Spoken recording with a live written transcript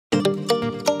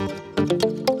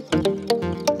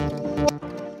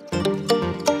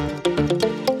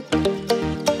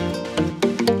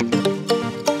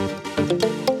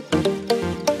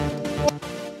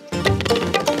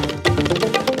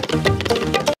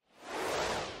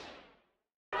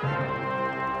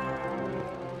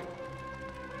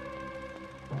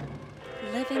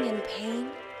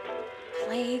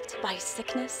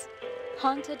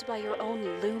Haunted by your own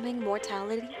looming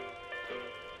mortality?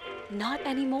 Not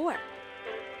anymore.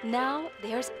 Now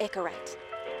there's Icarus,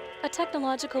 a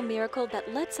technological miracle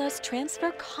that lets us transfer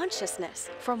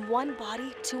consciousness from one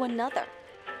body to another.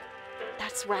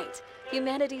 That's right,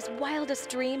 humanity's wildest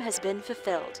dream has been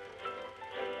fulfilled.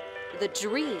 The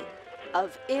dream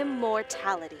of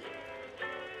immortality.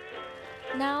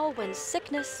 Now, when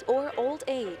sickness or old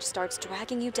age starts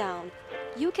dragging you down,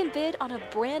 you can bid on a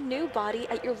brand new body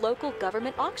at your local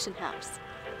government auction house.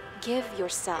 Give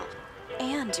yourself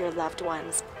and your loved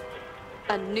ones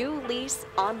a new lease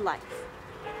on life.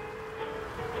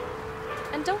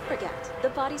 And don't forget, the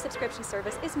body subscription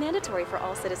service is mandatory for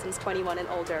all citizens 21 and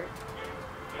older.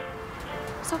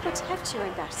 So protect your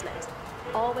investment.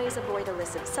 Always avoid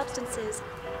illicit substances.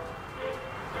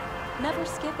 Never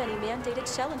skip any mandated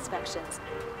shell inspections.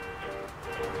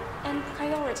 And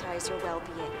prioritize your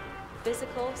well-being,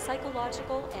 physical,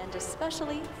 psychological, and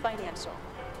especially financial.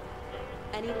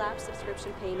 Any lapsed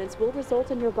subscription payments will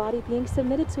result in your body being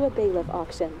submitted to a bailiff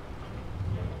auction.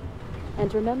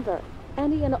 And remember,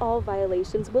 any and all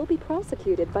violations will be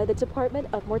prosecuted by the Department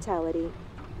of Mortality.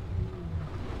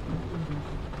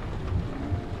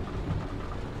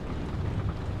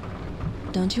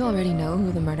 Don't you already know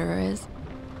who the murderer is?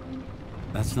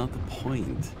 That's not the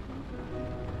point.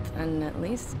 Then at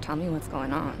least tell me what's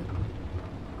going on.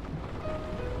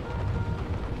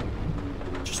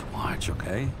 Just watch,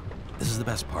 okay? This is the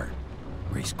best part,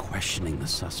 where he's questioning the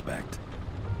suspect.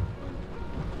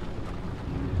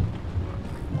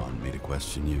 You want me to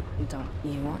question you? Don't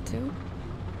you want to?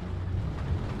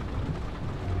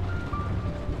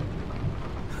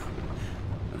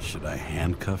 Should I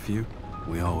handcuff you?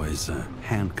 We always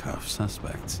handcuff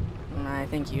suspects. I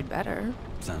think you'd better.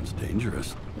 Sounds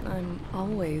dangerous. I'm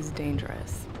always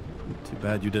dangerous. Too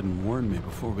bad you didn't warn me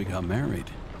before we got married.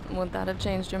 Would that have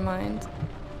changed your mind?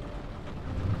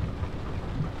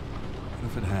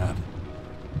 What if it had?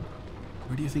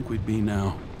 Where do you think we'd be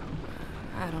now?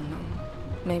 I don't know.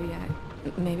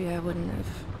 Maybe I wouldn't have.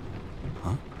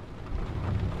 Huh?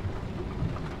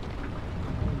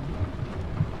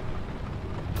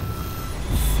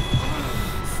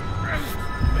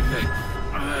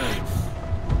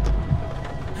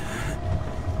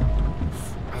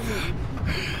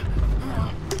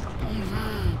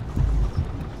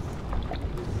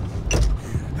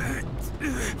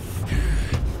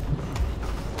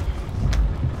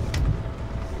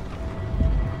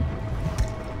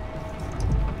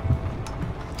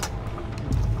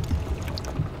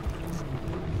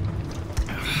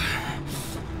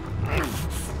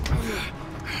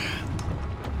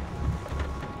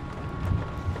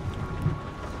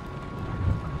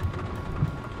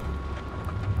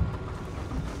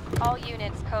 All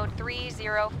units, code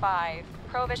 305.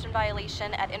 Prohibition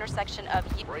violation at intersection of...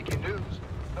 Breaking news.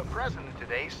 The president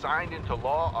today signed into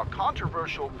law a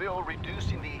controversial bill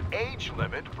reducing the age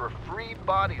limit for free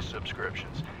body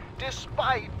subscriptions,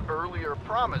 despite earlier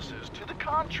promises to the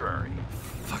contrary.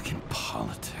 Fucking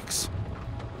politics.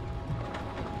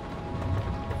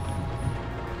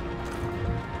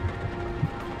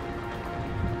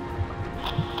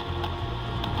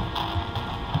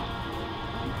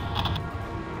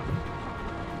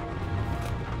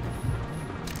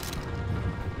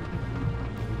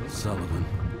 Sullivan.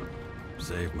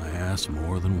 Saved my ass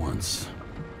more than once.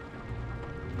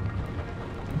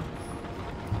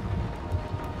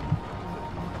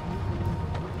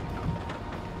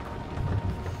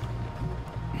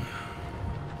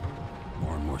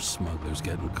 More and more smugglers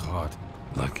getting caught.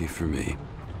 Lucky for me.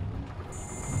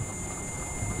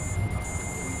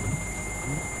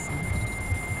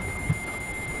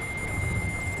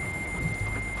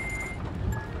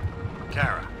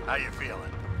 Karra, how you feeling?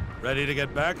 Ready to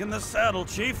get back in the saddle,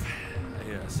 Chief.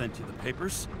 I sent you the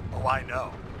papers. Oh, I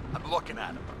know. I'm looking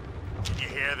at them. Can you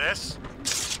hear this?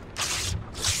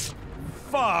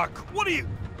 Fuck! What are you...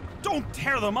 Don't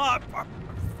tear them up!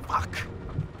 Fuck!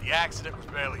 The accident was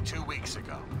barely 2 weeks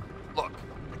ago. Look,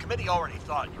 the committee already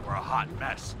thought you were a hot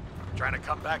mess. Trying to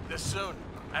come back this soon,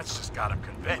 that's just got them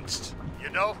convinced. You're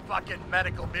no fucking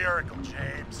medical miracle,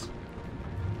 James.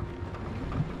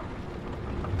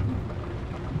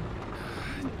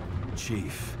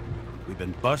 Chief, we've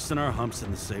been busting our humps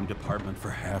in the same department for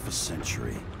half a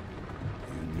century.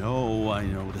 You know I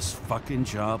know this fucking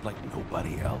job like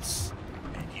nobody else.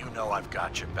 And you know I've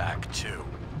got your back, too.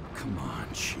 Come on,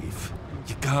 Chief.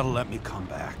 You gotta let me come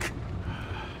back.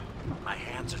 My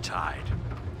hands are tied.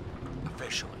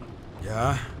 Officially.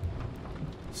 Yeah?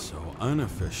 So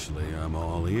unofficially, I'm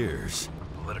all ears.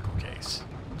 Political case.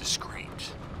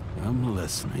 Discreet. I'm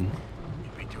listening.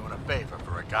 You'd be doing a favor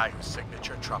for a guy whose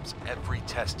signature trumps every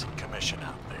test and commission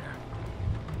out there.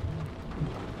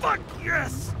 fuck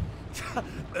yes!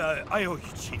 I owe you,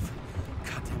 Chief.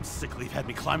 Goddamn sick leave had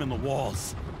me climbing the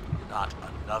walls. Not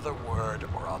another word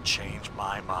or I'll change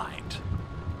my mind.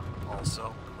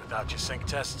 Also, without your sync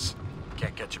tests,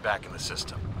 can't get you back in the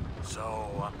system.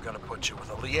 So I'm gonna put you with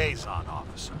a liaison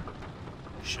officer.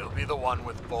 She'll be the one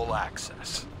with full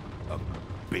access. A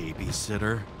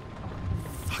babysitter?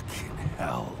 Fucking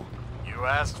hell. You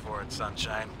asked for it,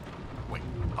 Sunshine. Wait,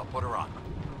 I'll put her on.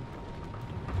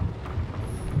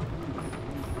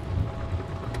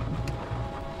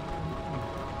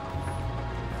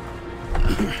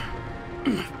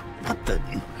 What the...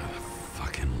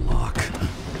 fucking lock.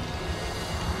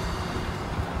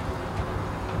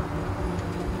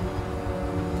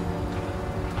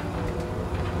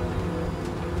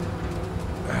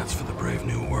 That's for the brave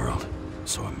new world.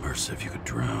 So immersive you could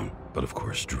drown. But of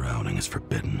course drowning is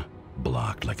forbidden.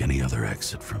 Blocked like any other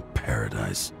exit from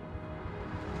paradise.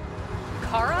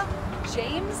 Karra?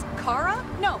 James Karra?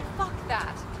 No, fuck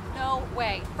that. No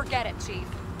way. Forget it, Chief.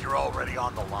 You're already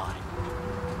on the line.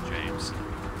 James,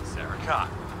 Sarah Khan.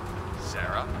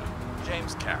 Sarah,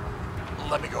 James Karra.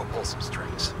 Let me go pull some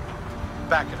strings.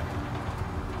 Back it up.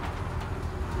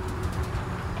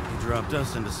 He dropped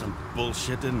us into some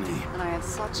bullshit, didn't he? And I had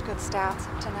such good stats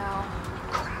up to now.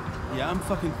 Crap. Yeah, I'm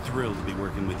fucking thrilled to be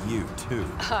working with you, too.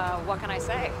 What can I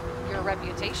say? Your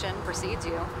reputation precedes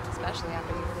you, especially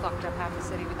after you fucked up half the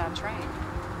city with that train.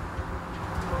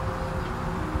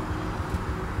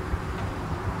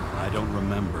 I don't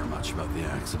remember much about the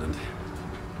accident.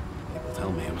 People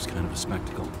tell me it was kind of a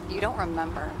spectacle. You don't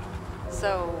remember.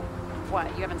 So,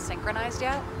 what, you haven't synchronized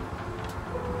yet?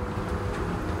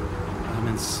 I'm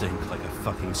in sync like a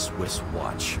fucking Swiss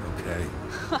watch, okay?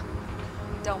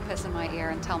 Don't piss in my ear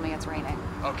and tell me it's raining.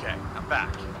 Okay, I'm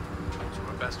back. So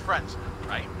we're best friends now,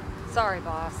 right? Sorry,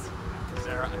 boss.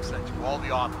 Sarah, I've sent you all the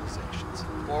authorizations.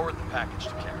 Forward the package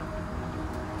to Karen.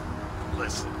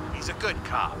 Listen, he's a good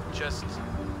cop. Just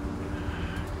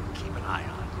keep an eye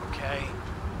on him, okay?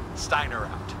 Steiner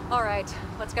out. All right,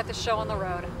 let's get the show on the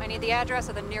road. I need the address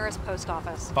of the nearest post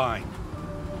office. Fine.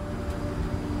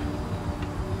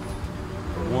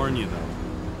 I warn you, though,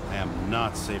 I am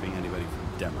not saving anybody from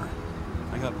Demmer.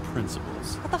 I got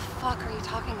principles. What the fuck are you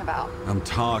talking about? I'm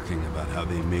talking about how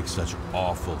they make such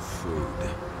awful food.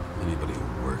 Anybody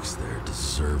who works there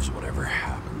deserves whatever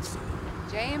happens to them.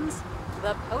 James?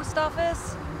 The post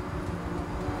office?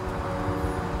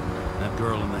 That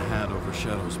girl in the hat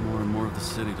overshadows more and more of the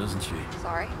city, doesn't she?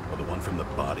 Sorry? Oh, the one from the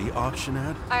body auction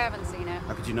ad? I haven't seen it.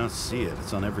 How could you not see it?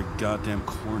 It's on every goddamn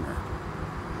corner.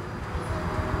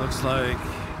 Looks like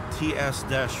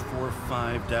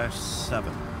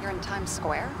TS-45-7. You're in Times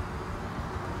Square?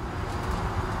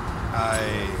 I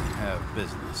have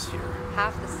business here.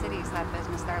 Half the city's had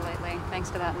business there lately, thanks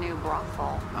to that new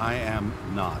brothel. I am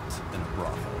not in a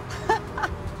brothel.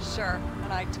 Sure,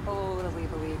 and I totally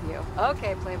believe you.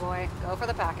 Okay, Playboy, go for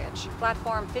the package.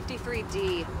 Platform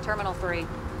 53D, Terminal 3.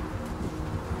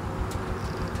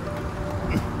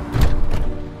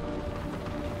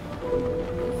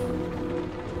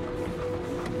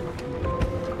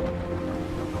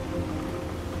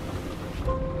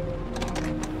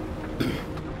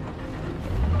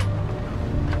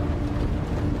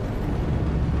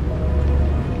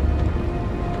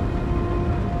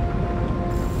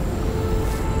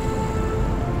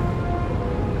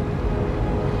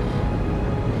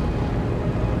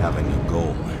 Having a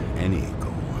goal, any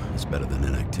goal, is better than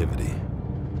inactivity.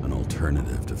 An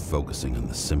alternative to focusing on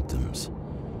the symptoms.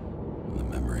 The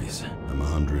memories. I'm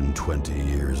 120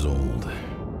 years old,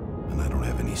 and I don't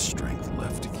have any strength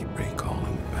left to keep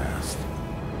recalling the past.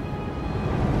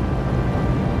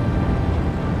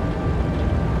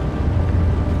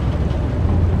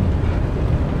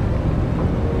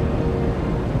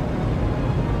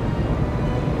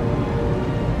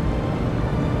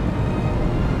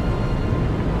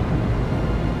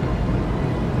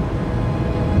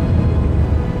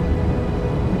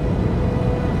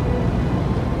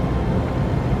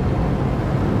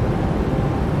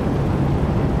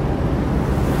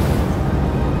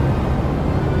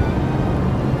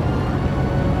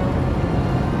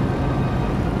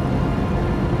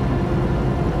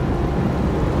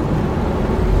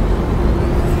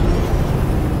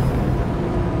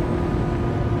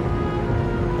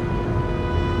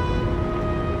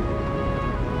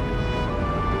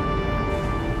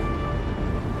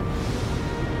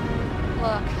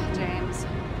 Look, James,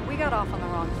 we got off on the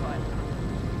wrong foot.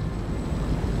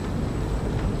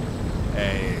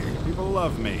 Hey, people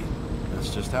love me.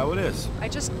 That's just how it is. I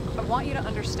want you to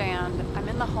understand, I'm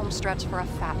in the home stretch for a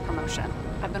fat promotion.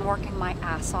 I've been working my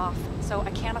ass off, so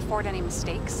I can't afford any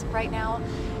mistakes right now.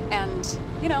 And,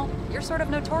 you know, you're sort of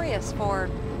notorious for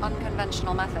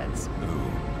unconventional methods.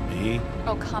 Who, me?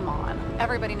 Oh, come on.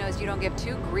 Everybody knows you don't give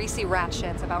two greasy rat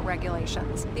shits about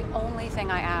regulations. The only thing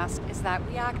I ask is that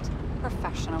we act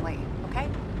professionally, okay?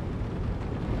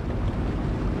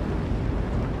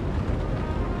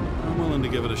 I'm willing to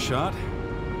give it a shot.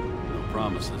 No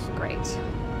promises. Great.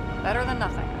 Better than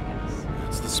nothing, I guess.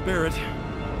 That's the spirit.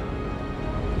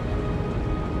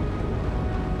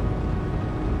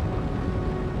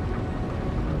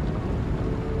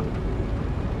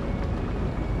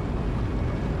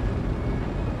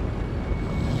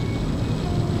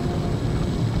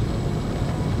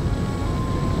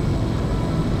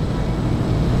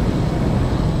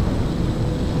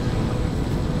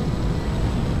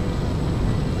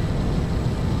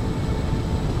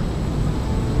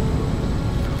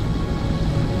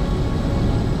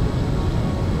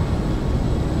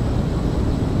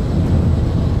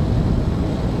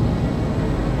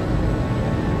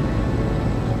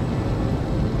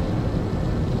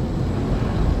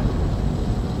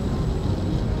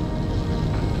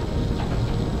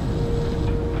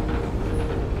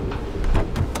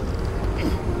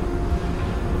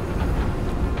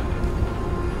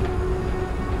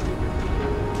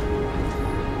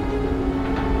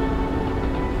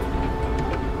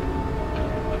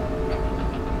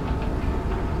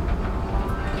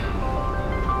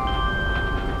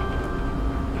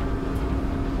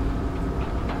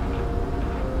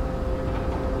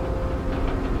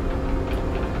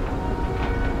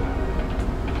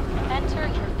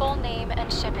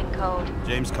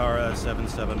 James Karra,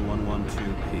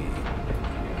 77112P.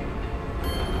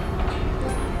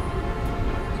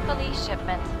 Police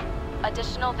shipment.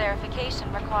 Additional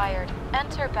verification required.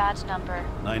 Enter badge number.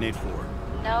 984.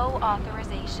 No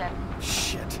authorization.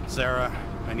 Shit. Sarah,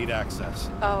 I need access.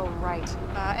 Oh, right.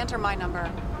 Enter my number.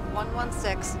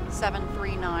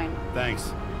 116739.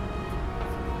 Thanks.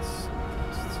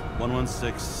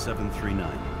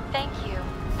 116739. Thank you.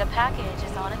 The package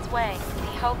is on its way. We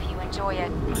hope you enjoy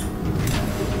it.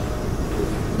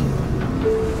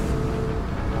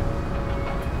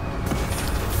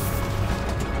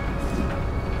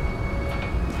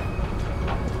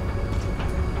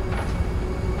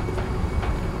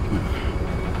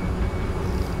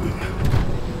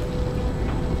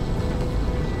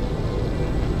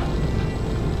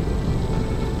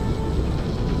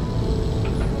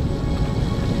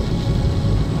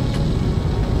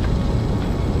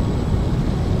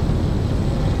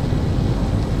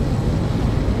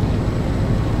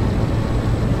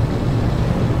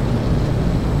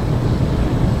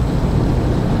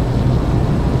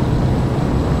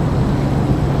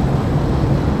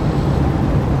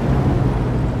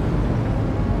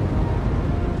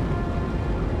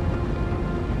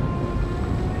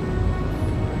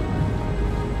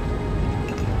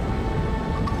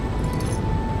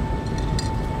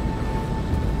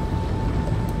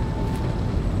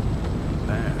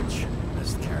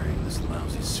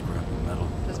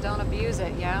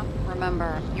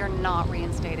 Remember, you're not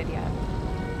reinstated yet.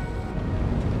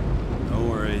 No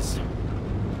worries.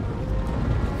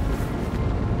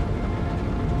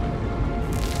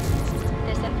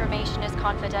 This information is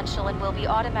confidential and will be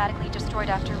automatically destroyed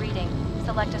after reading.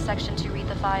 Select a section to read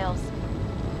the files.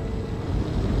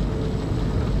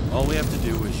 All we have to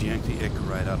do is yank the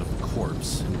Icarus out of the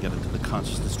corpse and get it to the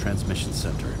consciousness transmission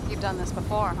center. You've done this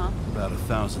before, huh? About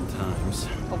 1,000 times.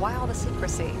 But why all the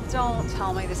secrecy? Don't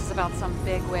tell me this is about some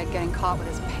bigwig getting caught with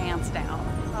his pants down.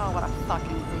 Oh, what a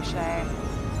fucking cliche.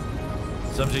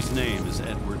 Subject's name is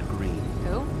Edward Green.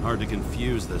 Who? Hard to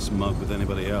confuse this mug with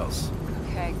anybody else.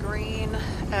 Okay, Green,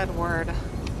 Edward.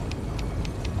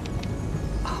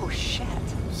 Oh, shit.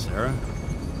 Sarah?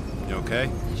 You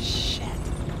okay? Shit.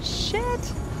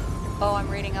 Shit! Oh,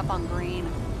 I'm reading up on Green.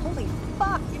 Holy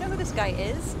fuck, you know who this guy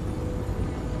is?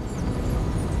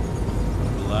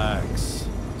 Relax.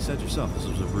 You said yourself this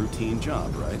was a routine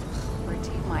job, right?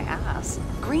 Routine my ass.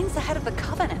 Green's the head of the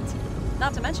Covenant.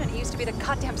 Not to mention he used to be the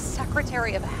goddamn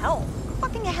Secretary of Health.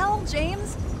 Fucking hell,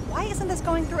 James! Why isn't this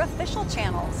going through official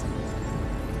channels?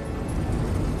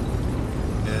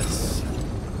 Yes.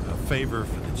 A favor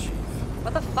for the chief.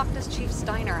 What the fuck does Chief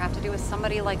Steiner have to do with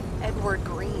somebody like Edward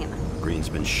Green? Green's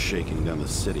been shaking down the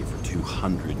city for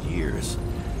 200 years.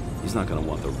 He's not gonna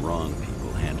want the wrong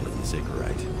people handling his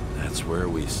Icarus. That's where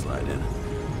we slide in.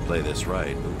 Play this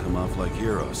right, we'll come off like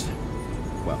heroes.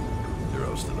 Well,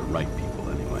 heroes to the right people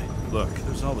anyway. Look,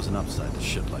 there's always an upside to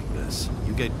shit like this.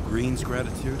 You get Green's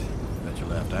gratitude, bet your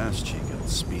left ass cheek at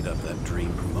Speed up that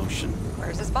dream promotion.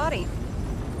 Where's his body?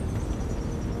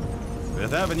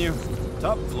 5th Avenue,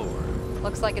 top floor.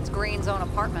 Looks like it's Green's own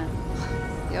apartment.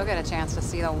 You'll get a chance to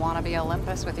see the wannabe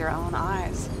Olympus with your own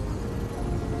eyes.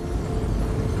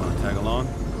 Wanna tag along?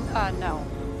 No.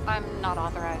 I'm not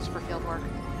authorized for field work.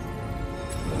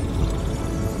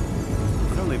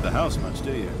 You don't leave the house much,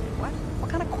 do you? What? What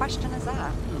kind of question is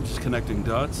that? I'm just connecting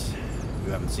dots.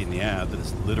 You haven't seen the ad that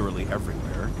is literally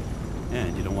everywhere,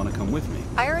 and you don't want to come with me.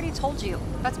 I already told you.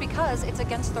 That's because it's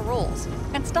against the rules.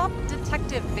 And stop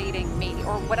detective baiting me,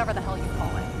 or whatever the hell you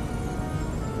call it.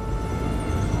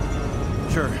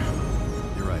 Sure.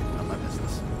 You're right. Not my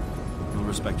business. We'll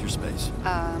respect your space.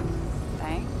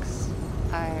 Thanks.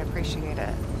 I appreciate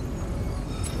it.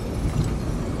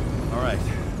 All right.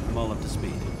 I'm all up to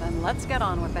speed. Then let's get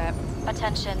on with it.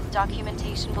 Attention,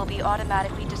 documentation will be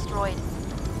automatically destroyed.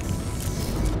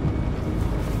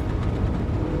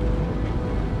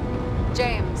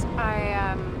 James,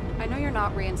 I know you're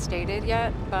not reinstated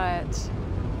yet, but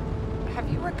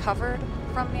have you recovered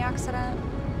from the accident?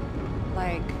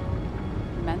 Like,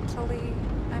 mentally,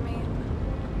 I mean?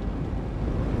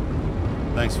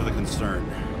 Thanks for the concern.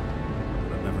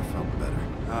 But I've never felt better.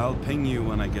 I'll ping you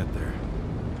when I get there.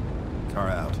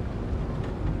 Karra out.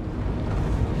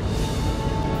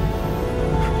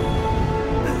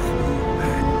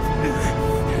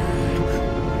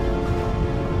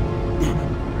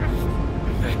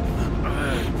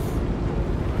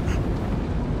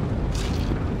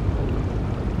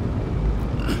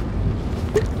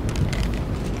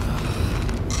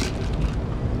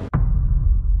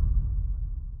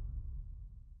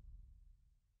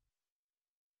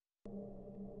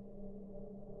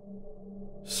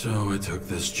 So I took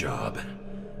this job.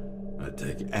 I'd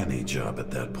take any job at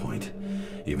that point,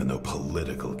 even though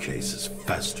political cases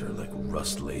fester like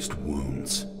rust-laced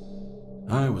wounds.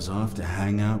 I was off to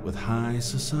hang out with high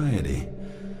society,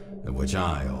 of which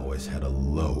I always had a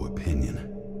low opinion.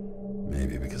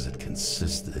 Maybe because it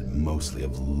consisted mostly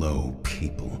of low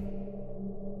people.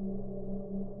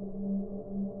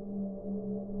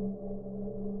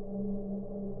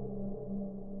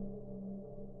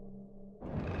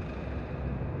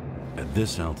 At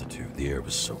this altitude, the air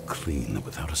was so clean that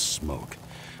without a smoke,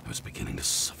 I was beginning to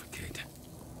suffocate.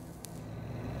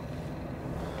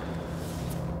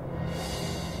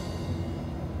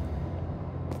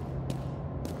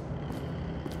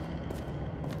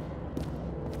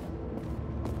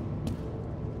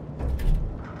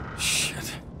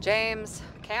 Shit. James,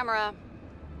 camera.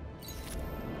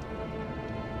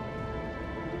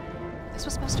 This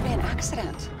was supposed to be an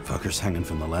accident. Fuckers hanging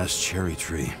from the last cherry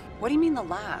tree. What do you mean the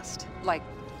last? Like,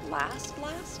 last?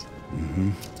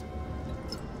 Mm-hmm.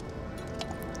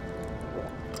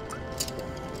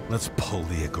 Let's pull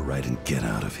the Icarus and get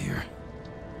out of here.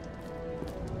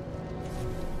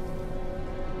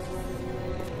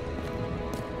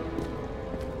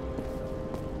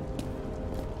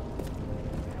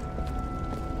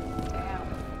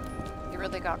 Damn. He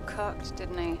really got cooked,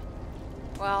 didn't he?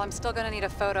 Well, I'm still gonna need a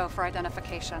photo for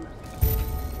identification.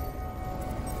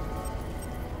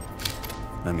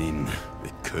 I mean,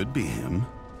 it could be him.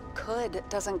 Could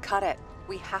doesn't cut it.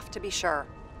 We have to be sure.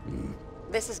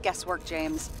 This is guesswork,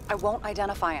 James. I won't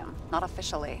identify him. Not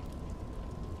officially.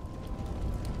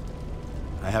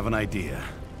 I have an idea.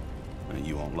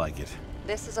 You won't like it.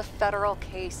 This is a federal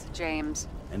case, James.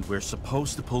 And we're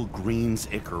supposed to pull Green's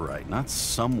Icarus, not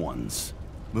someone's.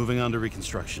 Moving on to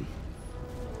reconstruction.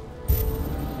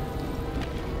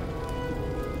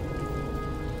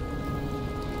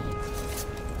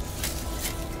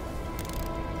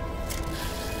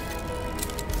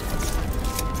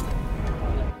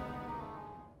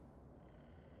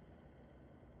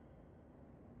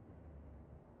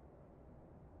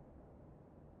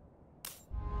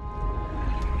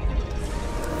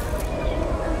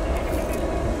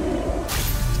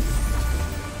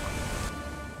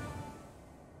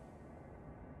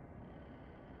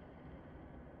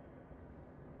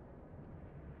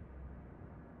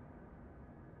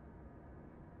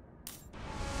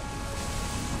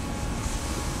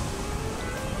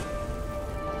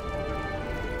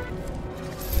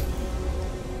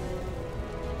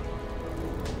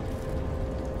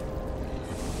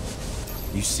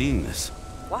 You seen this?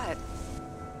 What?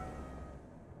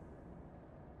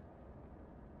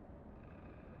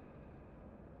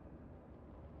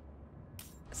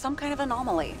 Some kind of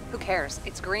anomaly. Who cares?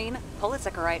 It's green, pull its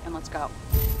Icarus, and let's go.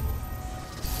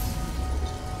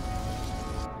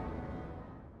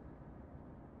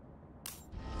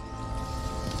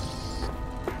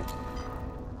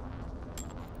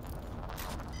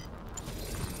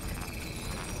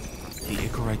 The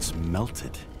Icarus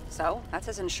melted. So, that's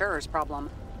his insurer's problem.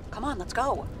 Come on, let's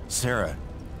go. Sarah,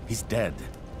 he's dead.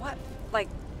 What? Like,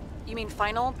 you mean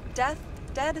final death?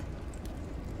 Dead?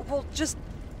 Well, just...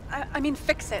 I mean,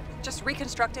 fix it. Just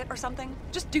reconstruct it or something.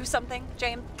 Just do something,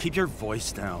 James. Keep your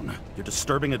voice down. You're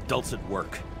disturbing adults at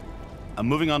work. I'm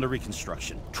moving on to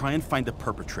reconstruction. Try and find the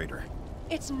perpetrator.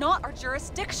 It's not our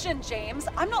jurisdiction, James.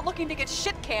 I'm not looking to get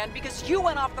shit canned because you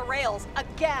went off the rails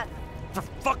again. For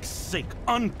fuck's sake,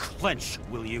 unclench,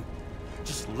 will you?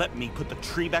 Just let me put the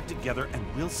tree back together and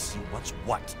we'll see what's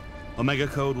what. Omega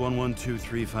code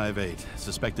 112358.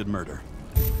 Suspected murder.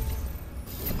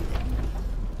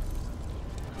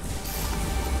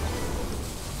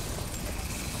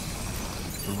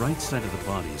 The right side of the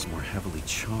body is more heavily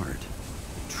charred.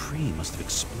 The tree must have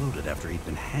exploded after he'd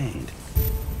been hanged.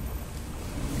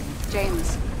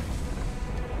 James,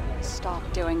 stop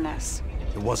doing this.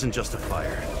 It wasn't just a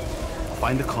fire. I'll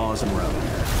find the cause and we're out of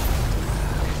here.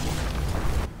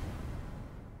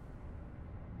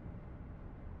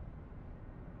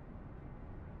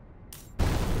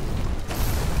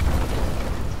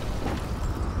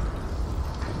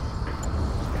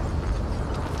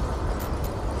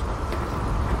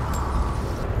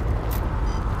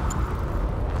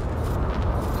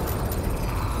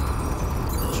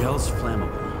 Gel's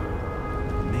flammable.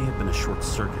 It may have been a short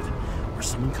circuit, or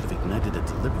someone could have ignited it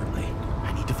deliberately.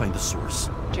 I need to find the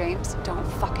source. James, don't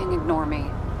fucking ignore me.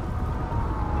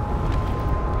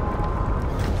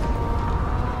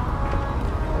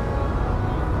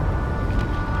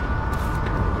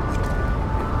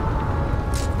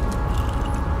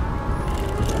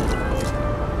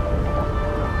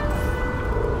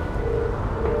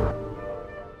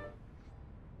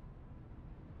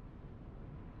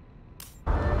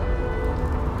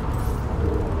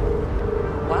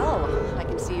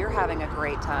 Having a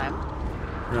great time.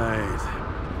 Right.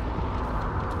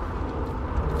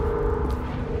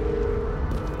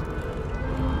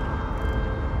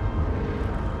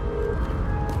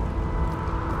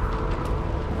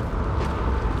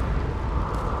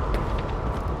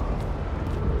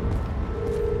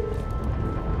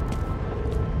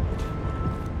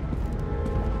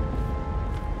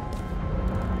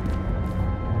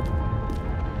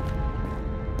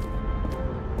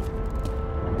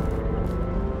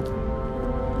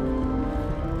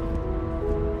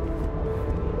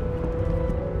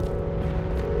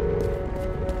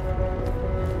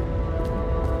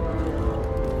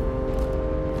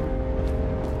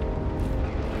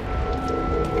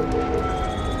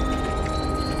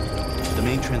 The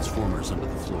main transformer's under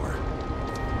the floor.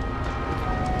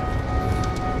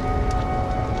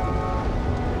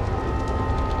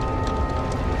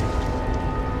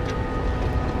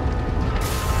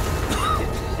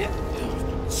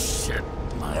 Shit,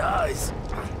 my eyes.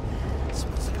 It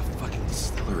smells like a fucking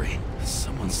distillery.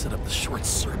 Someone set up the short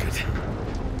circuit.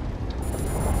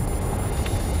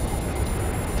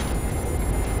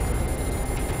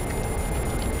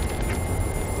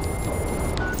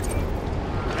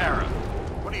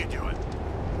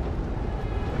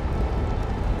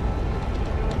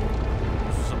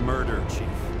 Murder, Chief.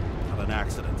 Not an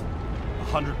accident.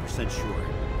 100% sure.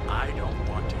 I don't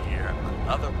want to hear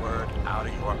another word out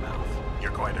of your mouth.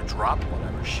 You're going to drop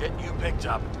whatever shit you picked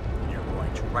up, and you're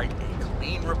going to write a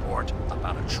clean report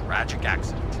about a tragic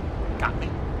accident. Got me?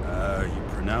 You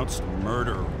pronounced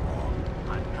murder wrong.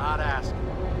 I'm not asking.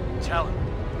 Tell him.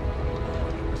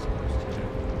 All you were supposed to do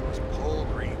was pull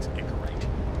Green's Icarus.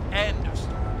 End of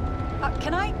story.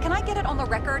 Can I get it on the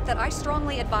record that I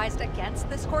strongly advised against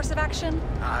this course of action?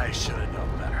 I should have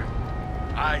known better.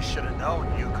 I should have known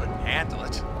you couldn't handle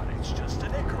it, but it's just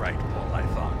an Icarus pull, I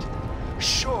thought.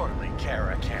 Surely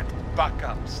Karra can't buck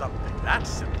up something that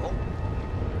simple.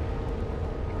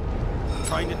 I'm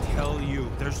trying to tell you,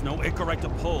 there's no Icarus to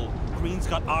pull. Green's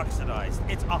got oxidized.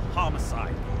 It's a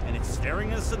homicide, and it's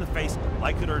staring us in the face,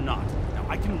 like it or not. Now,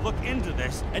 I can look into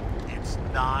this, and it's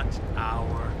not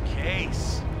our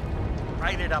case.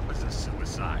 Write it up as a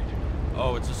suicide.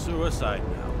 Oh, it's a suicide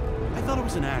now. I thought it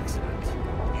was an accident.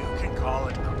 You can call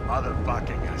it a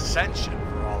motherfucking ascension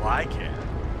for all I care.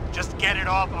 Just get it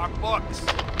off our books.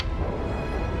 The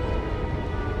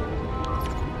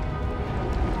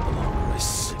longer I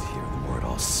sit here, the more it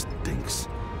all stinks.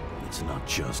 And it's not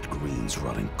just Green's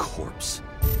rotting corpse.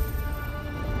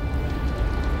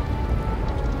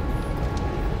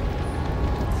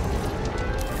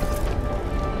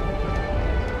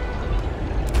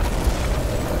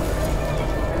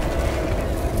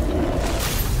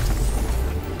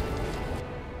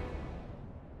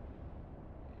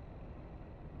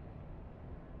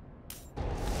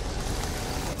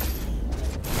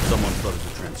 Someone flooded the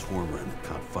transformer and it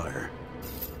caught fire.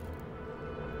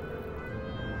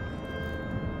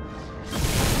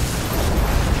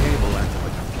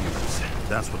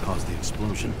 that's what caused the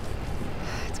explosion.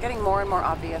 It's getting more and more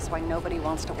obvious why nobody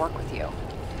wants to work with you.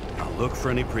 I'll look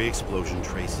for any pre-explosion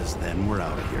traces, then we're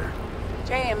out of here.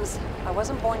 James, I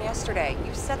wasn't born yesterday.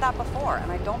 You've said that before,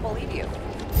 and I don't believe you.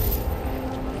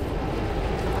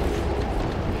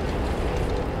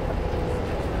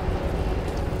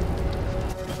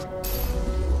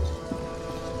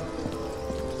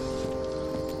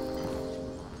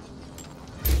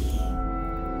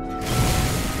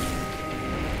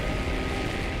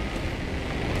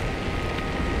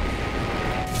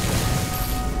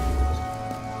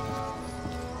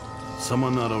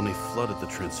 Someone not only flooded the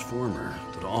transformer,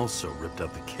 but also ripped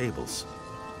out the cables.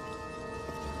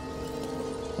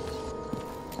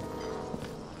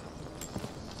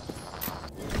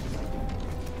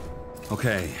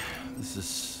 Okay, this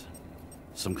is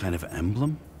some kind of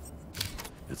emblem?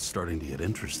 It's starting to get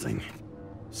interesting.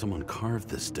 Someone carved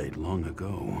this date long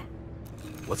ago.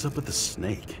 What's up with the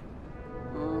snake?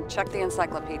 Check the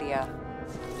encyclopedia.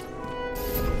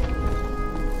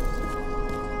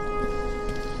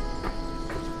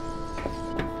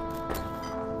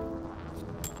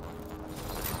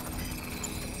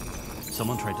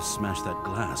 Someone tried to smash that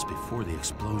glass before the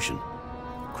explosion.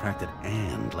 Cracked it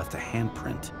and left a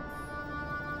handprint.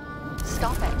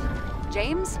 Stop it.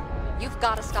 James, you've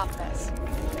got to stop this.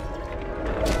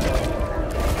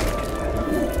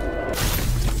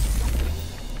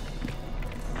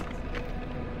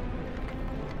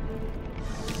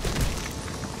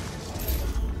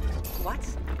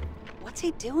 What's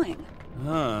he doing?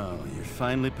 Oh, you're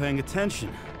finally paying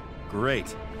attention.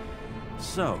 Great.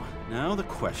 So, now the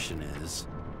question is,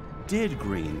 did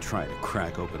Green try to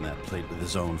crack open that plate with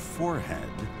his own forehead?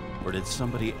 Or did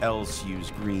somebody else use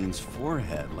Green's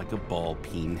forehead like a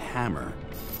ball-peen hammer?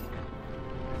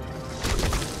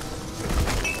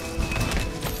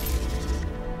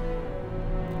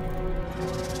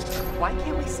 Why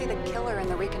can't we see the killer in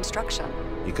the reconstruction?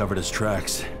 He covered his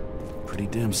tracks pretty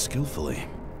damn skillfully.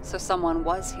 So someone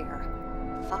was here.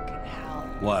 Fucking hell.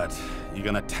 What? You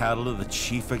gonna tattle to the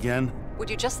chief again? Would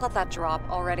you just let that drop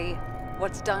already?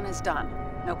 What's done is done.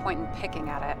 No point in picking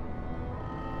at it.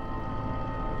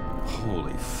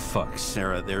 Holy fuck,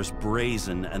 Sarah. There's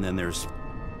brazen, and then there's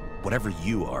whatever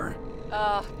you are.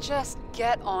 Just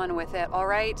get on with it, all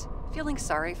right? Feeling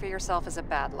sorry for yourself is a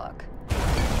bad look.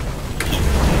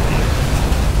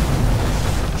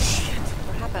 Shit.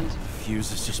 What happened?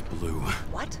 Fuse is just blue.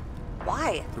 What?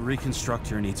 Why? The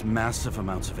reconstructor needs massive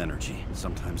amounts of energy.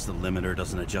 Sometimes the limiter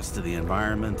doesn't adjust to the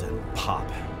environment, and pop.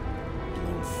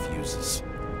 Blown fuses.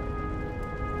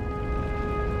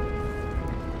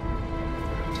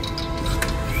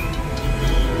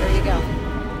 There you go.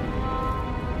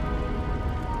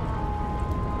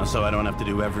 So I don't have to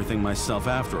do everything myself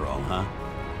after all, huh?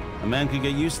 A man could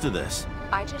get used to this.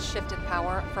 I just shifted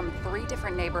power from 3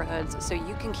 different neighborhoods so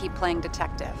you can keep playing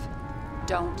detective.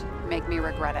 Don't make me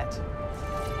regret it.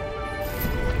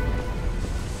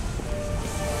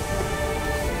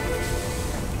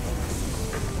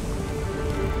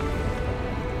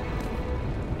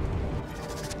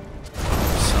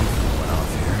 Something went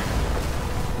off here.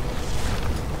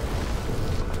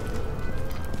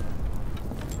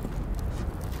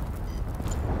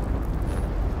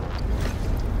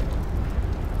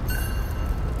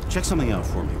 Check something out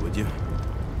for me, would you?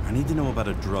 I need to know about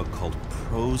a drug called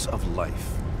Prose of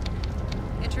Life.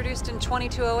 Introduced in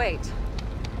 2208.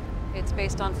 It's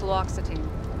based on fluoxetine.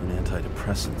 An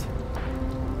antidepressant.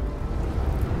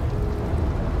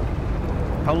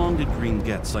 How long did Green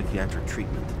get psychiatric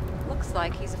treatment? Looks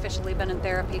like he's officially been in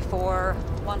therapy for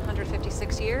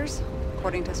 156 years.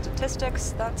 According to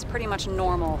statistics, that's pretty much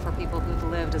normal for people who've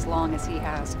lived as long as he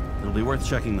has. It'll be worth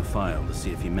checking the file to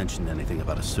see if he mentioned anything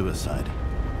about a suicide.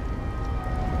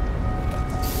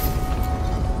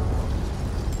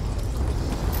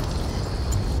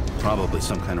 Probably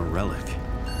some kind of relic.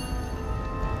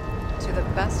 To the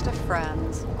best of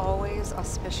friends, always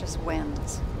auspicious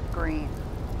winds. Green.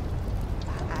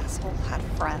 That asshole had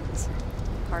friends.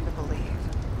 Hard to believe.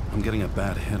 I'm getting a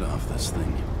bad hit off this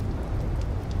thing.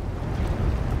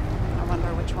 I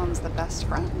wonder which one's the best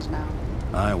friend now.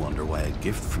 I wonder why a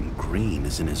gift from Green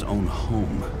is in his own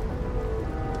home.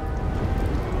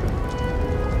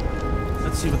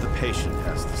 Let's see what the patient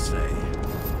has to say.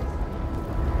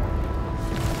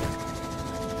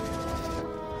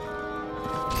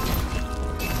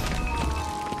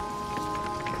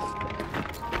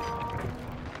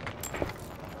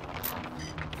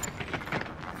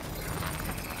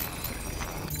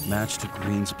 Matched to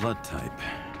Green's blood type.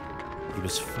 He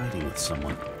was fighting with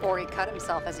someone. Or he cut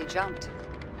himself as he jumped.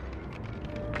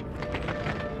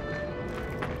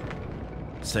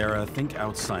 Sarah, think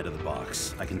outside of the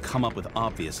box. I can come up with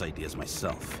obvious ideas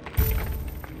myself.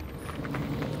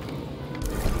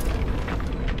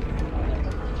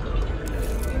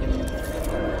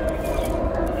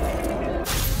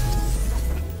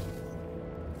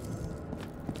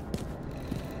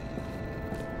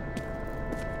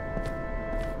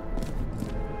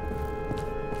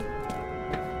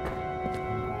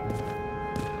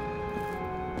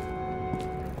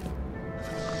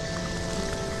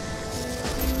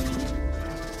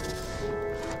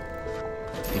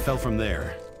 He fell from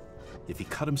there. If he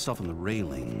cut himself on the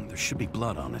railing, there should be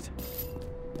blood on it.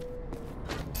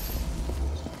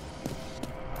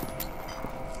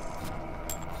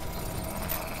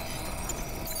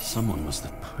 Someone must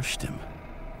have pushed him.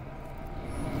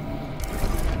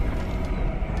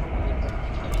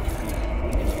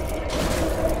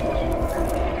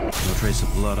 No trace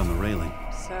of blood on the railing.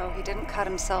 So he didn't cut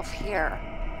himself here.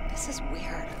 This is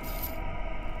weird.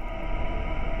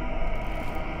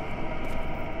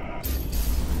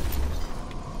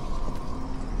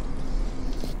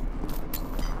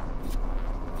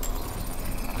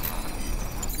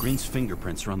 Green's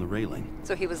fingerprints are on the railing.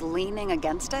 So he was leaning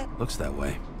against it? Looks that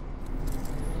way.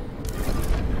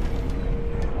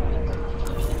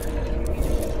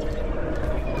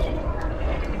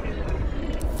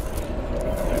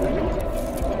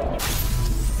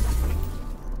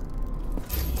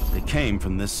 They came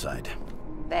from this side.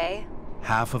 They?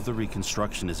 Half of the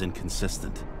reconstruction is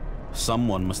inconsistent.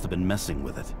 Someone must have been messing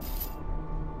with it.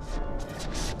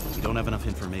 We don't have enough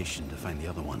information to find the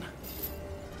other one.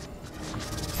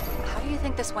 How do you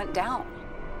think this went down?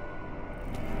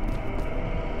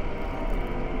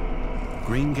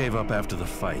 Green gave up after the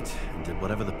fight and did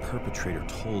whatever the perpetrator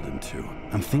told him to.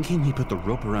 I'm thinking he put the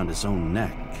rope around his own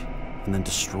neck and then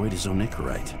destroyed his own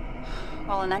Icarite.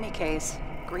 Well, in any case,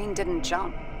 Green didn't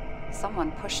jump.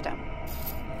 Someone pushed him.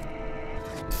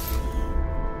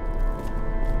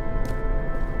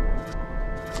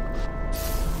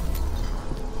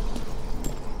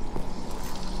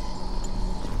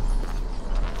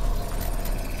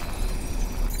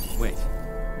 Wait,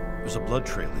 there's a blood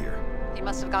trail here. He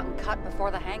must have gotten cut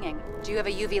before the hanging. Do you have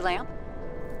a UV lamp?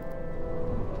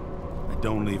 I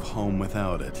don't leave home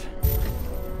without it.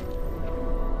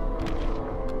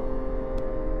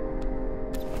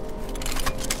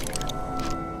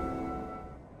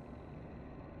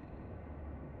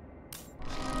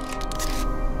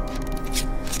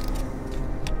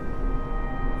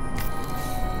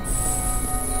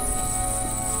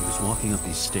 He was walking up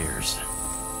these stairs.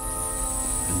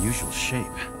 Unusual shape.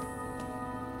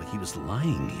 Like he was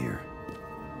lying here.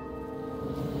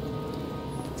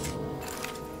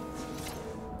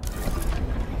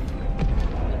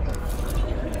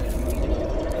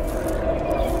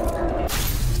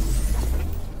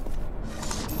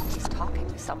 He's talking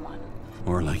to someone.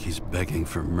 Or like he's begging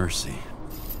for mercy.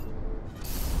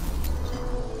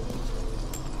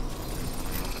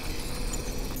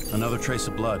 Another trace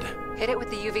of blood. Hit it with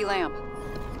the UV lamp.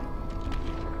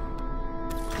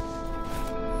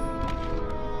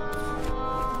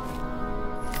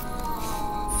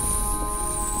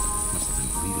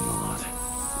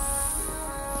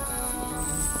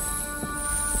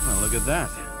 Look at that.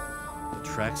 The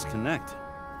tracks connect.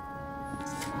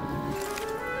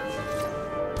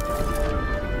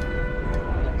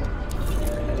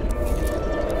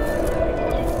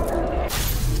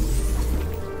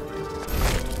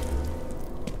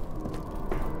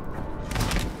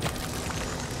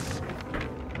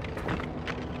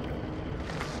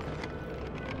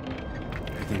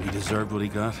 You think he deserved what he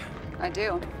got? I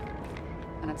do.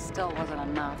 And it still wasn't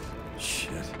enough.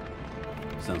 Shit.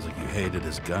 Sounds like you hated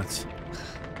his guts.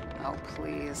 Oh,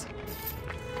 please.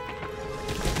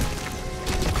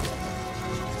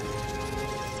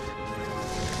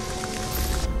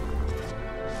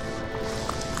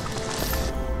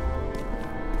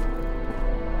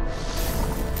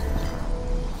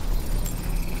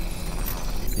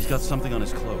 He's got something on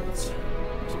his clothes.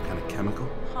 Some kind of chemical?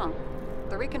 Huh.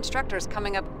 The reconstructor's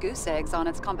coming up goose eggs on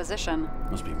its composition.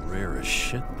 Must be rare as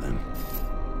shit, then.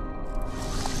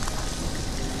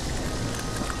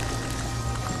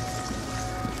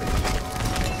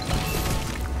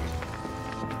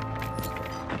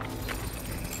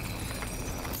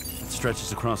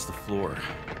 Stretches across the floor.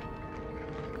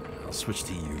 I'll switch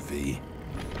to UV.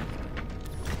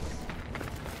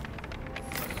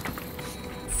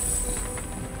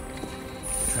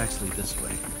 Tracks lead this way.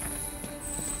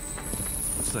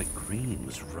 Looks like Green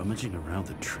was rummaging around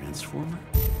the transformer.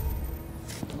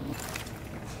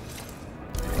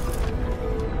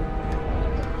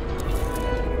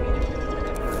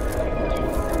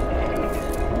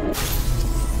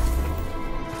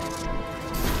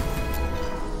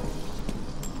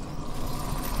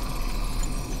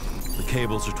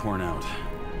 cables are torn out.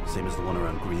 Same as the one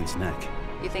around Green's neck.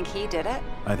 You think he did it?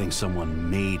 I think someone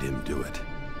made him do it.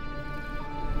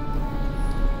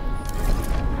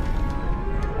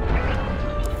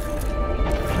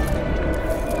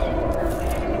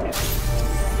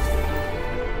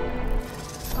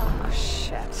 Oh,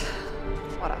 shit.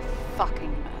 What a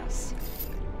fucking mess.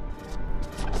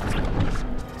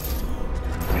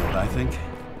 You know what I think?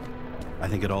 I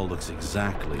think it all looks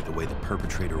exactly the way the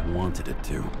perpetrator wanted it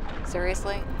to.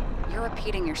 Seriously? You're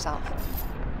repeating yourself.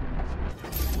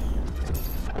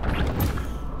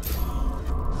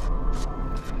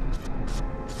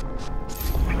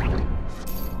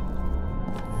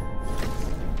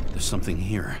 There's something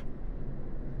here.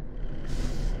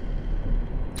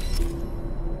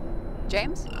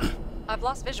 James? I've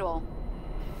lost visual.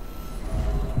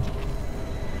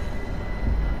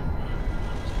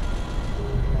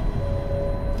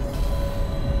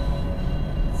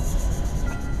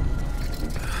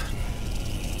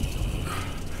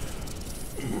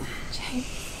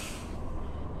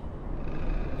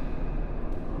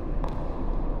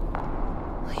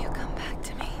 Will you come back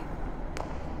to me?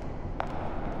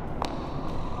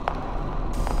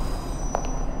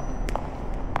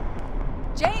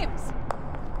 James!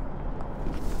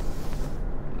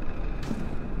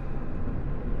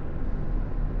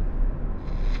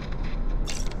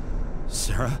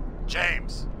 Sarah?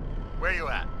 James, where you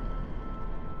at?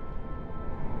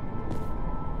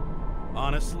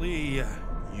 Honestly,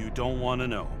 you don't want to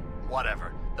know.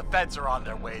 Whatever. The feds are on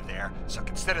their way there, so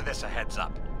consider this a heads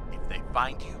up. If they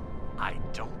find you, I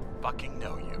don't fucking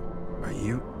know you. Are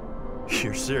you?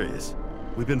 You're serious?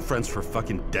 We've been friends for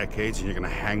fucking decades and you're gonna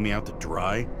hang me out to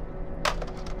dry?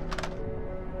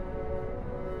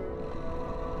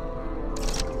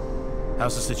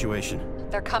 How's the situation?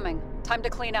 They're coming. Time to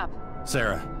clean up.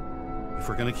 Sarah, if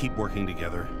we're gonna keep working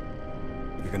together,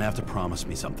 you're gonna have to promise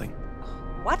me something.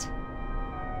 What?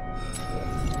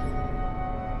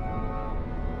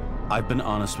 I've been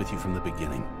honest with you from the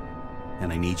beginning,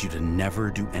 and I need you to never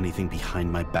do anything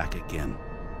behind my back again.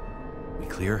 We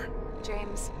clear?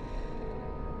 James.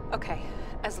 Okay,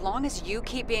 as long as you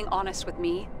keep being honest with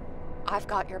me, I've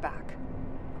got your back.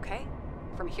 Okay?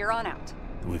 From here on out.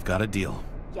 Then we've got a deal.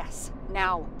 Yes.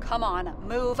 Now, come on,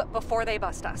 move before they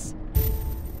bust us.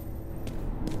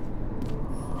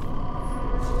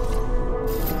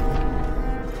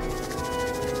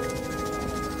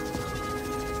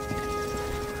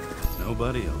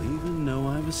 Nobody'll even know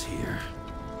I was here.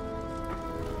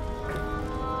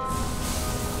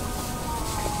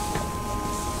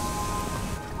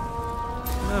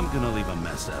 I'm gonna leave a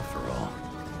mess after all.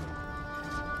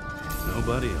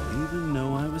 Nobody'll even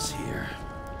know I was here.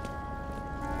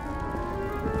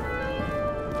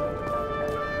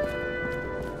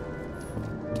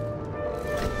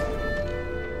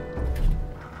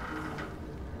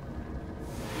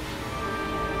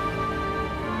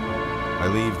 I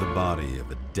leave the body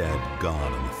of a dead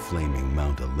god on the flaming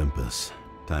Mount Olympus.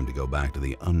 Time to go back to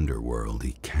the underworld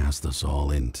he cast us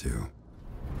all into.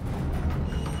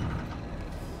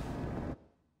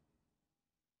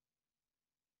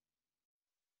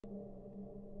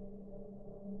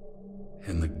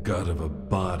 In the gut of a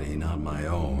body not my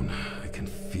own, I can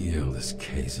feel this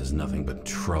case is nothing but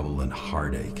trouble and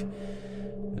heartache.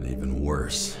 And even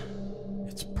worse,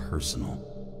 it's personal.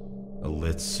 A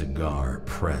lit cigar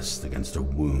pressed against a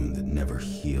wound that never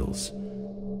heals.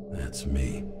 That's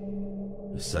me.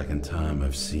 The second time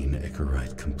I've seen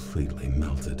Icarite completely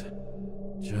melted.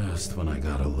 Just when I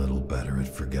got a little better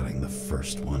at forgetting the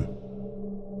first one.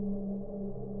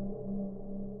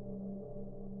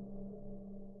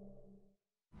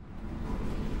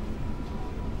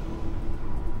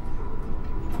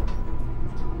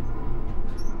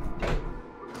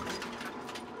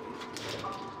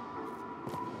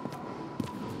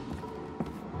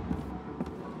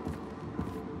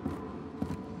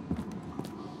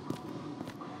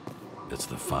 It's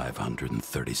the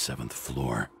 537th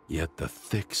floor, yet the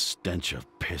thick stench of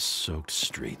piss-soaked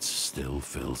streets still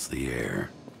fills the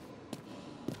air.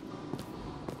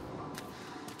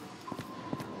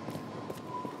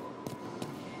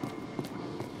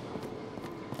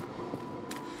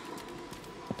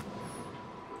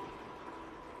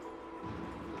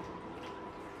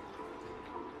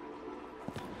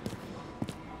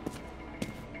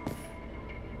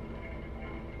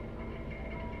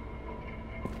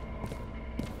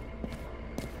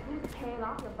 Paying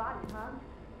off your body, huh?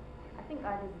 I think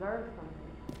I deserve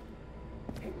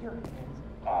something. Take your hands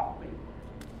off me.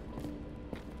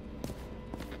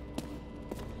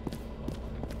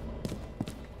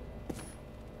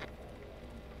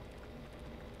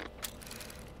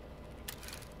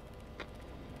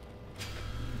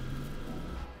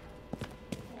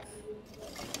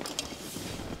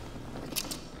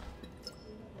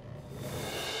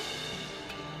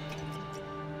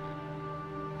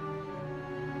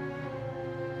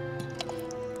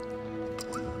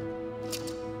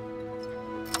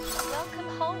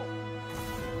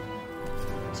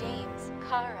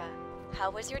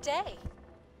 How was your day?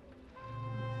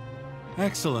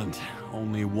 Excellent.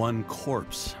 Only one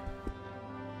corpse.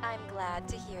 I'm glad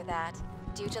to hear that.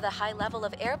 Due to the high level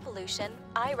of air pollution,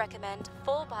 I recommend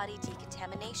full body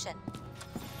decontamination.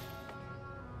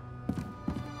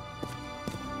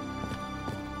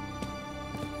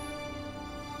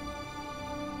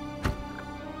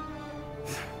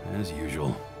 As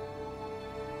usual.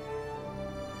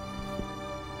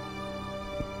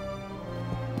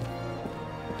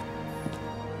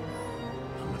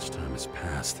 How much time has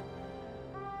passed?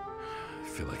 I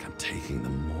feel like I'm taking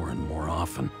them more and more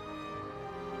often.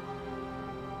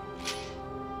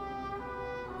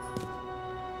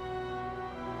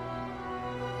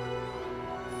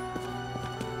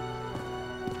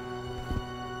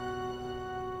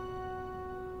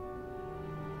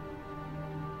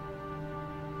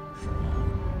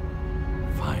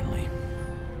 Finally.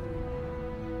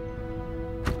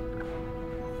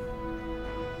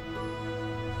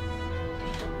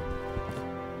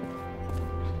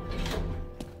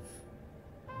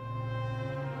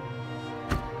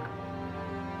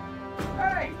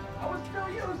 Hey, I was still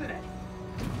using it.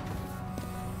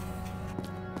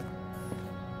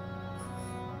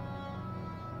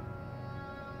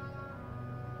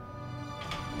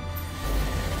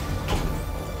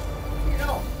 You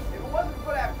know, if it wasn't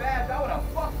for that badge, I would have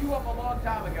fucked you up a long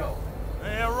time ago.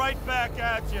 Hey, right back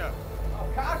at you. Oh,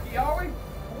 cocky, are we? Well,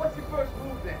 what's your first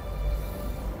move then?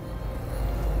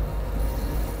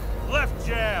 Left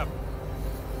jab.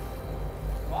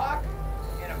 Block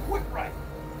and a quick right.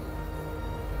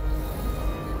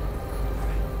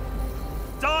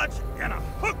 Dodge and a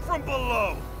hook from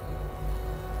below.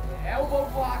 An elbow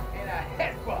block and a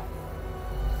headbutt.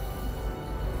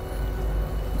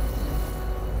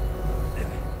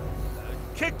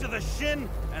 Kick to the shin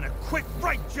and a quick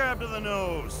right jab to the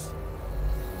nose.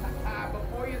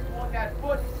 Before you swung that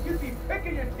foot, you'd be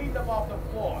picking your teeth up off the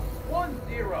floor.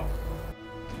 1-0.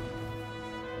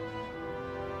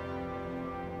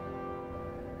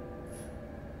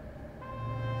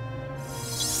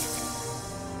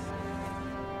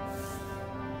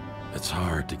 It's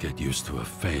hard to get used to a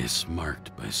face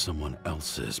marked by someone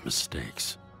else's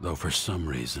mistakes. Though for some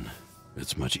reason,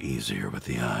 it's much easier with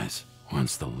the eyes.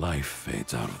 Once the life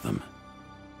fades out of them,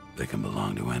 they can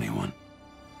belong to anyone.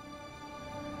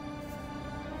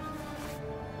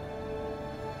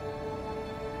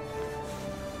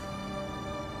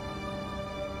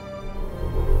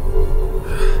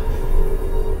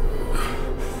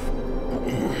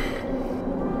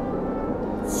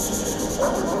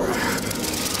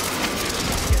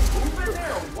 Moving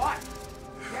there or what?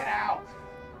 Get out.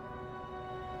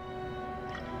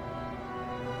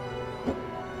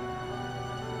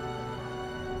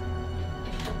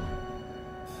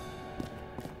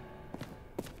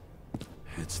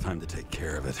 It's time to take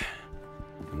care of it.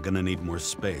 I'm gonna need more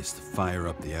space to fire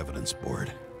up the evidence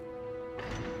board.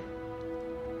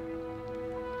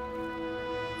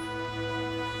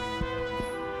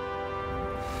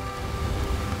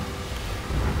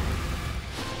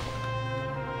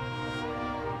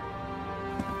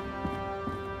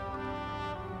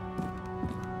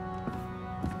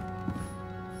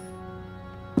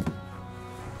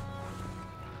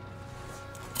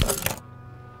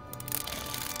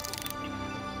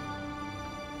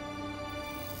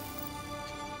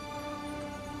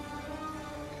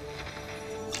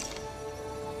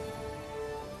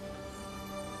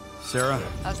 Sarah,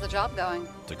 How's the job going?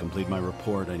 to complete my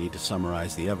report, I need to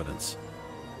summarize the evidence.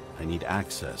 I need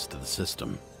access to the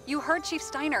system. You heard Chief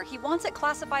Steiner. He wants it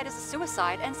classified as a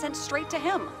suicide and sent straight to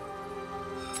him.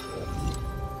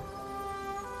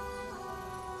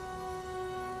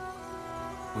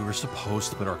 We were supposed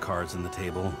to put our cards on the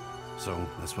table, so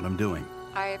that's what I'm doing.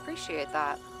 I appreciate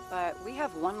that, but we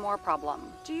have one more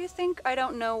problem. Do you think I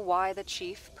don't know why the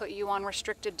chief put you on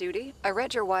restricted duty? I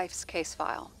read your wife's case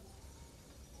file.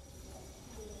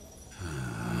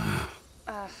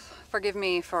 Forgive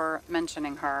me for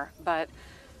mentioning her, but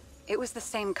it was the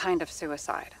same kind of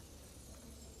suicide.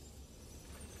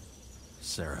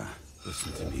 Sarah,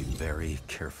 listen to me very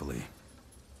carefully.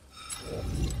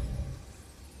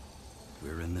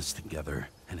 We're in this together,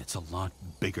 and it's a lot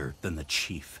bigger than the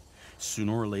chief.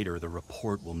 Sooner or later, the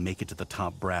report will make it to the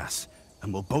top brass,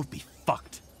 and we'll both be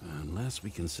fucked. Unless we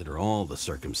consider all the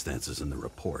circumstances in the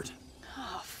report.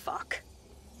 Oh, fuck.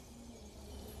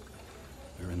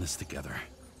 We're in this together.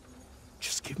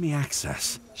 Just give me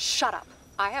access. Shut up.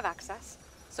 I have access,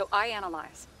 so I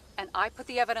analyze, and I put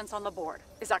the evidence on the board.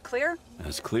 Is that clear?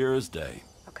 As clear as day.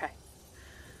 Okay.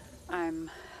 I'm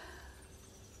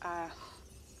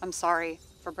sorry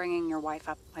for bringing your wife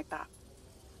up like that.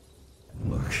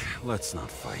 Look, let's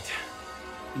not fight.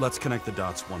 let's connect the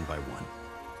dots one by one.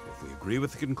 If we agree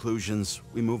with the conclusions,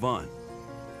 we move on.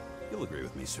 You'll agree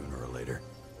with me sooner or later.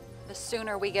 The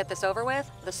sooner we get this over with,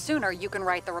 the sooner you can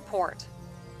write the report.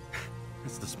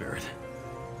 That's the spirit.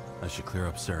 I should clear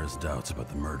up Sarah's doubts about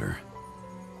the murder.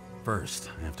 First,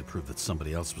 I have to prove that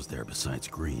somebody else was there besides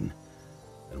Green.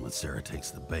 And when Sarah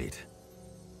takes the bait,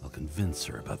 I'll convince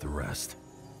her about the rest.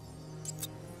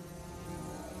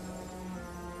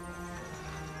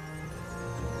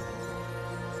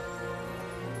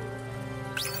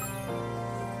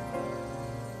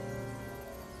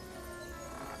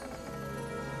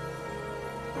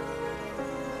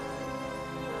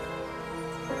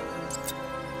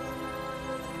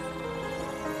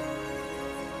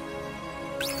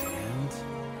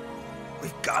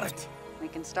 Got it! We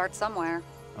can start somewhere.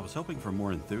 I was hoping for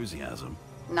more enthusiasm.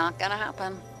 Not gonna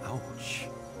happen. Ouch.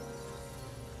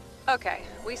 Okay,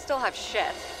 we still have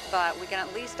shit, but we can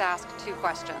at least ask 2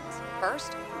 questions.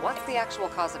 First, what's the actual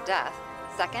cause of death?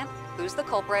 Second, who's the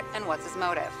culprit and what's his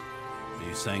motive? Are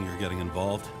you saying you're getting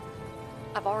involved?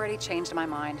 I've already changed my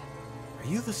mind. Are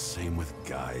you the same with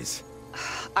guys?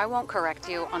 I won't correct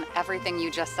you on everything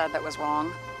you just said that was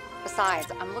wrong. Besides,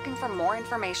 I'm looking for more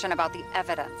information about the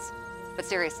evidence. But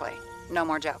seriously, no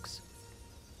more jokes.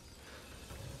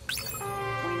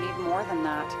 We need more than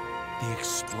that. The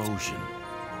explosion.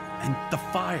 And the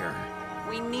fire.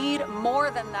 We need more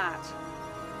than that.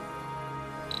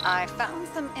 I found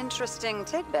some interesting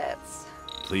tidbits.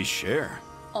 Please share.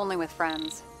 Only with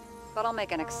friends. But I'll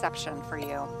make an exception for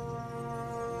you.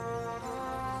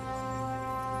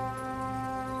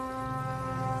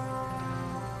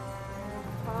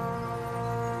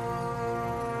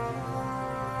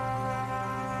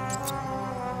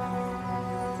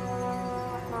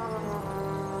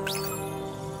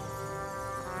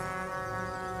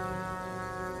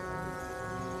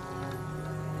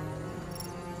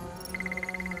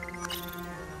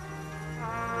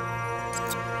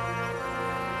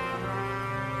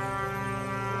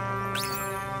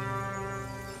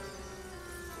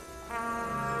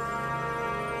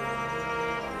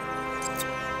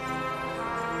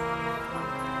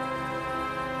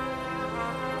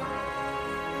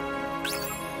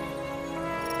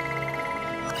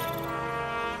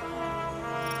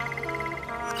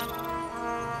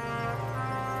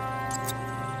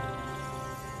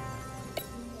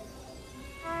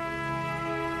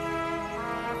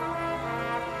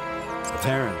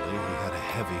 Apparently, he had a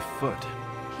heavy foot.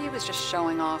 He was just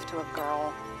showing off to a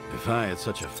girl. If I had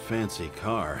such a fancy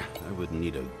car, I wouldn't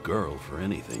need a girl for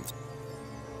anything.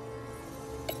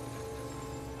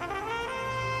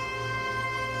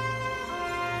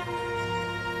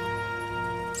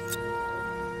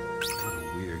 What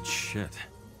a weird shit.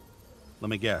 Let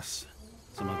me guess.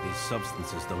 Some of these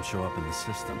substances don't show up in the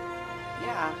system.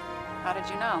 Yeah. How did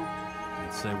you know?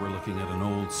 I'd say we're looking at an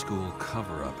old-school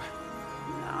cover-up.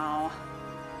 No.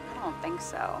 I don't think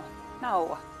so.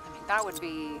 No. I mean, that would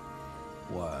be...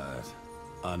 What?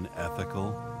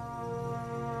 Unethical?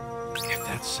 If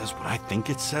that says what I think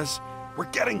it says,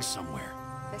 we're getting somewhere.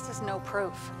 This is no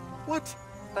proof. What?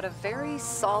 But a very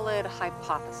solid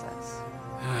hypothesis.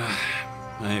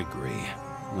 I agree.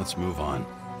 Let's move on.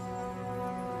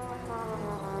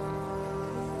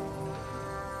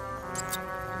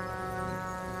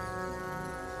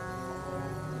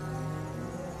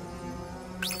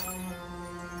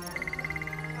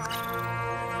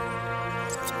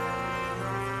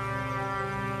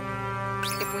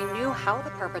 If we knew how the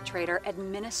perpetrator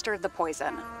administered the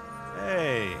poison.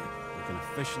 Hey, we can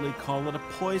officially call it a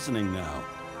poisoning now.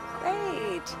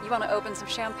 Great! You want to open some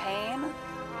champagne?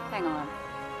 Hang on.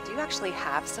 Do you actually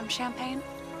have some champagne?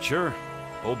 Sure.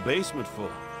 Whole basement full.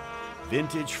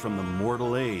 Vintage from the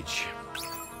mortal age.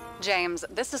 James,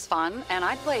 this is fun, and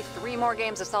I'd play 3 more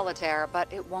games of solitaire,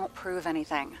 but it won't prove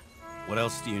anything. What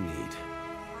else do you need?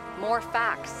 More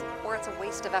facts, or it's a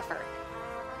waste of effort.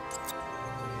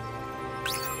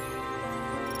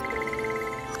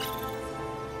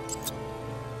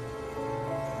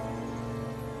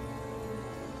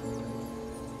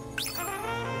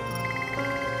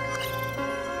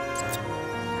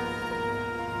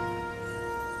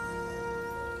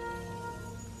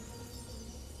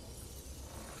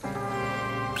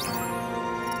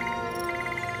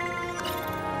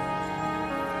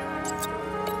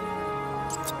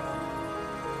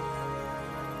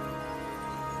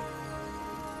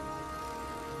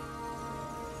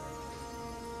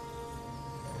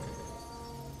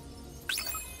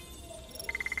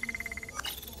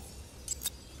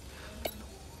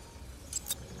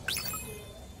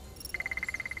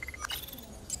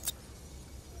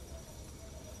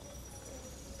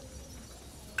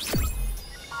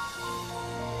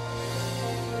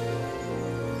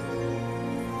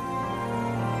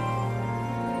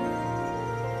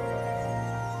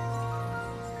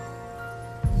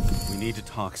 We need to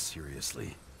talk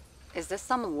seriously. Is this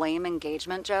some lame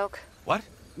engagement joke? What?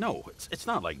 No, it's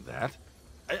not like that.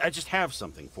 I just have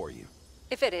something for you.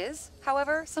 If it is,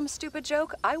 however, some stupid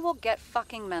joke, I will get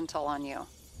fucking mental on you.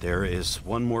 There is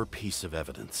one more piece of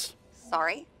evidence.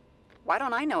 Sorry? Why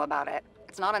don't I know about it?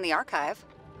 It's not in the archive.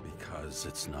 Because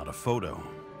it's not a photo.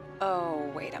 Oh,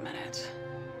 wait a minute.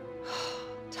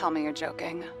 Tell me you're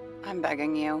joking. I'm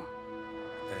begging you.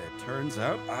 It turns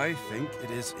out I think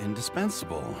it is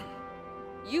indispensable.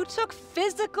 You took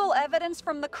physical evidence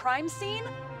from the crime scene?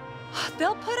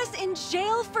 They'll put us in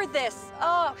jail for this!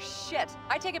 Oh, shit.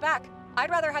 I take it back. I'd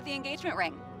rather have the engagement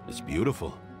ring. It's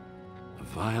beautiful. A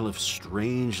vial of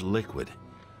strange liquid.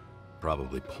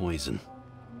 Probably poison.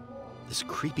 This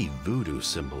creepy voodoo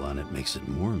symbol on it makes it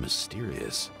more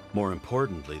mysterious. More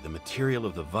importantly, the material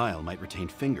of the vial might retain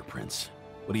fingerprints.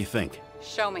 What do you think?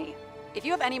 Show me. If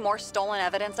you have any more stolen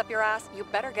evidence up your ass, you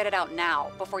better get it out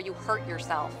now, before you hurt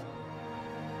yourself.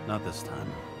 Not this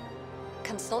time.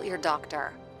 Consult your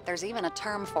doctor. There's even a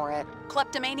term for it.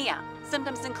 Kleptomania.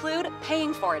 Symptoms include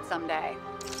paying for it someday.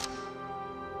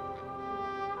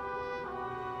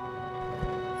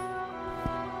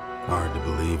 Hard to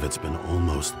believe it's been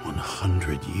almost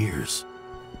 100 years.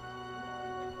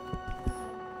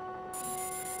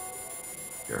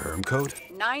 Your Herm code?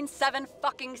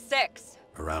 97-fucking-6.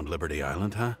 Around Liberty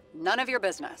Island, huh? None of your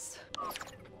business.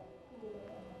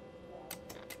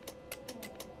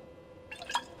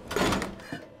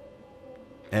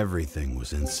 Everything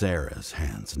was in Sarah's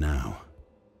hands now,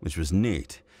 which was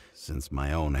neat, since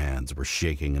my own hands were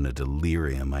shaking in a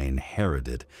delirium I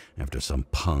inherited after some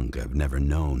punk I've never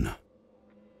known.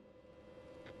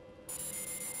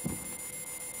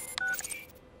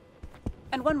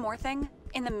 And one more thing.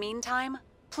 In the meantime,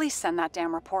 please send that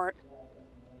damn report.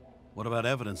 What about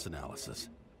evidence analysis?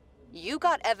 You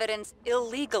got evidence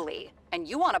illegally, and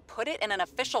you want to put it in an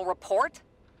official report?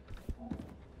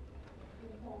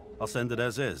 I'll send it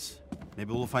as is.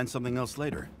 Maybe we'll find something else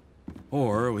later.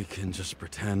 Or we can just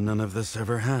pretend none of this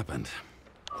ever happened.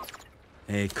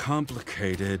 A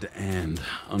complicated and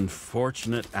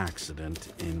unfortunate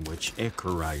accident in which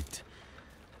Icarus...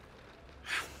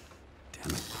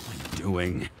 Damn it, what am I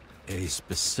doing? A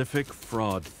specific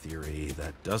fraud theory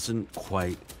that doesn't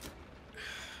quite...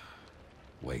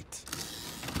 Wait.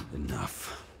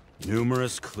 Enough.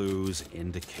 Numerous clues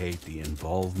indicate the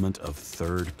involvement of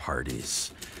third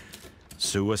parties.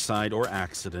 Suicide or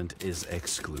accident is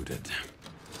excluded.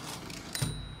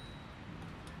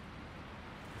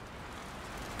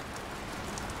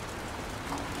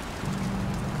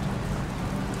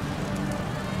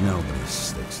 Nobody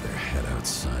sticks their head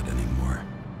outside anymore.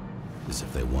 As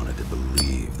if they wanted to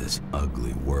believe this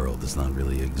ugly world does not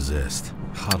really exist.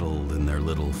 Huddled in their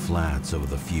little flats over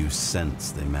the few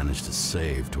cents they managed to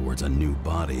save towards a new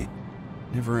body.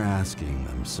 Never asking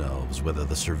themselves whether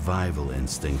the survival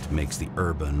instinct makes the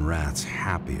urban rats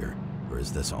happier, or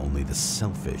is this only the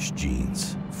selfish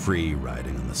genes, free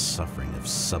riding on the suffering of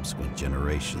subsequent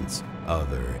generations,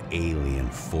 other alien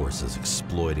forces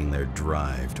exploiting their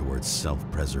drive towards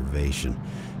self-preservation,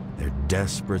 their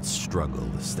desperate struggle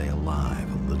to stay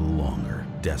alive a little longer,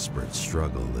 desperate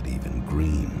struggle that even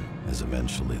Green has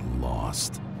eventually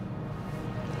lost.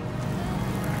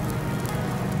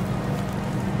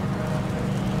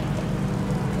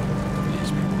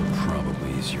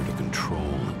 Easier to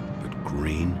control, but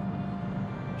Green,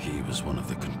 he was one of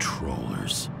the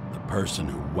controllers. The person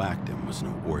who whacked him was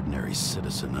no ordinary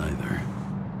citizen either.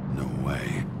 No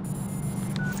way.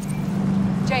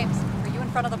 James, are you in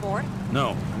front of the board? No,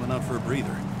 I went out for a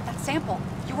breather. That sample,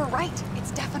 you were right. It's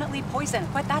definitely poison,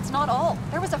 but that's not all.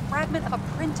 There was a fragment of a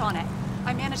print on it.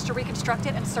 I managed to reconstruct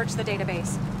it and search the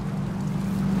database.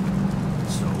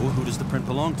 So, who does the print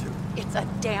belong to? It's a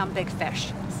damn big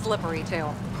fish. Slippery, too.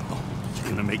 You're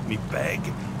gonna make me beg?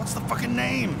 What's the fucking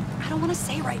name? I don't want to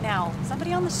say right now.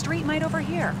 Somebody on the street might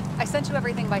overhear. I sent you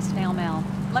everything by snail mail.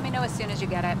 Let me know as soon as you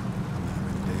get it.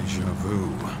 Deja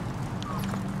vu.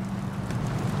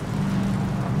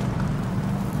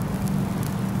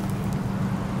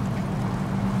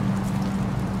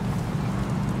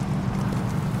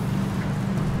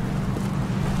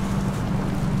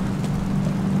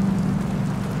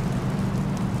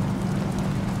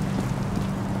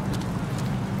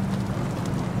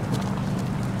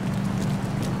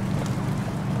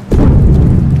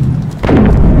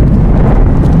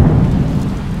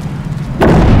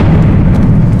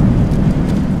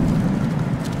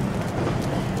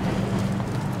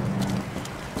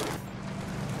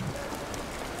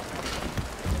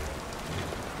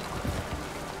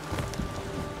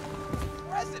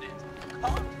 President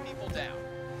calmed people down,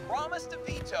 promised to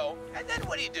veto, and then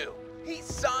what do you do? He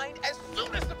signed as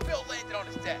soon as the bill landed on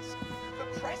his desk.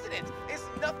 The president is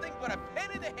nothing but a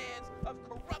pen in the hands of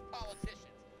corrupt politicians.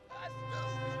 A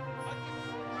stooge, a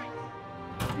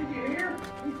disgrace. Did you hear?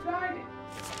 He signed it.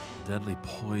 Deadly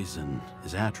poison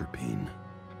is atropine.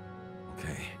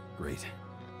 Okay, great.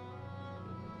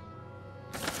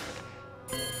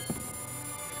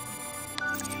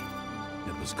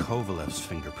 It was Kovalev's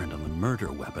fingerprint on the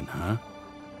murder weapon, huh?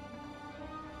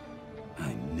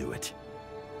 I knew it.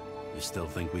 You still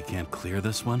think we can't clear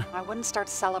this one? I wouldn't start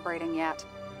celebrating yet.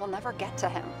 We'll never get to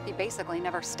him. He basically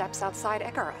never steps outside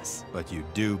Icarus. But you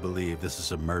do believe this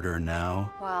is a murder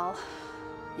now? Well,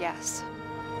 yes.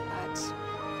 But...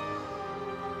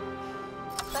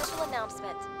 Special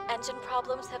announcement. Engine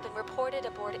problems have been reported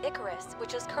aboard Icarus,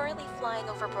 which is currently flying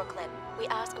over Brooklyn. We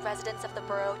ask residents of the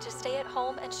borough to stay at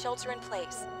home and shelter in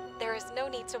place. There is no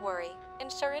need to worry.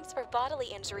 Insurance for bodily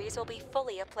injuries will be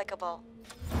fully applicable.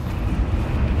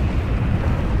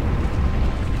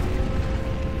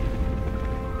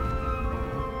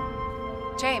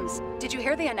 James, did you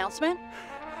hear the announcement?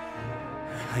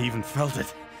 I even felt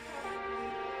it.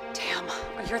 Damn,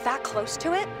 you're that close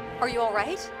to it? Are you all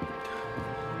right?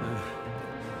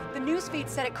 The newsfeed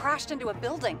said it crashed into a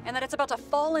building and that it's about to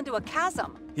fall into a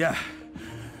chasm. Yeah.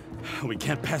 We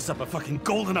can't pass up a fucking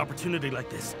golden opportunity like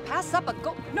this. Pass up a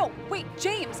No, wait,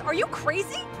 James, are you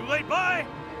crazy? Too late, bye!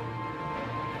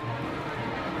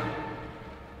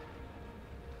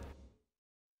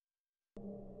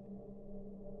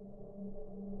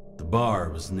 The bar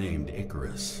was named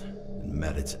Icarus and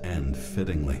met its end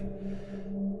fittingly.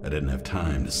 I didn't have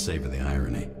time to savor the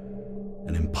irony.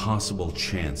 An impossible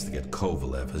chance to get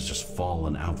Kovalev has just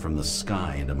fallen out from the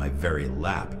sky into my very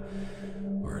lap.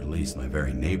 Or at least my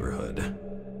very neighborhood.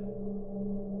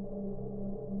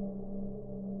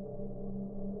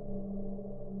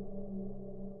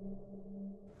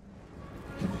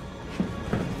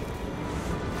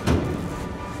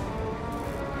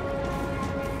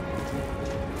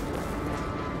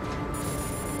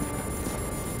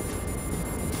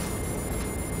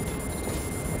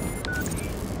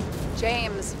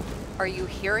 James, are you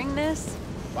hearing this?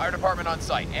 Fire department on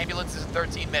site. Ambulances in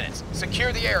 13 minutes.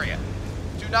 Secure the area.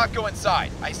 Do not go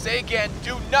inside. I say again,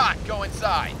 do not go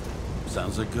inside.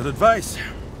 Sounds like good advice.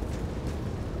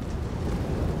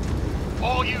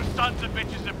 All you sons of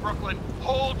bitches in Brooklyn,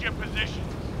 hold your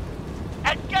positions.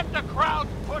 And get the crowds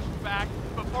pushed back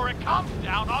before it comes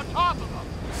down on top of them.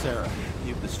 Sarah,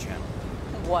 mute this channel.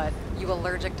 What, you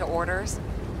allergic to orders?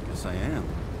 Guess I am.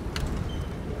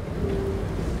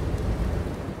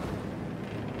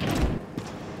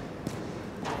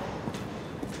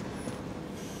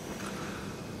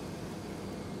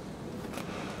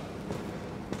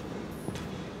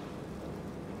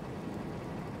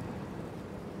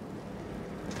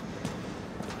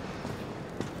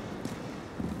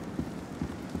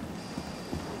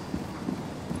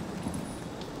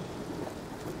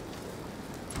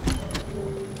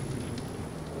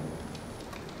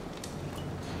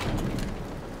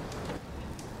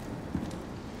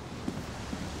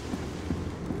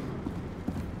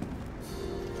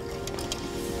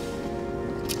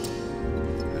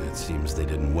 Seems they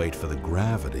didn't wait for the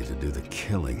gravity to do the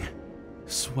killing.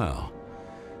 Swell.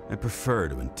 I prefer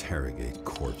to interrogate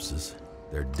corpses.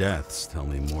 Their deaths tell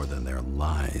me more than their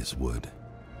lies would.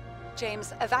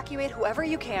 James, evacuate whoever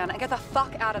you can and get the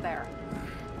fuck out of there.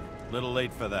 Little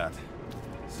late for that.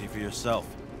 See for yourself.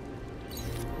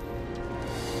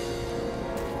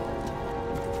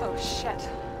 Oh shit.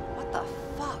 What the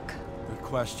fuck? Good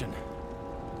question.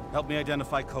 Help me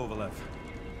identify Kovalev.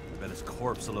 I bet his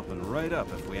corpse will open right up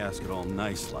if we ask it all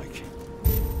nice-like.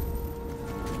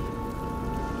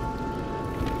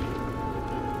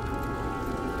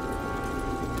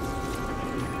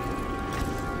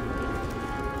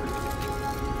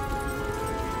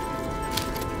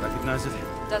 Recognize it?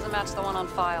 Doesn't match the one on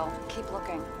file. Keep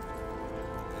looking.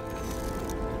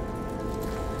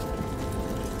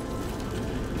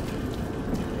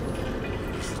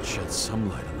 It sheds some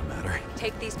light on the matter.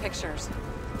 Take these pictures.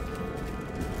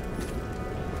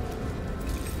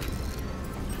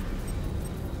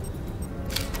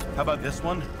 How about this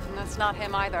one? That's not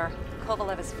him either.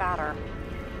 Kovalev is fatter.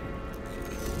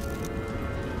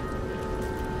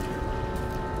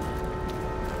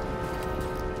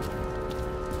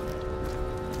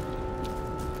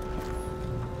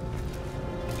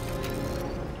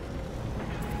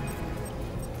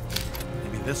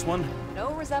 Maybe this one?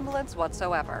 No resemblance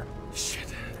whatsoever.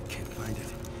 Shit, I can't find it.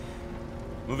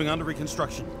 Moving on to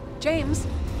reconstruction. James,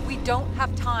 we don't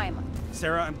have time.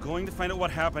 Sarah, I'm going to find out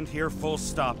what happened here, full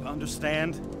stop.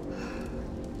 Understand?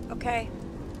 Okay,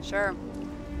 sure.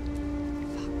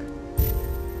 Fuck.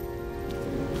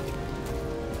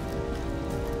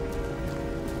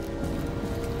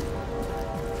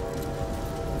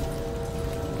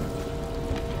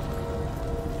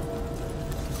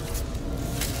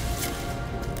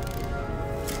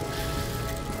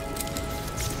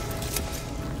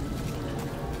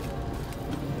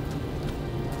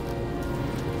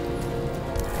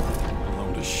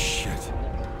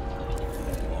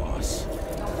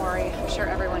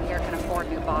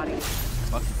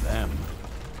 Fuck them.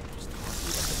 Just talking about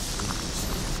their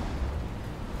dreams.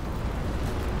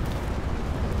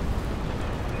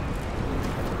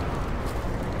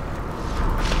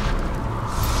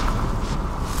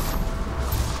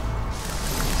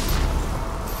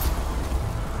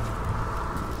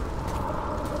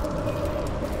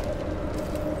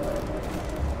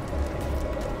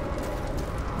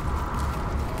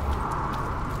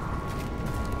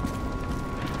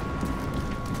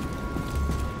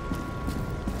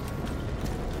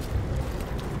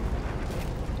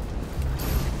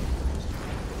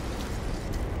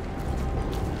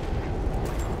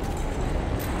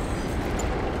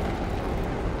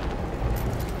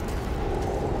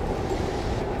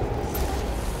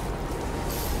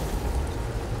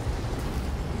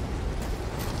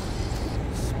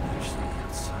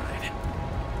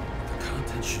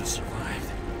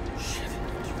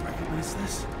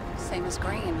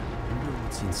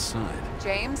 Inside.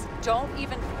 James, don't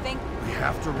even think... We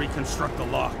have to reconstruct the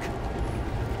lock.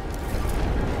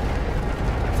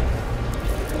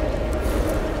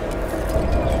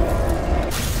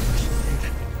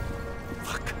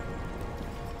 Fuck.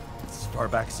 As far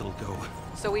back as it'll go.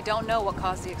 So we don't know what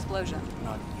caused the explosion?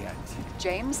 Not yet.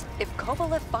 James, if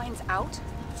Kovalev finds out...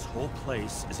 This whole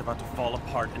place is about to fall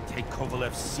apart and take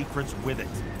Kovalev's secrets with it.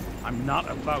 I'm not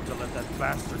about to let that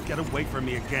bastard get away from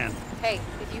me again. Hey,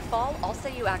 if you fall, I'll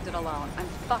say you acted alone. I'm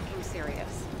fucking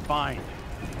serious. Fine.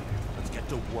 Let's get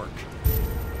to work.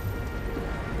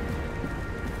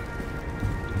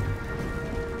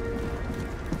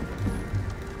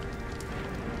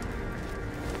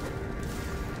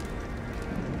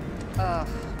 Ugh,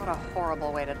 what a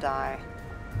horrible way to die.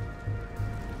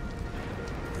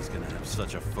 He's gonna have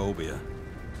such a phobia.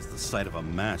 Just the sight of a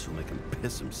match will make him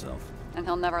piss himself. And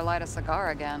he'll never light a cigar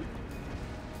again.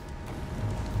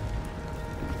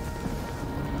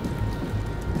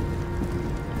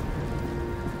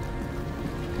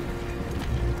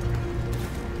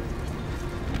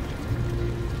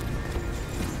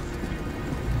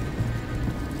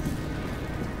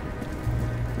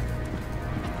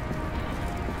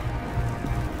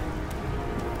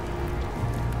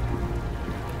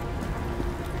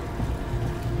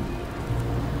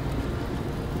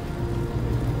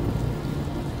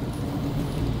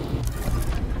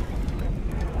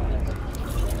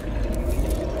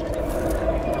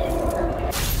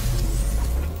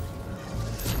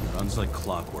 Like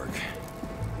clockwork.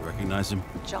 You recognize him?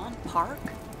 John Park?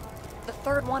 The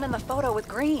third one in the photo with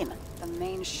Green. The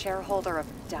main shareholder of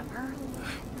Demmer?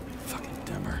 Fucking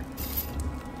Demmer.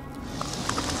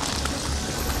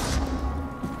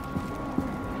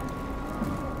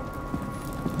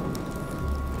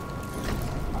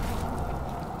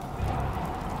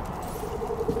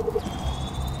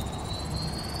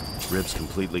 Ribs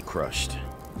completely crushed.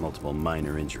 Multiple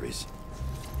minor injuries.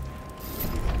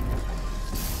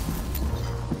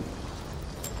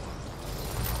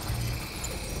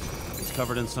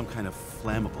 Covered in some kind of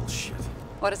flammable shit.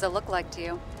 What does it look like to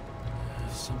you?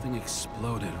 Something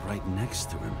exploded right next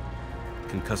to him.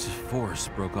 Concussive force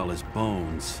broke all his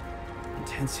bones.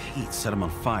 Intense heat set him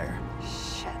on fire.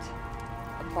 Shit.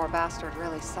 The poor bastard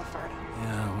really suffered.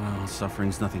 Yeah, well,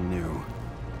 suffering's nothing new.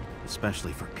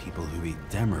 Especially for people who eat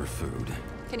Demmer food.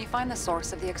 Can you find the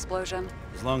source of the explosion?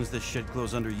 As long as this shit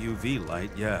glows under UV light,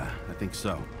 yeah, I think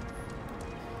so.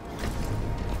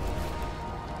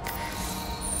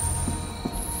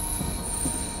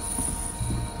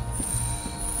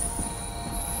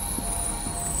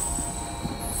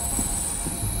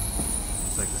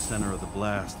 The center of the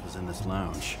blast was in this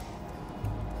lounge.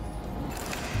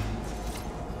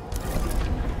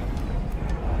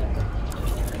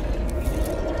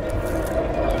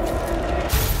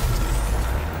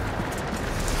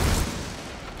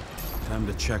 Time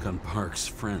to check on Park's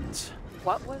friends.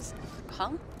 What was... huh?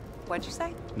 What'd you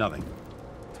say? Nothing.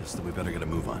 Just that we better get a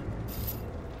move on.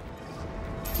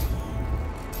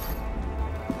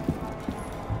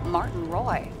 Martin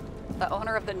Roy. The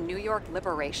owner of the New York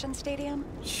Liberation Stadium?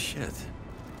 Shit.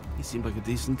 He seemed like a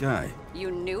decent guy. You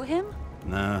knew him?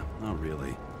 Nah, not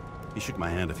really. He shook my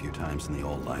hand a few times in the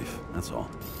old life, that's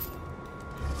all.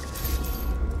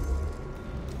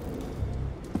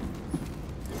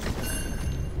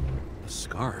 A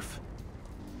scarf?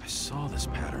 I saw this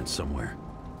pattern somewhere.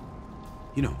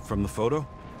 You know, from the photo?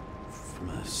 From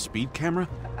a speed camera?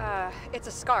 It's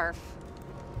a scarf.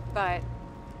 But...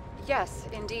 yes,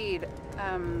 indeed.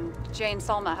 Jane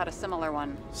Salma had a similar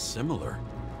one. Similar?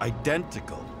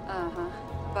 Identical? Uh-huh.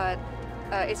 But,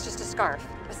 it's just a scarf.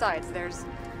 Besides, there's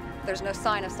no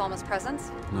sign of Salma's presence?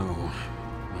 No,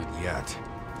 not yet.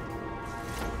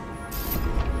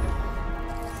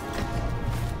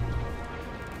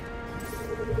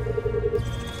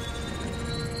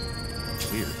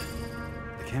 Weird.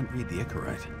 I can't read the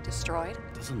Icarite. Destroyed?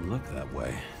 Doesn't look that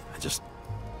way. I just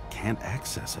can't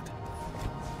access it.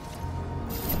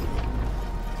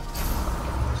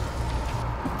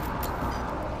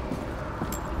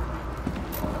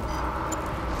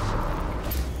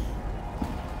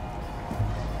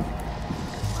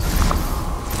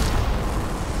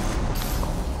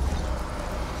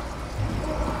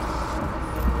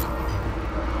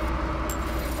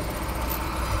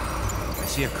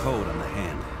 I see a code on the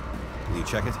hand. Will you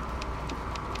check it?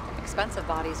 Expensive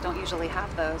bodies don't usually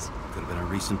have those. Could have been a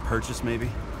recent purchase, maybe?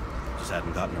 Just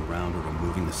hadn't gotten around to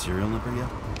removing the serial number yet?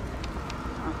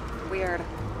 Huh. Weird.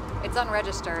 It's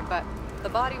unregistered, but the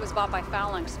body was bought by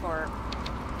Phalanx for...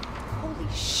 Holy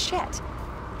shit!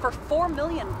 For $4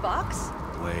 million bucks?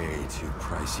 Way too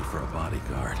pricey for a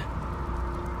bodyguard.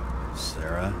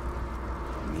 Sarah,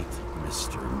 meet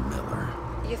Mr. Miller.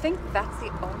 You think that's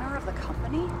the owner of the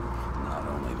company? Not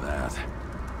only that,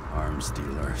 arms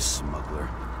dealer, smuggler.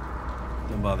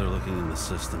 Don't bother looking in the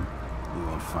system. You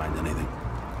won't find anything.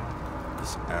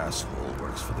 This asshole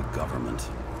works for the government.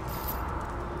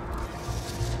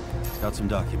 Got some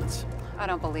documents. I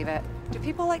don't believe it. Do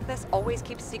people like this always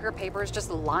keep secret papers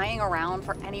just lying around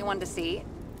for anyone to see?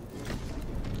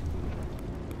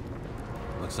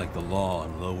 Looks like the law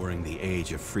on lowering the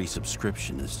age of free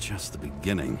subscription is just the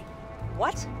beginning.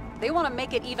 What? They want to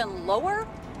make it even lower?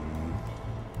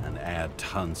 And add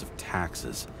tons of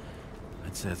taxes.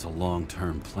 I'd say it's a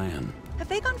long-term plan. Have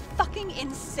they gone fucking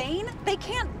insane? They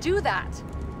can't do that!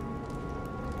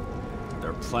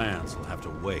 Their plans will have to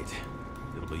wait.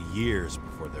 It'll be years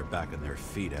before they're back on their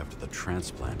feet after the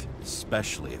transplant,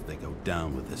 especially if they go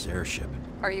down with this airship.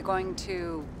 Are you going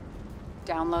to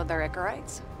download their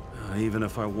Icarites? Even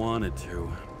if I wanted to,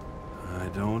 I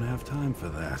don't have time for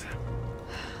that.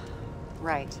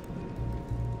 Right.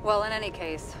 Well, in any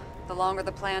case, the longer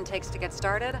the plan takes to get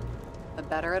started, the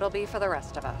better it'll be for the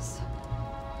rest of us.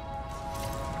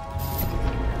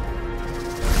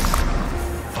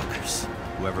 Fuckers.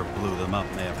 Whoever blew them up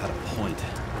may have had a point.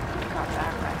 Got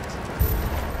that right.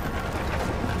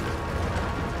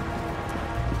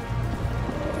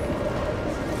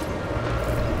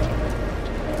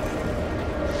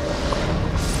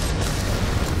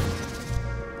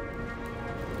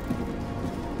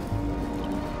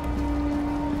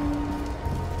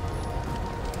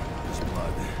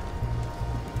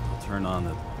 Turn on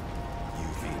the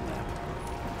UV lamp.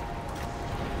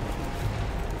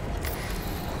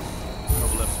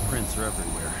 Kovalev's prints are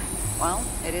everywhere. Well,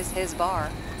 it is his bar.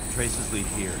 Traces lead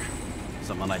here.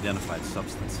 Some unidentified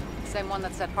substance. Same one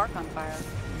that set Park on fire.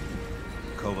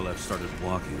 Kovalev started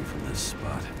walking from this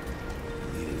spot,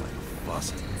 bleeding like a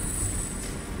faucet.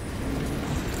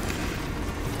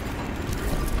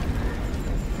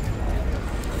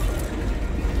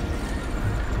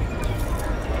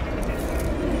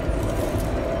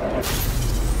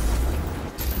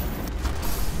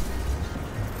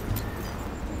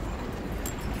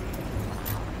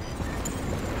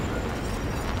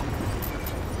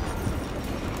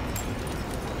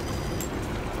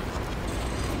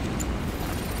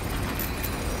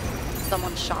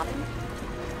 Someone shot him?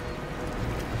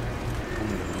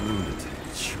 Only a lunatic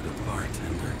could shoot a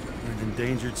bartender. We're an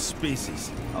endangered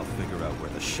species. I'll figure out where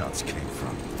the shots came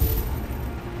from.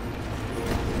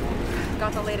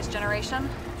 Got the latest generation?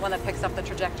 One that picks up the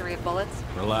trajectory of bullets?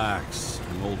 Relax.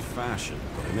 I'm old-fashioned,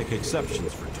 but I make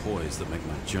exceptions for toys that make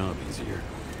my job easier.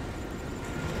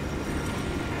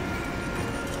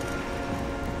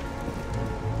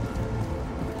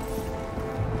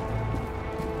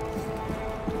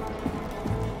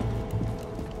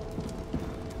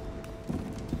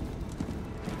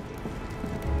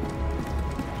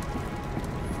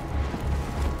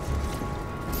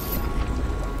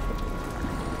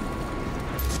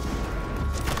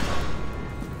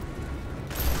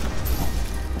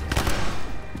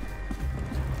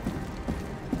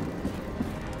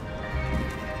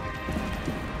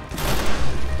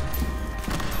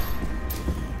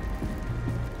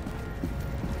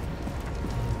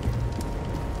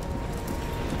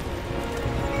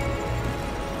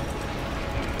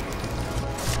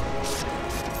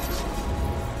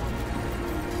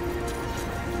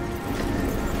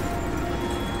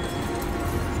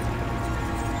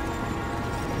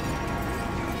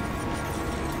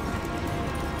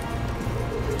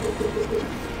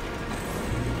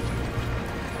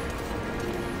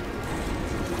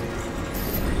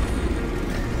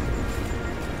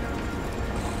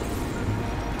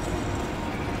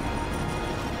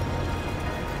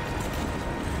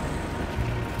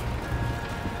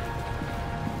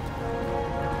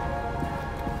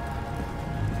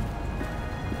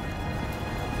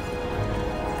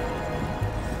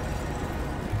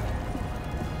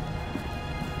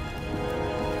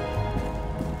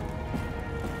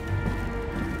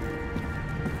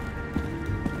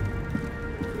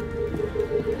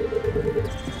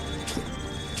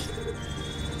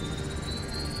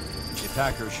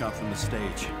 Attacker shot from the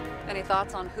stage. Any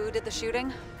thoughts on who did the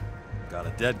shooting? Got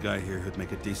a dead guy here who'd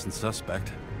make a decent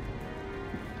suspect.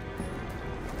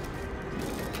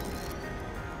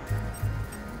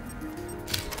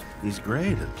 He's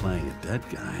great at playing a dead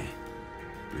guy.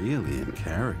 Really in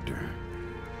character.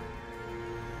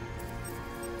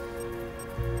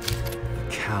 The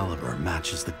caliber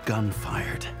matches the gun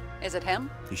fired. Is it him?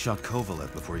 He shot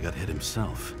Kovalev before he got hit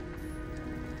himself.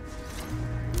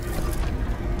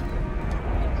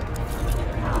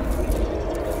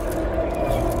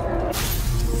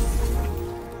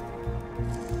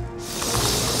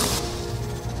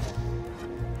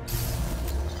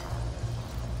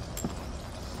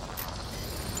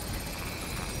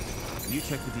 Can you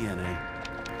check the DNA?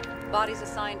 Body's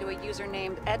assigned to a user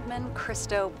named Edmund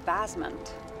Christo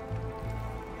Basmond.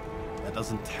 That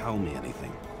doesn't tell me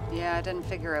anything. Yeah, I didn't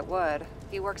figure it would.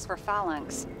 He works for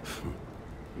Phalanx.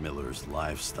 Miller's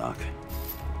livestock.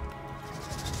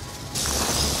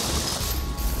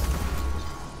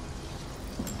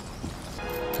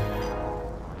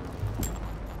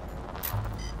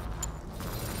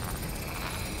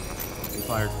 He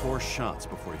fired 4 shots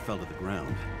before he fell to the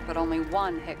ground. But only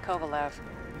one hit Kovalev.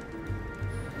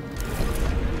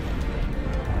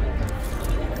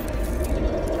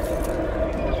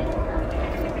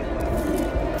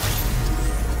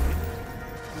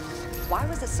 Why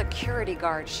was a security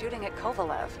guard shooting at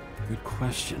Kovalev? Good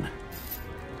question.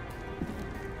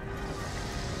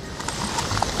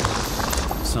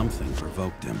 Something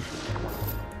provoked him.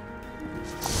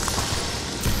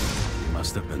 He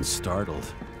must have been startled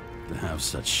to have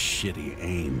such shitty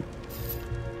aim.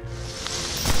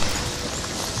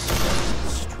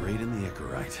 Straight in the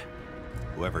Icarite.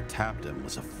 Whoever tapped him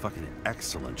was a fucking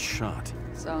excellent shot.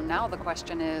 So now the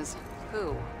question is,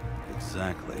 who?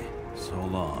 Exactly. So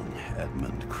long,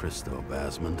 Edmund Christo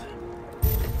Basmond.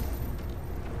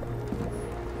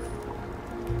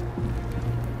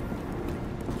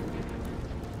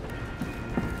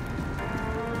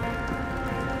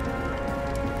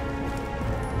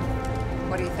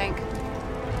 What do you think?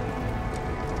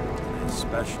 His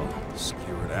special,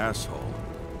 skewered asshole.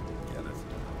 Get it?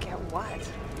 Get what?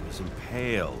 He was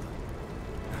impaled.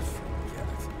 Forget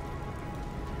it.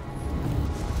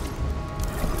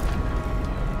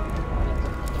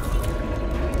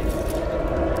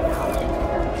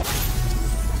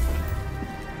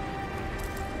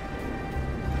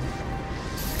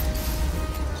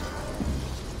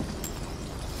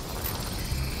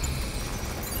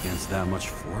 Against that much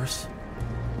force?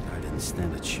 I didn't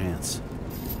stand a chance.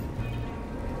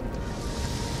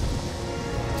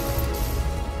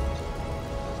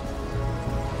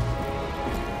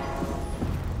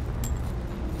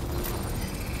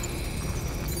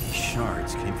 These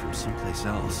shards came from someplace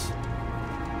else.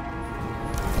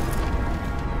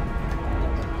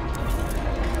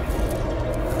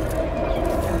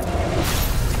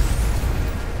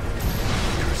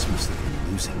 Icarus must have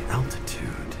been losing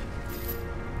altitude.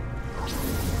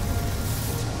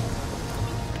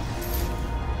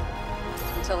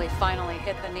 Until he finally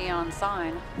hit the neon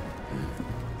sign.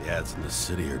 The ads in the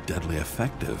city are deadly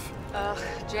effective. Ugh,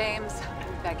 James,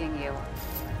 I'm begging you.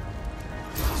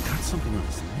 He's got something on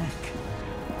his neck.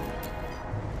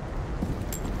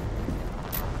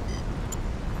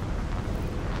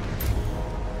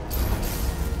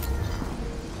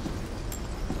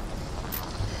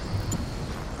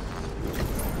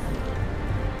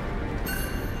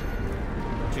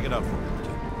 Check it out for me, would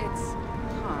you? It's,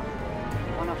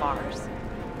 one of ours.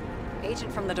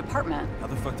 Agent from the department. How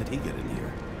the fuck did he get in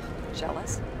here?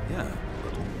 Jealous? Yeah, a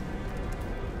little.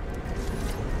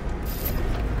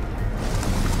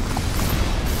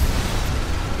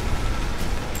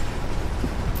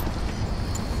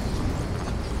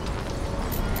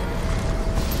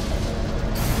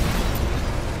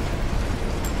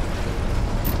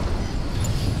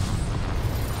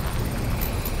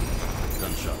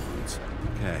 Gunshot wounds.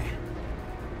 Okay.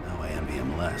 Now I envy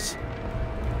him less.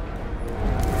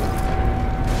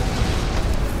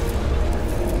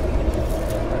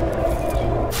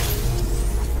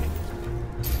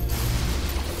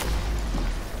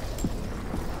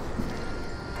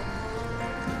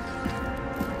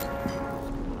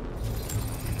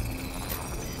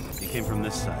 He came from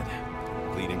this side,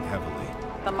 bleeding heavily.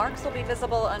 The marks will be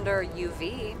visible under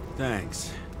UV.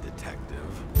 Thanks, detective.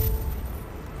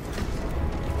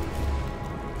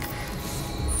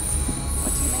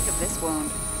 What do you make of this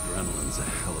wound? Adrenaline's a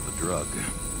hell of a drug.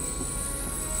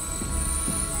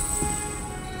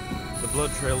 The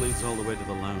blood trail leads all the way to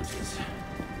the lounges.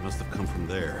 It must have come from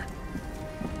there.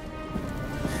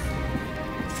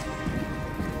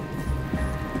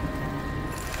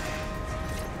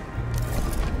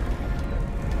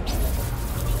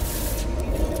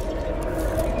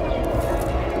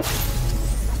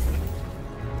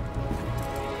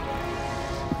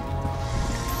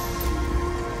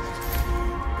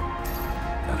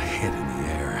 hit in the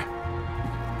air.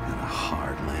 And a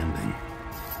hard landing.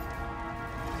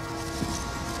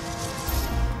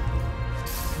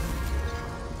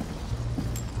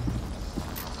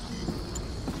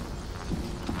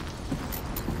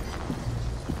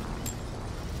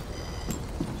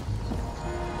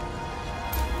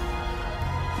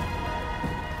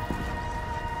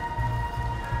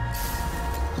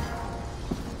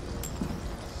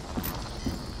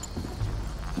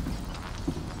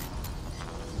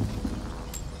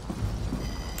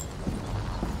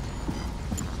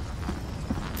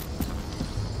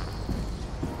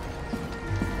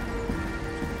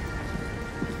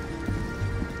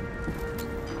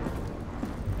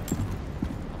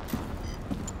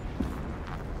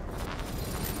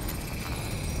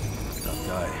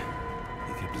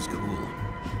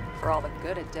 For all the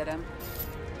good it did him.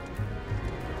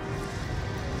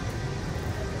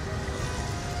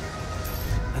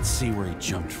 Let's see where he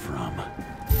jumped from.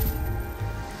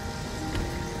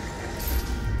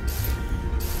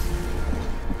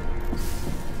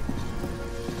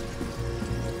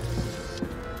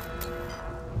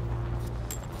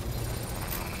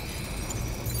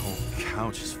 Whole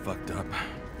couch is fucked up.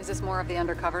 Is this more of the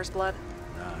undercover's blood?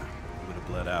 Nah, it would have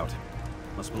bled out.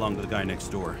 Must belong to the guy next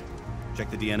door. Check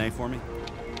the DNA for me?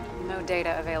 No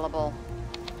data available.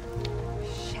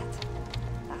 Shit.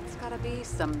 That's gotta be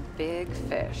some big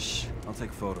fish. I'll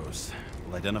take photos.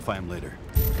 We'll identify him later.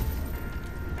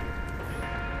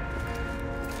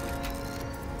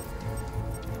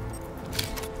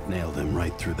 Nailed him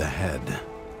right through the head.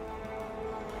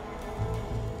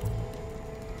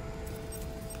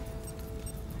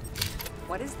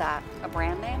 What is that? A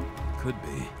brand name? Could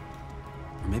be.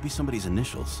 Or maybe somebody's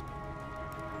initials.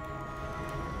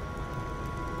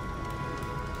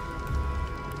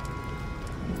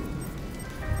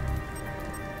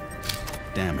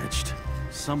 Damaged.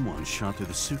 Someone shot through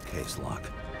the suitcase lock.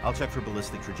 I'll check for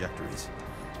ballistic trajectories.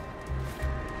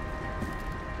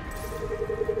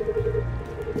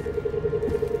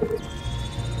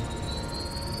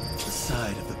 The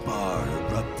side of the bar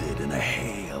erupted in a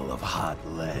hail of hot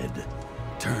lead.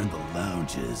 Turned the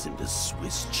lounges into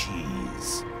Swiss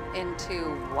cheese.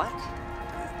 Into what?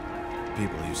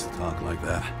 People used to talk like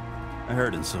that. I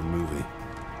heard in some movie.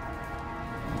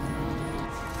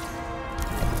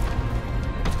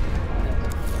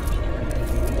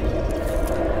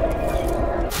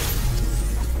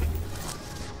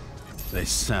 They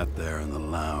sat there in the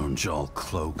lounge, all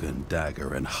cloak and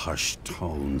dagger and hushed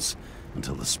tones,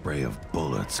 until the spray of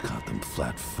bullets caught them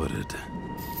flat-footed.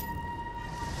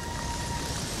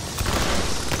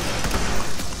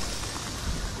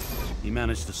 He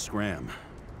managed to scram.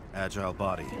 Agile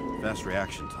body, fast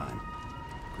reaction time.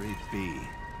 Grade B,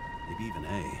 maybe even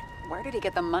A. Where did he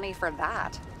get the money for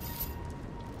that?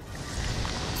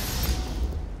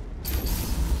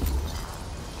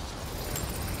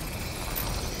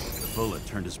 The bullet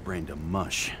turned his brain to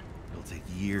mush. It'll take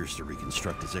years to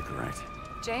reconstruct his Icarite.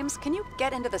 James, can you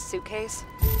get into the suitcase?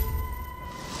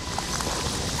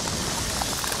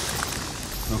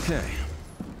 Okay.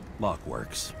 Lock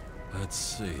works. Let's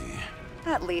see.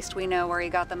 At least we know where he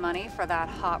got the money for that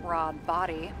hot rod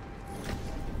body.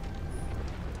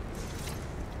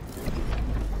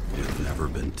 You've never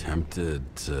been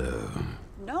tempted to...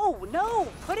 No,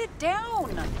 put it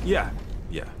down! Yeah,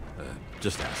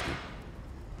 just asking.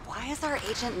 Why is our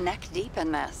agent neck deep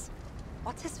in this?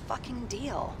 What's his fucking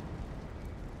deal?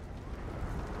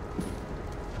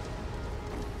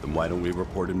 Then why don't we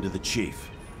report him to the chief?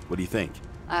 What do you think?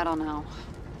 I don't know.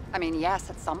 I mean, yes,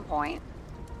 at some point.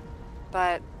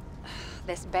 But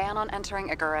this ban on entering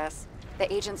Icarus,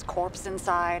 the agent's corpse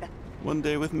inside... One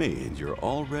day with me, and you're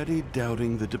already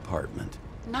doubting the department.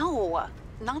 No,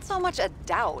 not so much a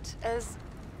doubt as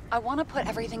I want to put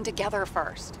everything together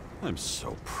first. I'm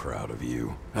so proud of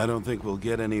you. I don't think we'll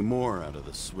get any more out of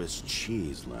the Swiss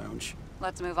cheese lounge.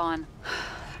 Let's move on.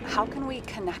 How can we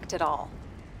connect it all?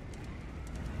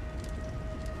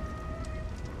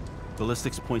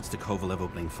 Ballistics points to Kovalev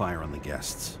opening fire on the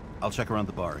guests. I'll check around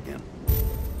the bar again.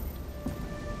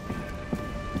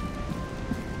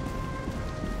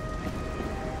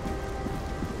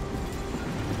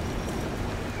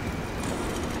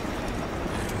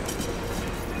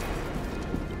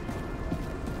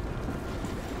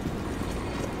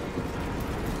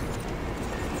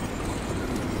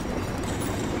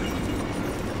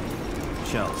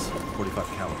 Shells, 45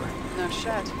 caliber. No shit.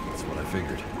 That's what I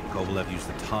figured. Kovalev used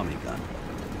the Tommy gun.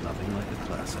 Nothing like the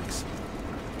classics.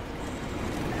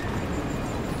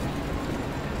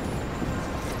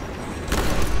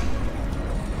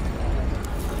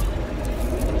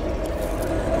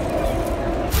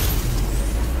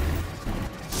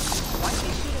 Why did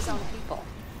he shoot his own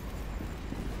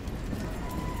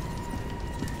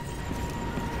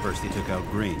First he took out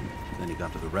Green, then he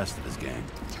got to the rest of his gang.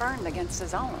 Turned against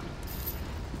his own.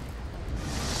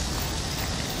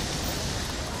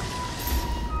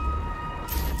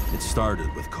 It started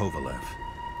with Kovalev.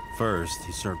 First,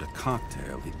 he served a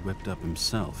cocktail he'd whipped up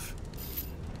himself.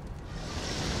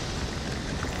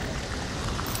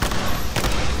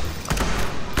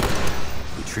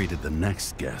 He treated the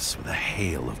next guest with a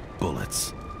hail of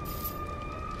bullets.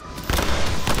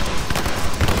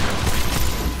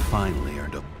 And finally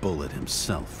earned a bullet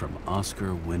himself from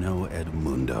Oscar Winnow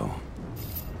Edmundo.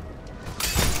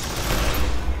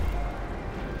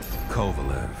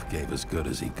 Kovalev gave as good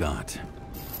as he got.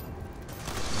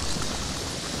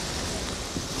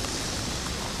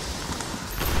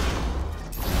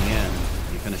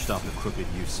 Finished off the crooked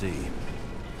UC.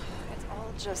 It's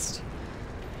all just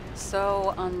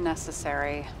so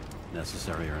unnecessary.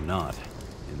 Necessary or not,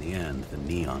 in the end, the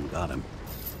neon got him.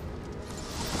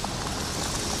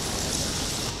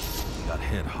 He got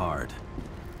hit hard.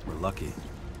 We're lucky.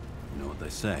 You know what they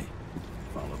say.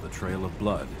 Follow the trail of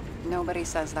blood. Nobody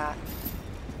says that.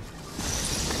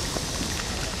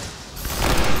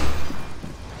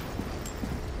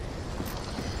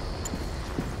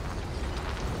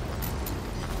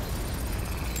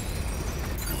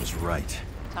 Right.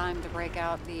 Time to break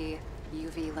out the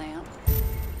UV lamp.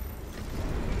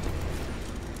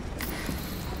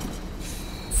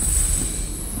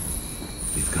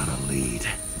 We've got a lead.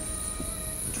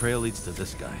 The trail leads to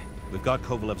this guy. We've got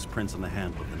Kovalev's prints on the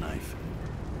handle of the knife.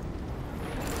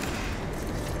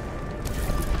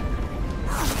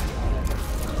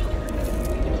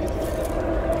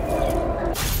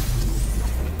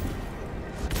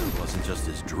 It wasn't just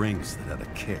his drinks that had a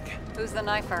kick. Who's the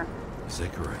knifer?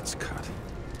 Cigarette's cut.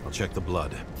 I'll check the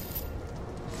blood.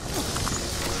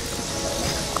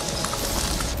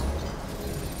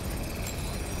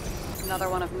 Another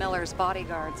one of Miller's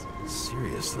bodyguards.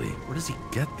 Seriously, where does he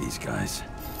get these guys?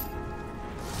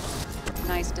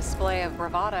 Nice display of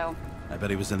bravado. I bet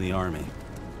he was in the army.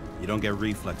 You don't get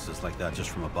reflexes like that just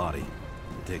from a body.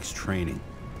 It takes training.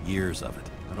 Years of it.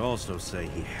 I'd also say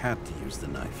he had to use the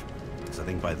knife, because I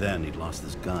think by then he'd lost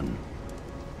his gun.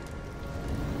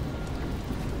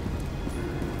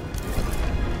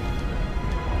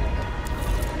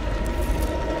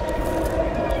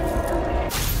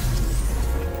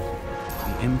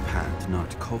 Impact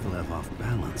knocked Kovalev off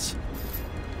balance.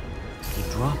 He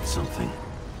dropped something.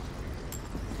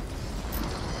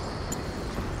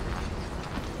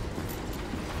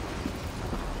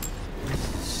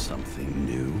 This is something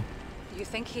new. You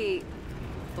think he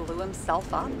blew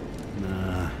himself up?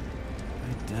 Nah, I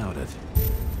doubt it.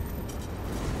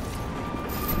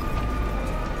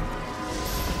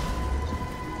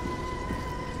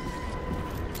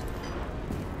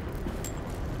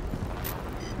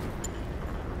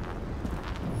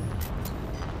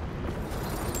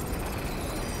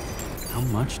 How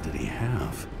much did he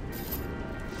have?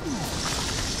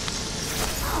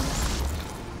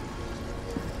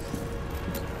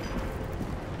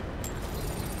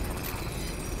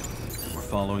 We're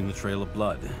following the trail of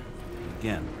blood.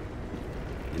 Again.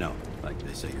 You know, like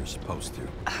they say you're supposed to.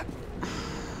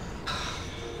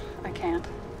 I can't.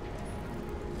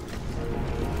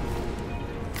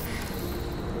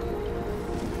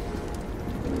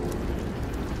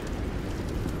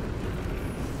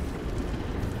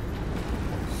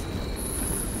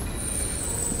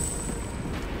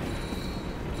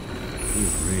 He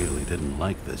really didn't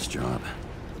like this job.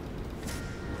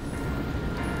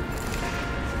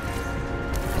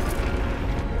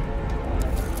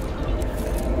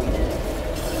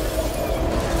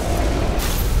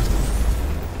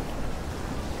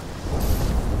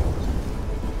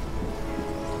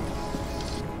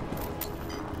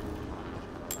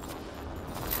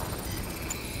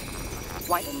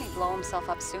 Why didn't he blow himself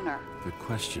up sooner? Good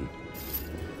question.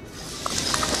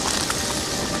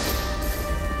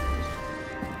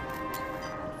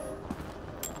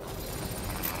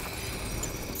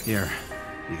 Here,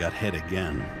 you got hit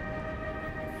again.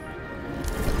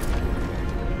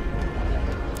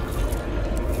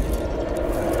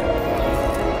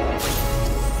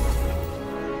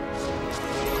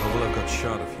 Kovalev got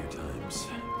shot a few times.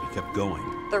 He kept going.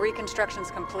 The reconstruction's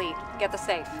complete. Get the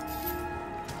safe.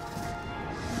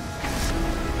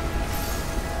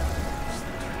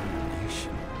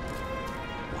 Determination.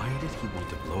 Why did he want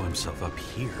to blow himself up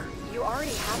here? You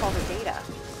already have all the data.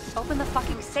 Open the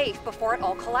fucking safe before it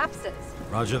all collapses.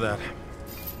 Roger that.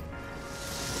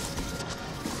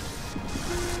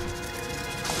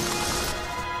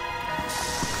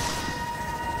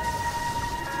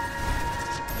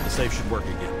 The safe should work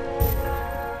again.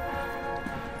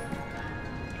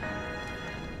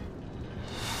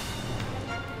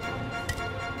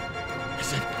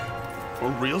 Or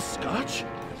real scotch?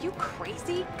 Are you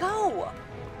crazy? Go!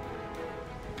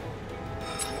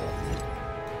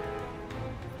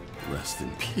 Rest in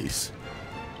peace.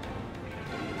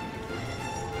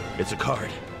 It's a card.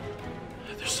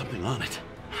 There's something on it,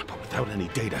 but without any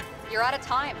data. You're out of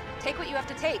time. Take what you have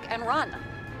to take and run.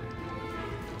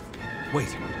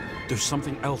 Wait, there's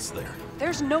something else there.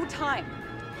 There's no time.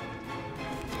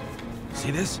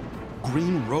 See this?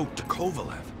 Green wrote to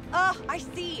Kovalev. I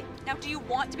see. Now, do you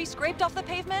want to be scraped off the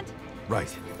pavement?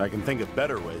 Right. I can think of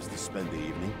better ways to spend the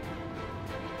evening.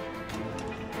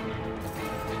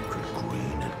 Could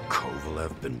Green and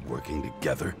Kovalev been working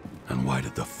together? And why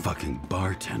did the fucking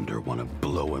bartender want to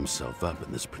blow himself up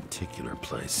in this particular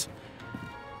place?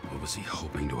 What was he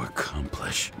hoping to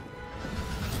accomplish?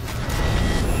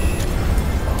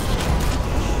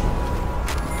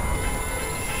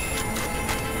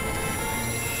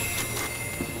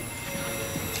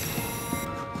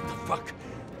 Fuck!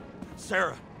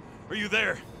 Sarah, are you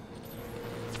there?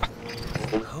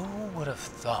 Who would have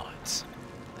thought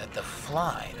that the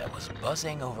fly that was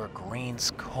buzzing over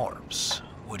Green's corpse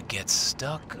would get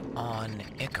stuck on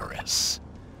Icarus?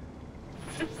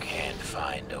 Can't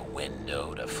find a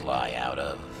window to fly out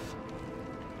of.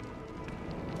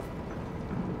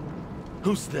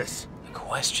 Who's this? The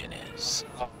question is,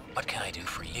 what can I do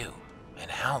for you? And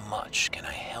how much can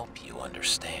I help you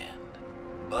understand?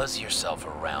 Buzz yourself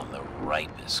around the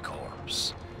ripest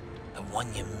corpse. The one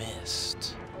you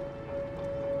missed.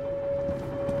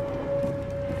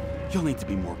 You'll need to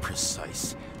be more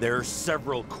precise. There are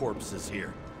several corpses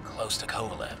here. Close to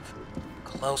Kovalev.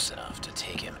 Close enough to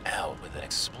take him out with an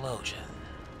explosion.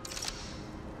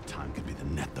 Time could be the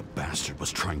net the bastard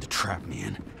was trying to trap me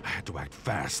in. I had to act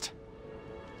fast.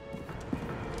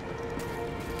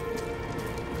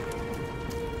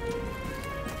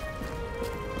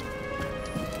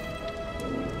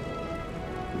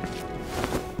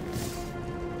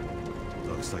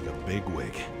 Looks like a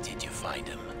bigwig. Did you find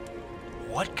him?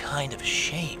 What kind of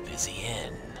shape is he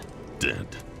in? Dead.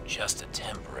 Just a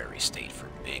temporary state for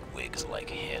bigwigs like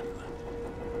him.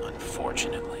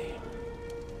 Unfortunately.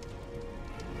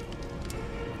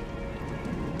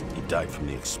 He died from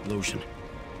the explosion.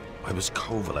 Why was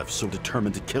Kovalev so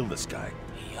determined to kill this guy?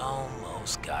 He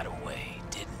almost got away,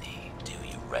 didn't he? Do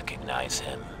you recognize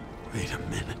him? Wait a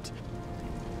minute.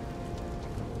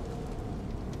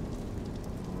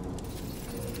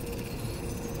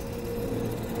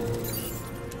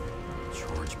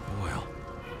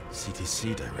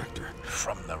 CTC director.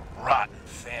 From the rotten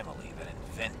family that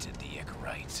invented the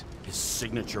Icarite. His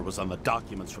signature was on the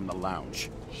documents from the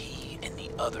lounge. He and the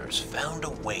others found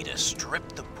a way to strip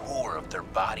the poor of their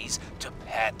bodies to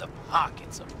pad the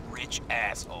pockets of rich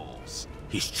assholes.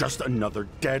 He's just another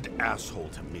dead asshole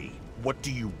to me. What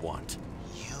do you want?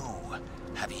 You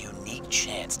have a unique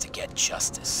chance to get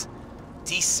justice.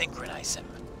 Desynchronize him.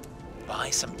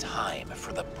 Buy some time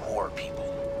for the poor people.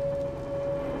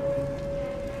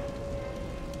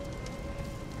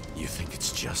 You think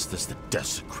it's justice to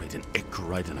desecrate an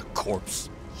Icarite and a corpse?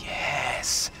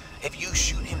 Yes. If you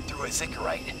shoot him through his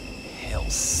Icarite, he'll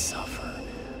suffer.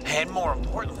 And more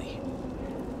importantly,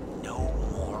 no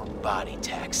more body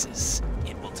taxes.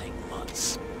 It will take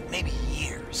months, maybe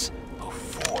years,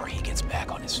 before he gets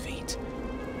back on his feet.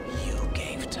 You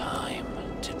gave time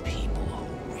to people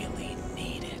who really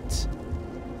need it.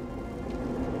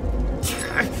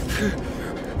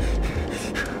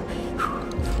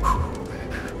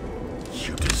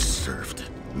 You deserved it,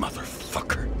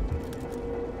 motherfucker.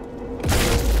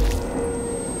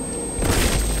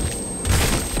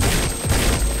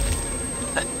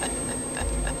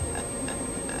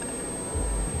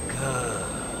 Good.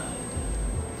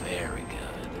 Very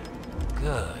good.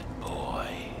 Good boy.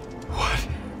 What?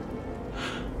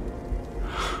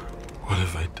 What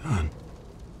have I done?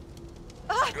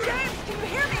 James, can you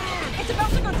hear me? It's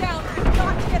about to go down. You've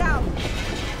got to get out.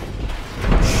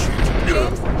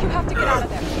 James, you have to get out of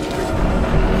there.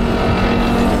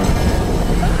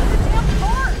 Open the damn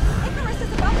door! Icarus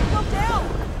is about to go down!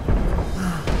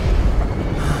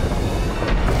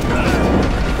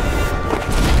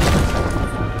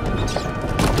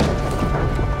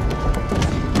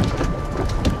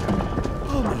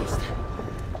 Almost.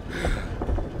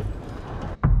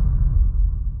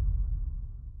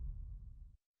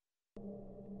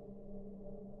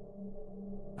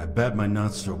 I bet my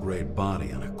not-so-great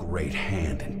body on a great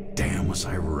hand, and damn was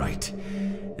I right.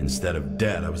 Instead of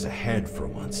dead, I was ahead for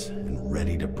once, and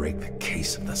ready to break the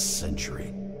case of the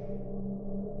century.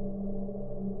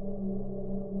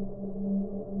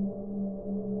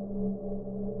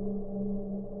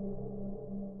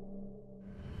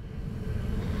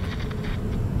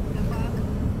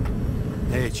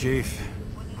 Hey, Chief.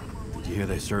 You hear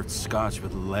they served scotch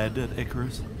with lead at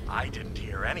Icarus? I didn't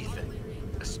hear anything.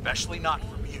 Especially not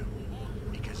from you.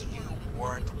 Because you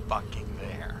weren't fucking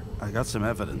there. I got some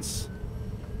evidence.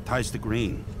 Ties to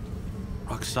Green.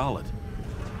 Rock solid.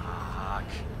 Fuck.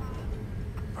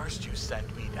 First you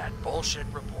send me that bullshit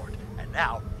report, and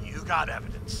now you got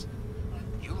evidence.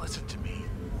 You listen to me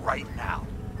right now.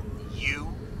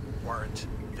 You weren't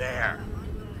there.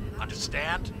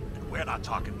 Understand? And we're not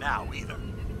talking now either.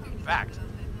 In fact,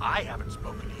 I haven't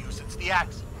spoken to you since the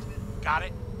accident. Got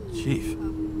it? Chief.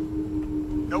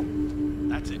 Nope.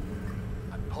 That's it.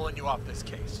 I'm pulling you off this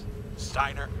case.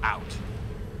 Steiner out.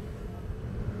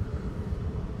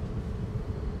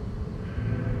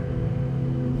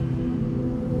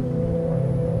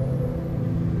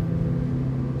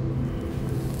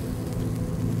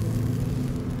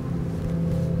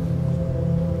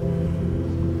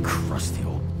 Crusty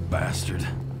old bastard.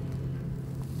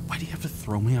 Why do you have to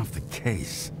throw me off the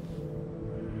case?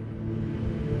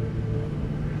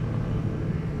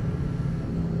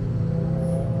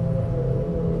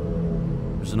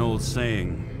 There's an old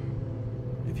saying,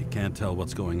 if you can't tell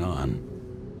what's going on,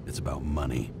 it's about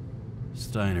money.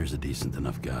 Steiner's a decent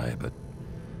enough guy, but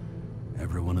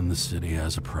everyone in the city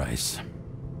has a price.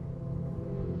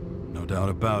 No doubt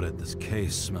about it, this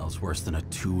case smells worse than a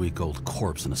 2-week-old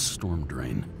corpse in a storm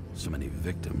drain. So many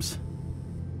victims.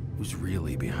 Who's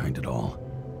really behind it all?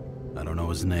 I don't know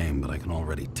his name, but I can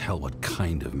already tell what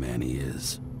kind of man he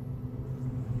is.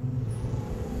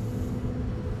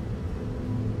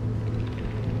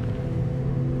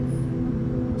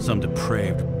 Some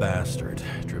depraved bastard,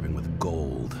 driven with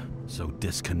gold, so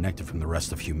disconnected from the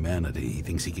rest of humanity, he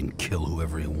thinks he can kill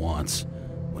whoever he wants,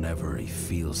 whenever he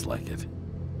feels like it.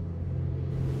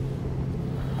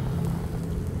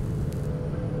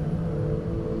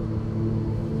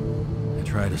 I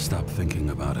try to stop thinking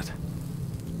about it.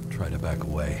 Try to back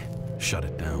away, shut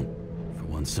it down, for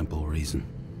one simple reason.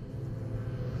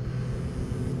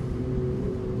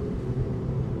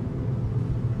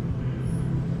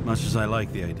 Much as I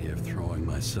like the idea of throwing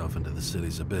myself into the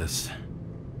city's abyss,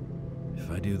 if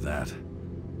I do that,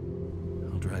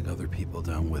 I'll drag other people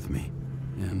down with me.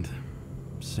 And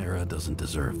Sarah doesn't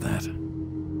deserve that.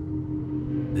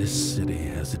 This city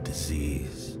has a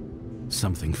disease,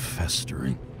 something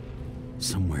festering,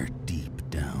 somewhere deep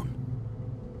down,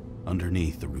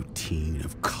 underneath the routine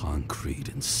of concrete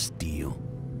and steel.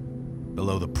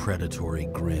 Below the predatory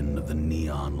grin of the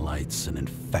neon lights, an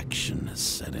infection has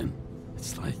set in.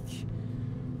 It's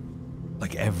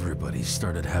like everybody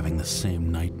started having the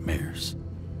same nightmares,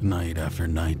 night after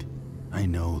night. I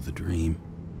know the dream.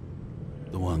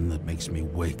 The one that makes me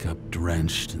wake up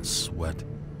drenched in sweat,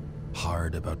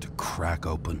 heart about to crack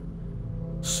open,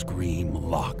 scream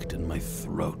locked in my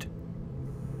throat.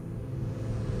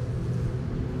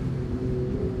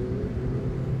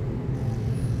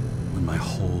 When my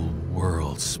whole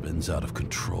world spins out of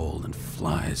control and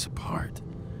flies apart.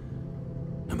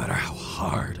 No matter how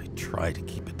hard I try to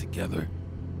keep it together.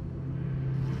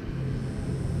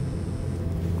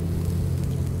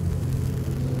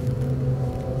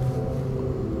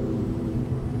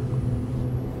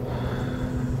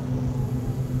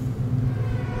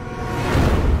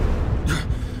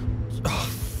 Oh,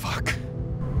 fuck.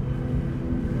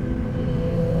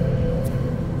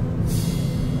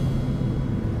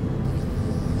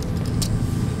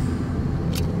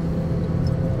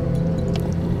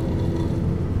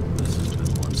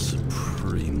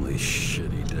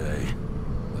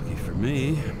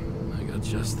 Me, I got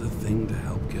just the thing to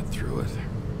help get through it.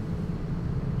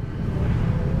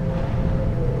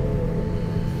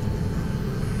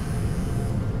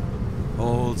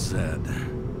 Old Zed.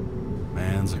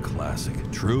 Man's a classic,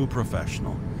 true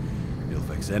professional. He'll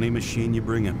fix any machine you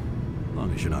bring him, as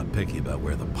long as you're not picky about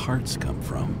where the parts come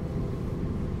from.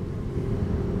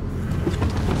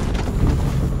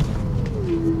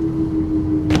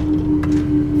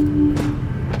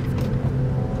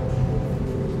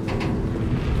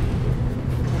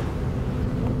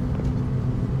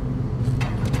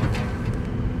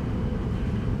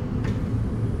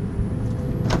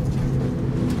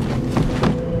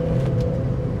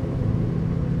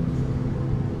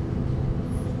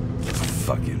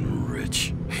 Fucking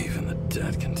rich. Even the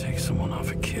dead can take someone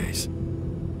off a case.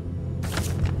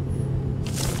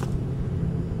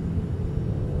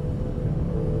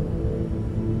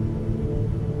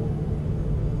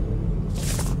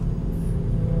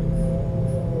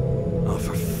 Oh,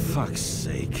 for fuck's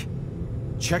sake.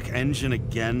 Check engine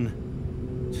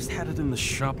again? Just had it in the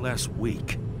shop last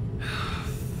week.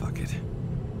 Fuck it.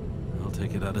 I'll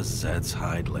take it out of Zed's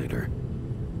hide later.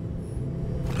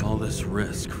 All this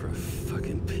risk for a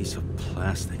fucking piece of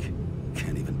plastic.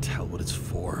 can't even tell what it's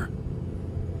for.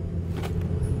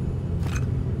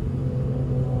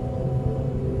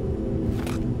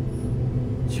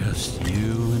 Just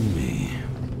you and me.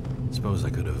 Suppose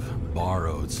I could have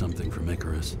borrowed something from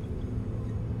Icarus.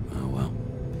 Oh well.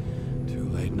 Too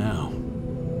late now.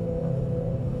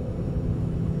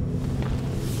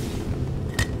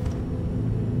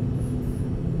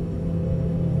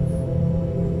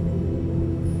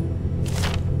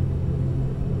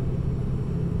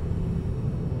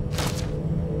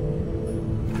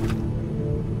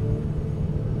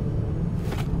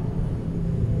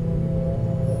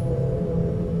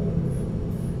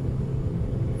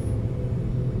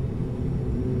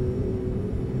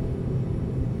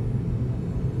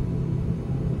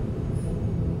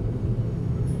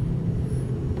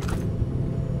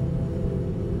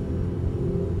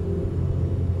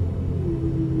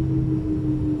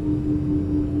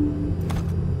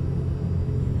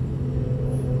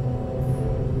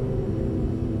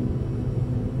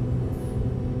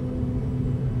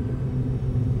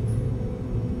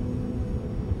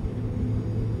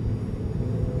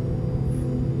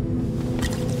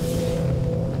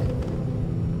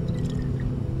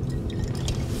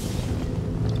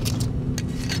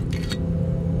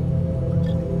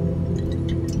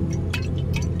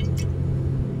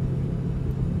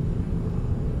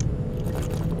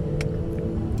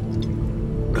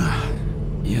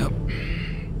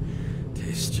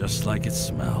 Just like it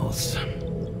smells.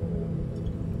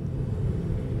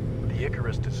 The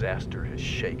Icarus disaster has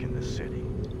shaken the city.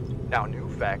 Now new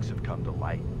facts have come to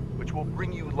light, which we'll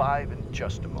bring you live in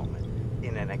just a moment,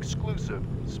 in an exclusive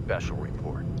special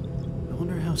report. I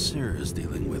wonder how Sarah is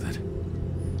dealing with it.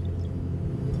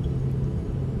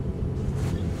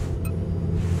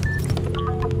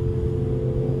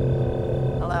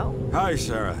 Hello? Hi,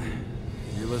 Sarah.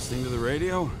 You listening to the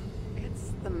radio?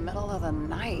 It's the middle of the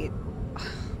night.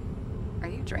 Are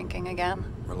you drinking again?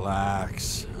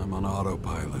 Relax. I'm on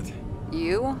autopilot.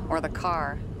 You or the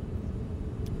car?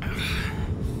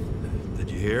 Did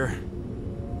you hear?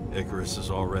 Icarus is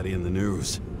already in the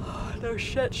news. No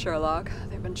shit, Sherlock.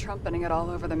 They've been trumpeting it all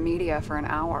over the media for an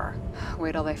hour.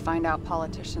 Wait till they find out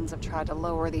politicians have tried to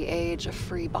lower the age of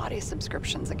free body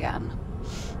subscriptions again.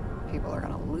 People are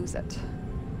gonna lose it.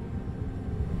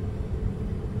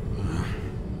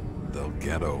 They'll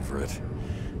get over it.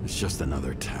 It's just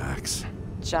another tax.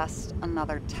 Just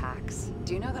another tax.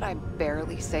 Do you know that I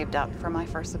barely saved up for my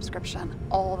first subscription?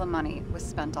 All the money was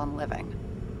spent on living.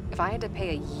 If I had to pay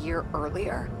a year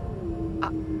earlier,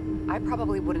 I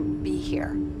probably wouldn't be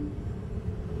here.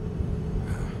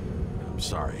 I'm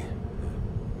sorry.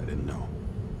 I didn't know.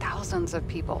 Thousands of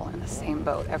people in the same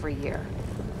boat every year.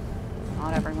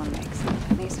 Not everyone makes it,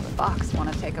 and these fucks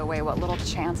want to take away what little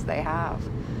chance they have.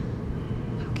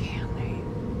 How can they?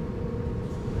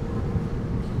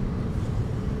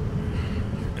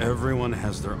 Everyone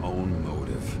has their own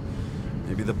motive.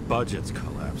 Maybe the budget's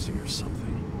collapsing or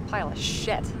something. Pile of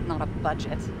shit, not a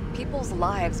budget. People's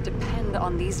lives depend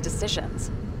on these decisions.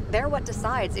 They're what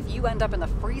decides if you end up in the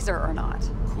freezer or not.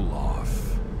 Cool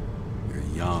off. You're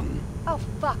young. Oh,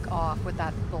 fuck off with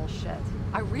that bullshit.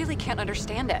 I really can't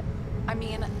understand it. I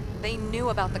mean, they knew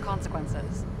about the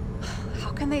consequences.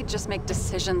 How can they just make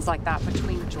decisions like that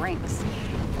between drinks?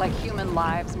 Like human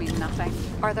lives mean nothing?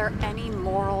 Are there any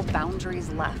moral boundaries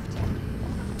left?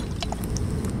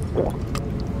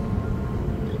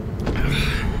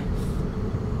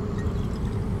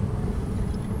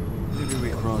 Maybe we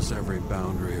cross every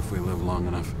boundary if we live long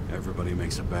enough. Everybody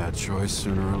makes a bad choice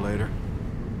sooner or later.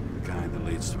 The kind that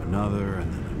leads to another,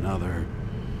 and then another.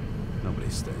 Nobody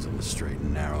stays on the straight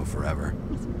and narrow forever.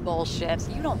 It's bullshit.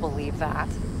 You don't believe that.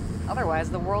 Otherwise,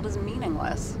 the world is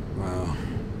meaningless. Well,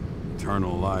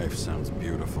 eternal life sounds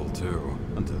beautiful, too.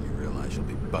 Until you realize you'll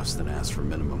be busting ass for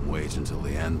minimum wage until the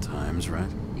end times, right?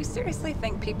 You seriously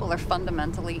think people are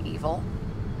fundamentally evil?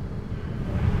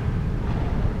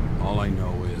 All I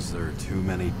know is there are too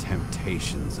many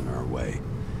temptations in our way.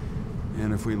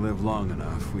 And if we live long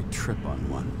enough, we trip on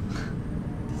one.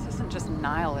 This isn't just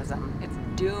nihilism. It's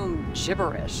doom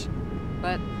gibberish.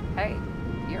 But hey,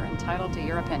 you're entitled to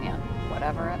your opinion,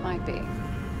 whatever it might be.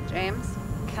 James,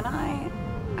 can I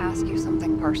ask you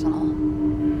something personal?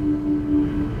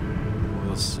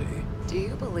 We'll see. Do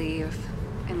you believe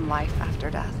in life after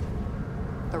death?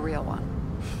 The real one?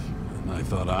 And I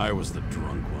thought I was the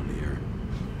drunk one here.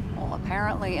 Well,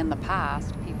 apparently in the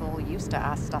past, people used to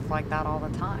ask stuff like that all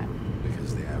the time.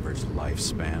 Because the average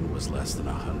lifespan was less than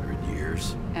 100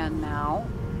 years. And now?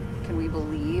 Can we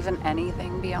believe in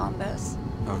anything beyond this?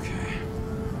 Okay.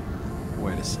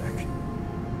 Wait a sec.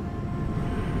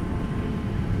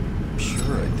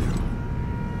 Sure I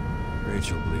do.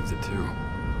 Rachel believed it too.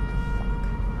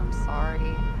 I'm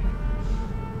sorry.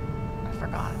 I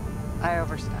forgot. I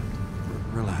overstepped.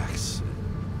 Relax.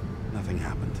 Nothing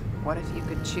happened. What if you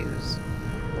could choose?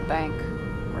 The bank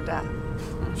or death?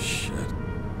 Oh, shit.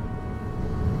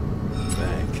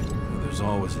 Bank. There's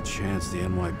always a chance the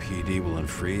NYPD will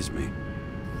unfreeze me.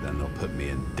 Then they'll put me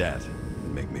in debt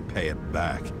and make me pay it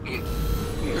back.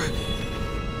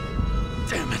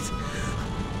 Damn it.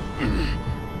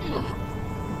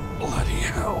 Bloody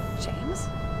hell. James?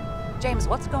 James,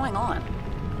 what's going on?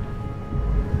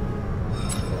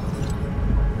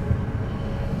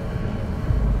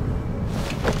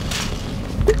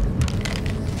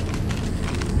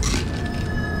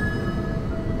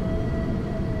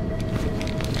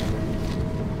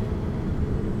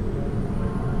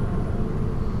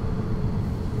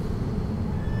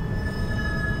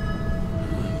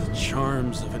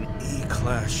 Charms of an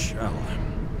E-class shell.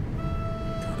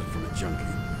 Got it from a junkie.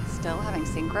 Still having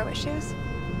synchro issues?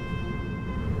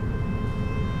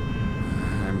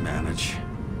 I manage.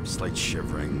 Slight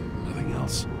shivering, nothing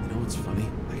else. You know what's funny?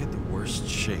 I get the worst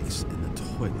shakes in the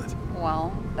toilet.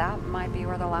 Well, that might be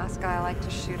where the last guy liked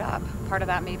to shoot up. Part of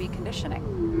that may be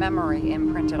conditioning. Memory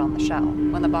imprinted on the shell.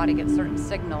 When the body gets certain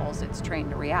signals, it's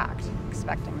trained to react,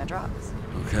 expecting the drugs.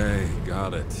 Okay,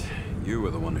 got it. You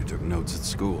were the one who took notes at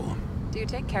school. Do you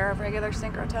take care of regular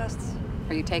synchro tests?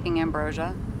 Are you taking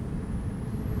ambrosia?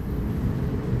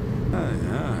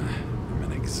 Yeah. I'm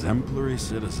an exemplary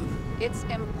citizen. It's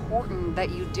important that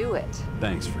you do it.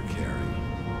 Thanks for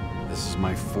caring. This is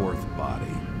my 4th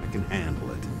body. I can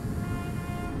handle it.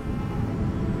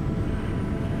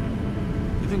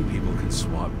 You think people can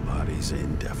swap bodies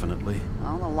indefinitely?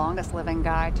 Well, the longest living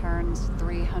guy turns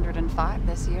 305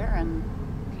 this year, and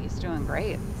he's doing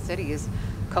great. The city's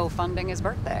co-funding his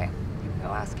birthday. You can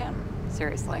go ask him.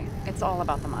 Seriously, it's all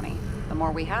about the money. The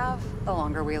more we have, the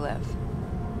longer we live.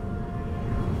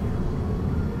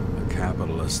 A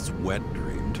capitalist's wet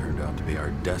dream turned out to be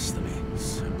our destiny.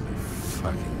 Simply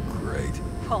fucking great.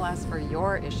 Well, as for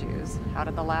your issues, how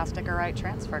did the last Icarus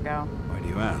transfer go? Why do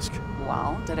you ask?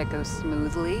 Well, did it go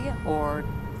smoothly, or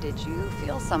did you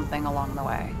feel something along the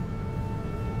way?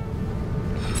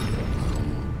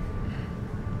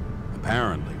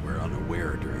 Apparently, we're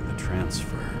unaware during the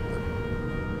transfer, but...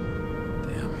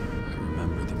 Damn, I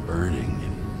remember the burning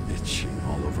and itching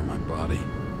all over my body.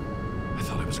 I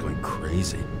thought I was going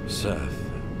crazy.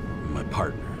 Seth, my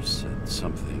partner, said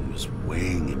something was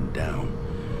weighing him down.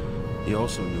 He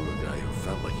also knew a guy who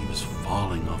felt like he was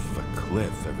falling off of a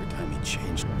cliff every time he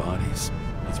changed bodies.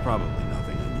 That's probably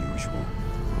nothing unusual.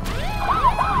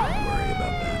 Don't worry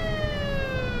about that.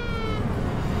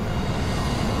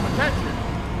 Attention!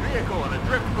 Vehicle in a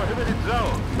drift prohibited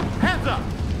zone. Hands up!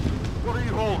 What are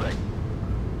you holding?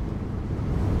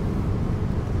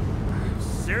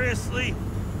 Seriously?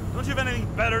 Don't you have anything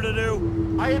better to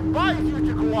do? I advise you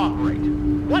to cooperate.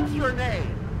 What's your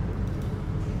name?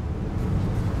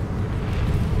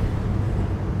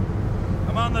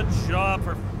 I'm on the job,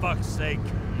 for fuck's sake.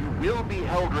 You will be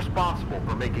held responsible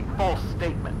for making false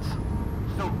statements.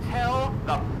 So tell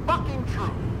the fucking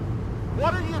truth.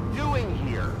 What are you doing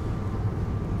here?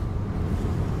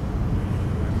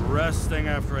 I'm resting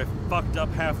after I fucked up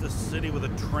half the city with a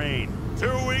train. 2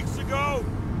 weeks ago?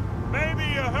 Maybe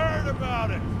you heard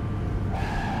about it.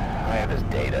 I have his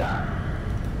data.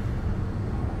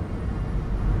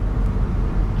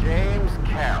 James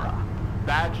Karra,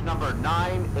 badge number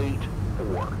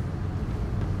 984.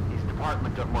 He's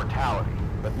Department of Mortality,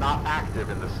 but not active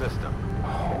in the system.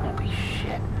 Holy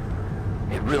shit.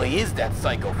 It really is that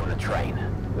psycho from the train.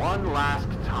 One last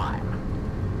time.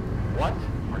 What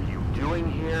are you doing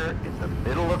here in the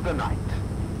middle of the night?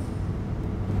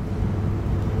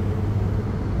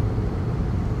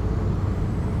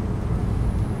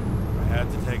 I had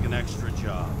to take an extra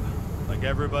job, like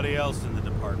everybody else in the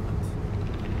department.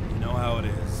 You know how it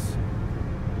is.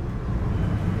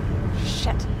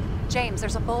 Shit. James,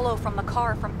 there's a bolo from the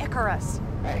car from Icarus.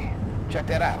 Hey, check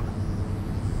that out.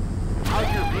 How'd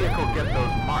your vehicle get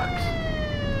those marks?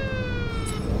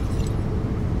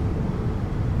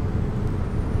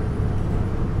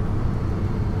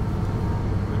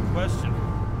 Good question.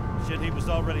 Shit, he was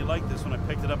already like this when I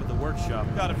picked it up at the workshop.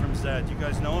 Got it from Zed. You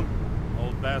guys know him?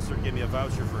 Old bastard gave me a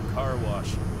voucher for a car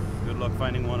wash. Good luck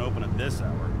finding one open at this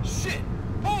hour. Shit!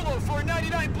 Bolo for a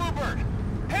 99 Bluebird!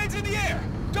 Hands in the air!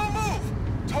 Don't move!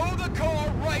 Tow the car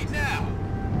right now!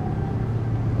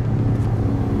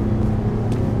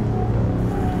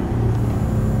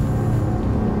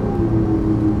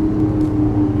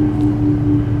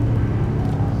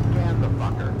 Scan the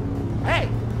fucker. Hey!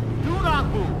 Do not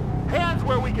move! Hands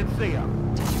where we can see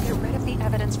them! Did you get rid of the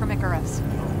evidence from Icarus?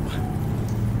 No.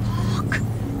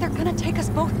 They're gonna take us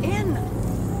both in.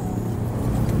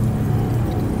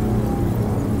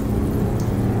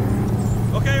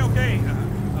 Okay.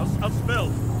 I'll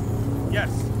spill. Yes,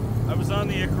 I was on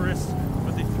the Icarus,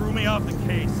 but they threw me off the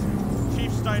case.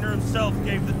 Chief Steiner himself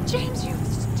gave the... James, you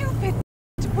stupid...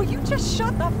 Will you just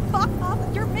shut the fuck up?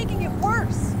 You're making it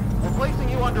worse. We're placing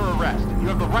you under arrest. You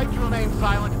have the right to remain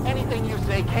silent. Anything you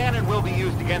say can and will be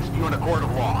used against you in a court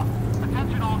of law.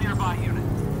 Attention all nearby units.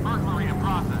 Burglary in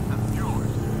process at the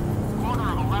jewelers. Corner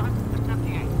of 11th and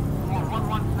 58. Floor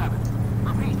 117.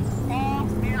 Repeat. All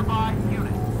nearby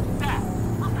units. Staff.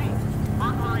 Repeat.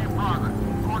 Burglary in progress.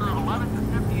 Corner of 11th and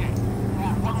 58.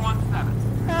 Floor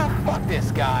 117. Ah, fuck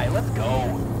this guy. Let's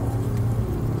go.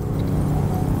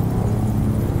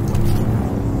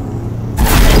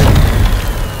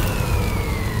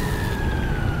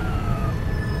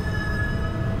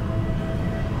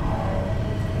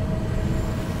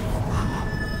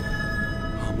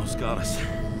 Got us.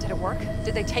 Did it work?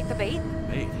 Did they take the bait?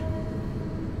 Bait?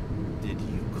 Did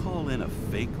you call in a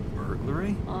fake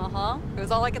burglary? Uh-huh. It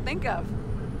was all I could think of.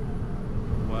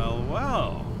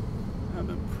 Well.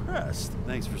 I'm impressed.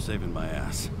 Thanks for saving my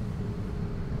ass.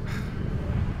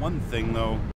 One thing,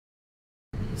 though.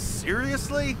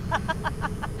 Seriously?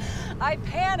 I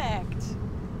panicked.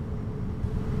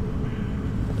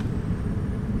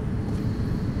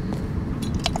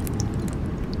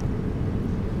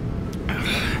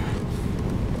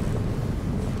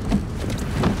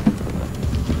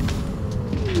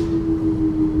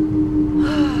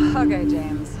 Okay,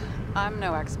 James. I'm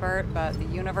no expert, but the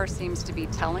universe seems to be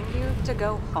telling you to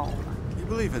go home. You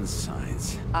believe in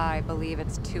science? I believe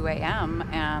it's 2 a.m.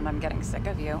 and I'm getting sick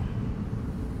of you.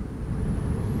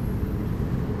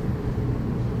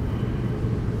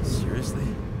 Seriously?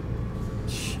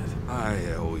 Shit. I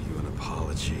owe you an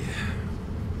apology.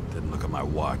 Didn't look at my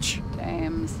watch.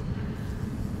 James,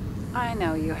 I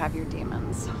know you have your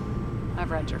demons.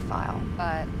 I've read your file,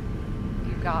 but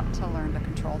you've got to learn to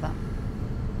control them.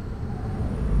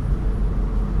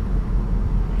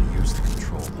 I used to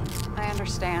control them. I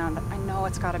understand. I know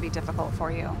it's got to be difficult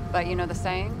for you. But you know the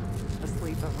saying? The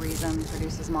sleep of reason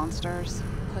produces monsters.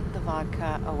 Put the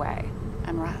vodka away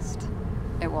and rest.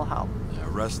 It will help. Yeah,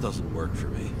 rest doesn't work for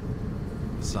me.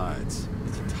 Besides,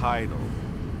 it's a title,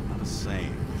 not a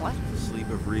saying. What? Sleep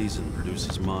of Reason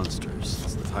Produces Monsters.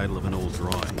 It's the title of an old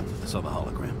drawing. I saw the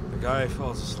hologram. The guy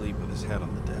falls asleep with his head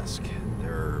on the desk.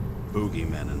 There are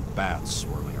boogeymen and bats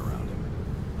swirling around him,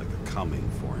 like they're coming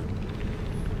for him.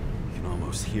 You can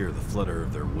almost hear the flutter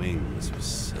of their wings. It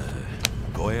was,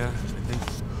 Goya, I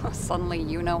think? Suddenly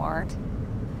you know art.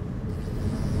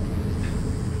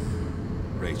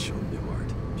 Rachel knew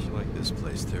art. She liked this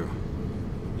place, too.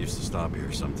 Used to stop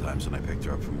here sometimes when I picked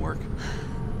her up from work.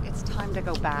 It's time to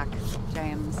go back,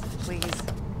 James. Please,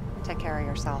 take care of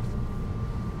yourself.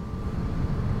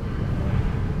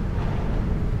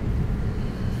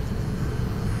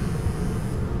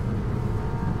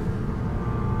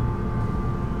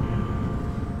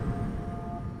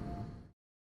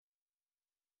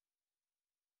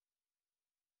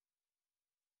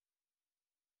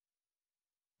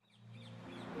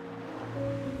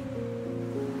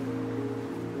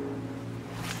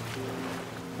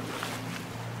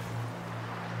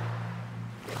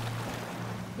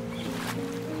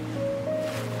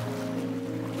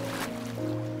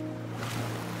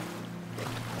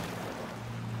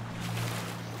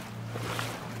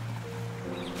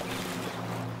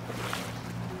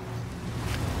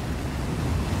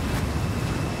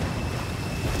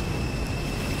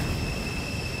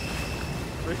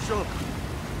 Rachel!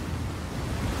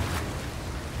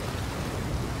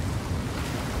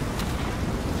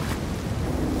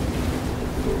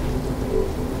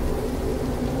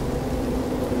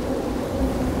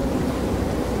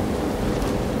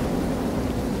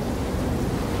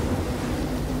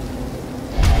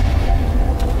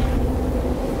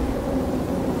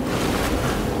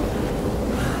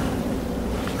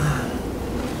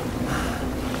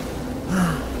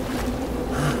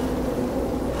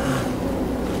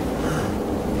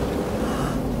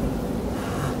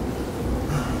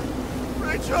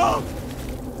 Rachel!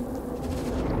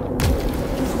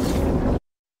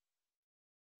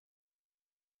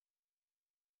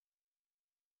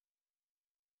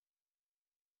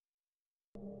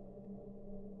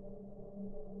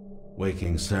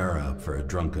 Waking Sarah up for a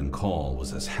drunken call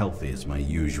was as healthy as my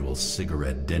usual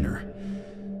cigarette dinner.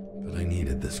 But I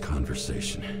needed this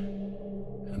conversation.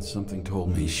 And something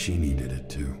told me she needed it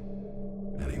too.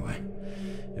 Anyway,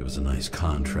 it was a nice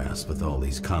contrast with all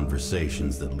these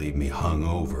conversations that leave me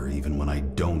hungover even when I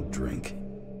don't drink.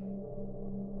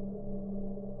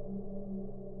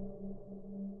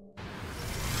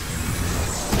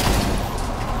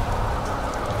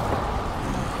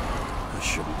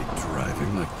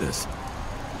 this.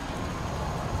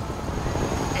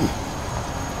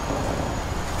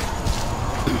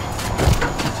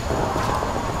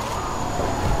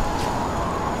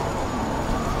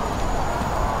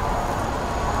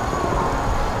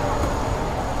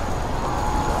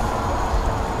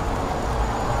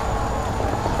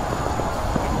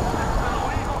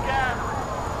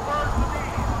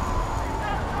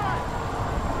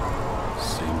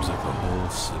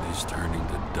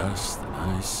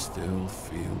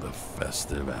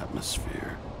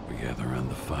 Atmosphere. We gather around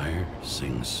the fire,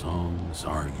 sing songs,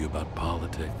 argue about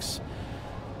politics.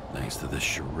 Thanks to this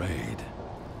charade,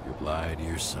 you've lied to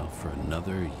yourself for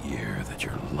another year that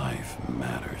your life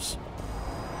matters.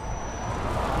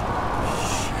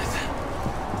 Shit.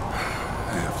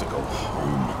 I have to go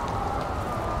home.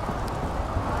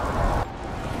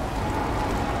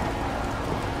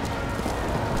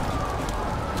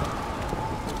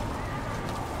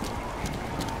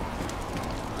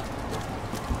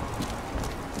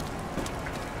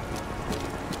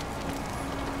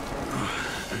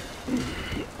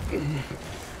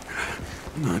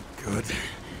 Not good.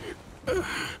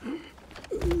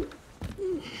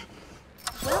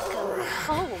 Welcome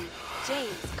home,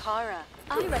 James Karra.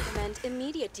 I recommend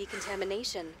immediate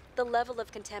decontamination. The level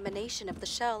of contamination of the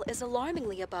shell is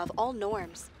alarmingly above all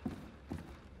norms.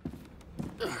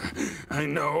 I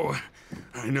know.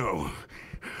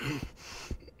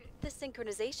 The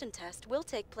synchronization test will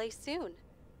take place soon.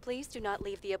 Please do not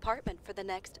leave the apartment for the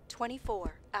next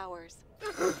 24 hours.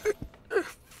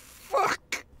 Fuck!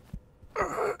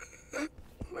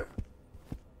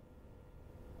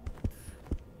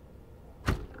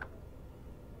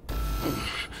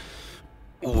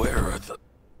 Where are the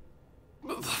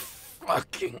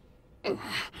fucking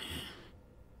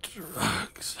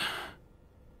drugs?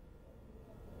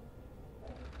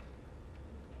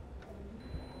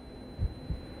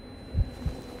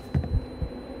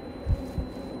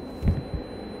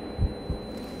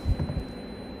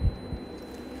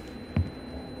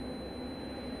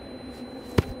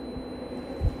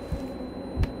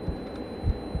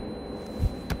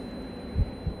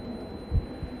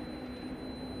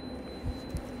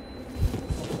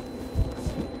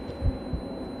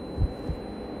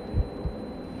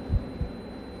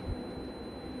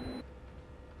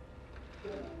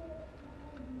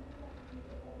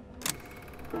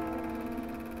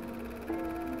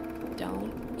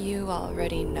 Don't you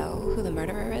already know who the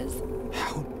murderer is?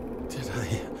 How did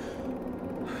I...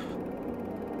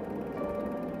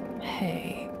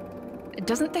 Hey,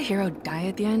 doesn't the hero die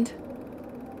at the end?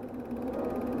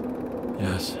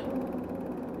 Yes.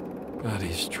 God,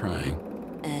 he's trying.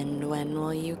 And when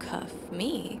will you cuff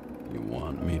me? You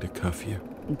want me to cuff you?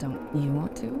 Don't you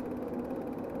want to?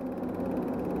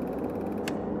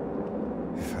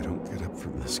 If I don't get up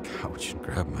from this couch and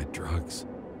grab my drugs,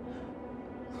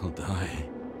 I'll die.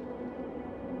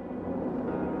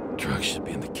 Drugs should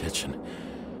be in the kitchen.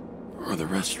 Or the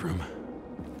restroom.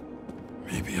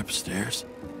 Maybe upstairs.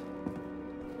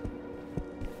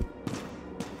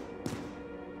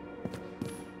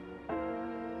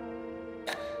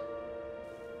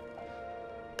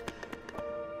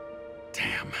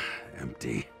 Damn,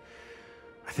 empty.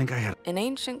 I think I had... In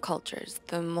ancient cultures,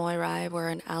 the Moirai were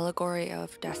an allegory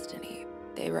of destiny.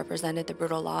 They represented the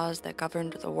brutal laws that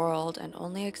governed the world, and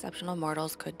only exceptional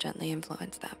mortals could gently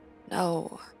influence them.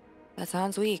 No, that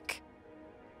sounds weak.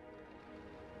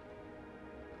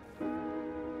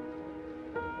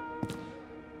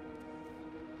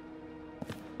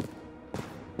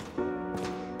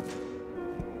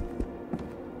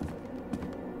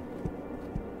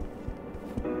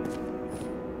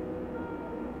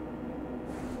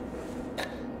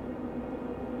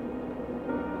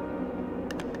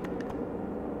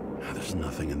 There's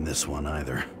nothing in this one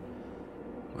either.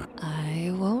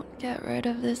 I won't get rid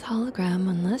of this hologram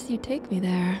unless you take me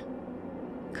there.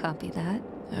 Copy that.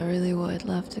 I really would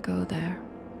love to go there.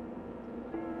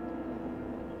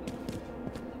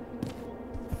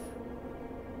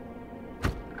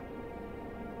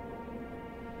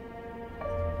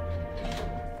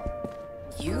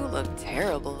 You look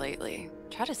terrible lately.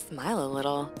 Try to smile a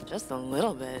little, just a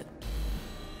little bit.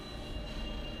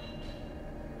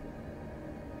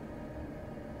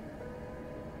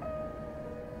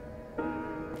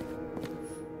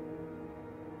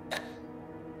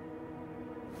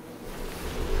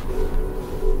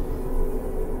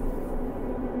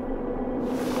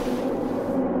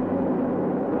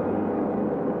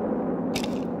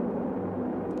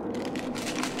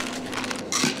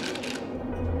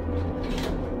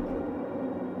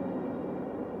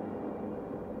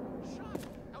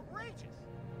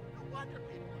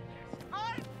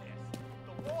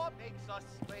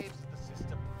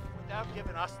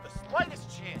 us the slightest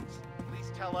chance,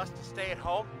 please tell us to stay at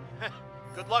home?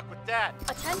 Good luck with that.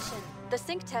 Attention! The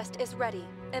sync test is ready.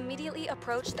 Immediately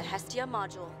approach the Hestia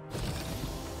module.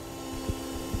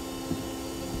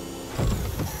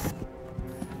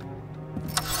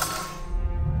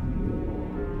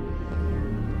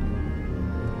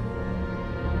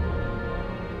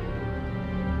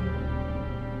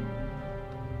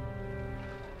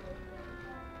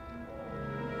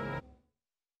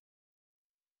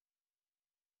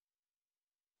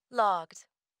 Logged.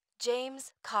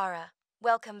 James Karra.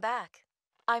 Welcome back.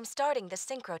 I'm starting the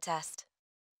synchro test.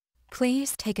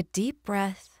 Please take a deep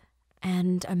breath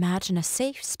and imagine a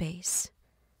safe space.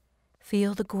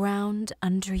 Feel the ground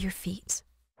under your feet.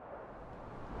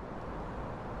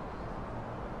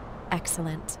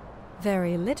 Excellent.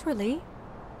 Very literally,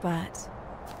 but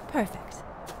perfect.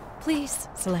 Please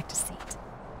select a seat.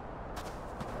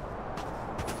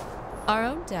 Our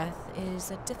own death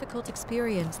is a difficult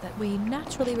experience that we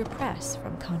naturally repress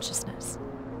from consciousness.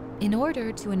 In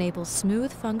order to enable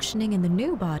smooth functioning in the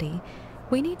new body,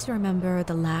 we need to remember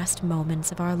the last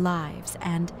moments of our lives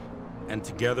and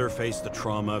together face the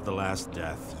trauma of the last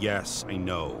death. Yes, I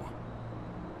know.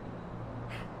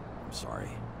 I'm sorry.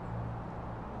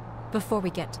 Before we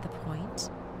get to the point,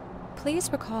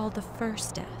 please recall the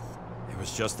first death. It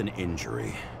was just an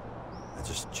injury. I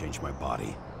just changed my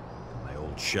body. My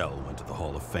old shell went to the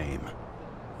Hall of Fame.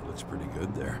 It looks pretty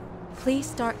good there. Please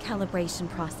start calibration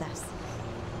process.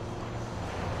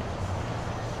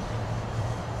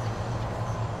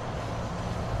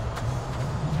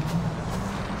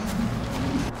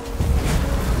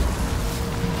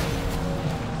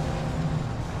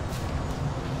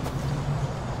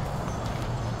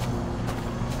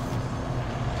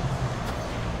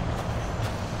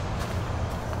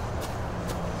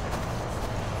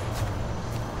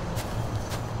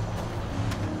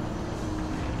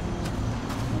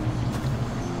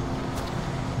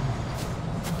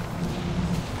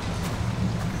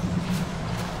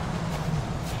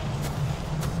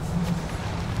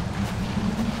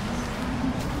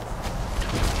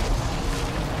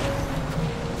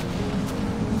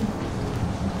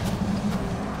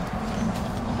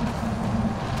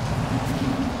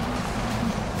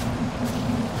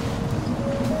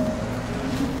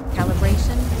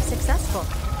 Successful.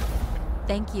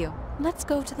 Thank you. Let's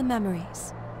go to the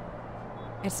memories.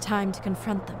 It's time to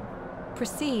confront them.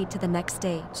 Proceed to the next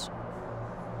stage.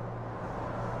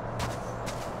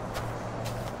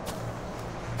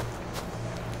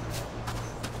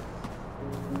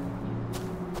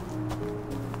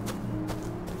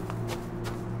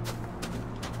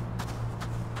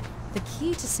 The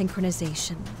key to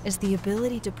synchronization is the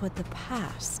ability to put the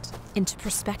past into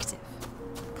perspective.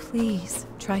 Please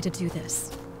try to do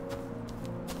this.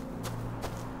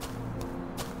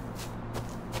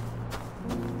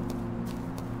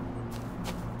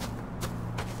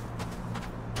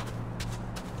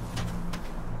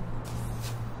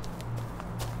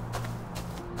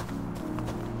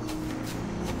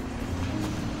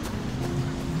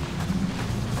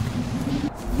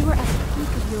 You are at the peak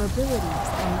of your abilities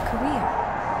and career.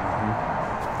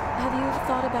 Have you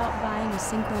thought about buying a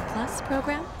Synchro Plus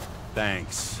program?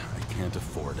 Thanks. I can't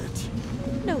afford it.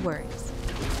 No worries.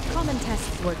 Common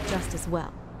tests work just as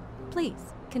well.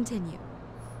 Please, continue.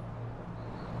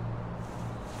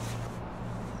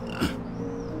 A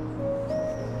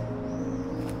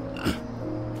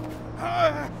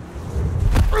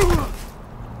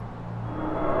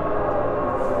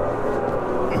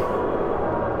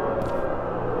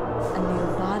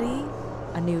new body?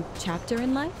 A new chapter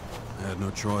in life? I had no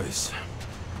choice.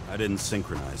 I didn't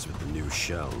synchronize with the new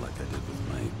shell like I did with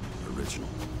my original.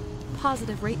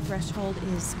 Positive rate threshold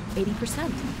is 80%.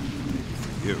 Maybe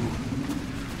for you.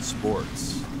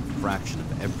 Sports, a fraction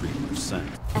of every percent.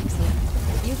 Excellent.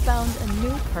 You found a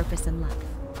new purpose in life.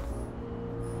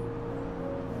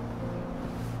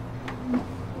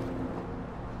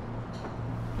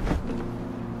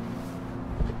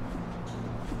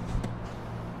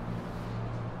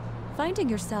 Finding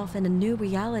yourself in a new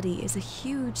reality is a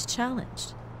huge challenge.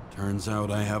 Turns out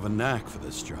I have a knack for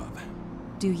this job.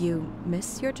 Do you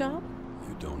miss your job?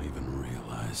 You don't even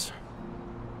realize.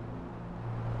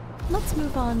 Let's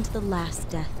move on to the last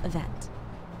death event.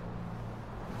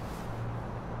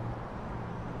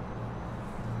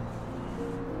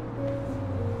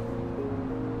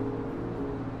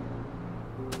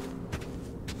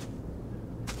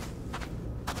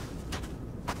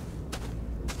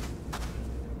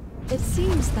 It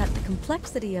seems that the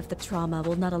complexity of the trauma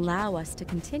will not allow us to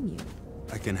continue.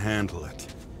 I can handle it.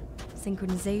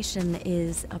 Synchronization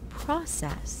is a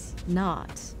process,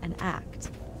 not an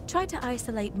act. Try to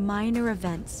isolate minor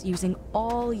events using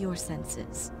all your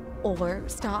senses. Or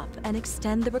stop and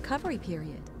extend the recovery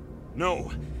period.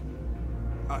 No.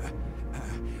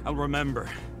 I'll remember.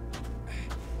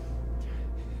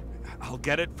 I'll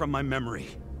get it from my memory.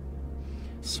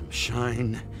 Some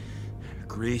shine,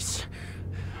 grease,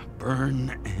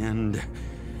 burn, and...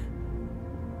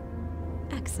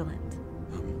 Excellent.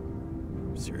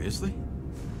 Seriously?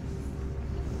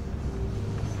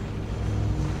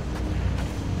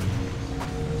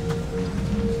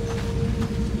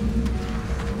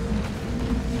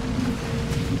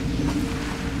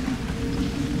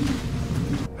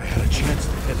 I had a chance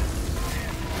to hit it.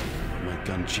 My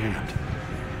gun jammed,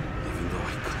 even though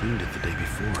I cleaned it the day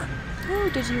before. Who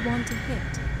did you want to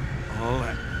hit? All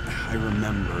I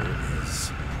remember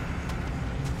is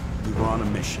we were on a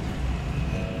mission.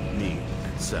 Me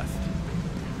and Seth.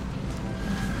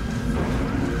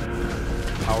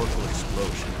 Powerful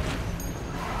explosion.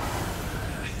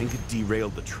 I think it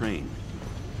derailed the train.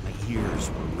 My ears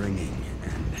were ringing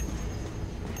and...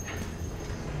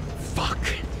 Fuck!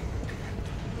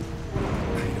 I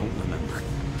don't remember.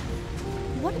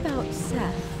 What about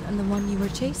Seth and the one you were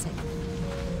chasing?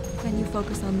 Can you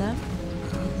focus on them?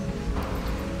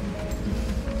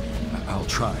 I'll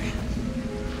try.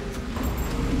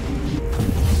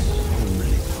 So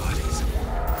many bodies.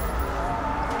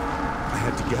 I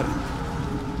had to get him.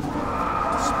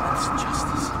 Dispense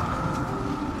justice.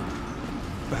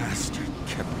 Bastard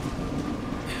kept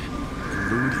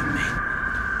eluding me.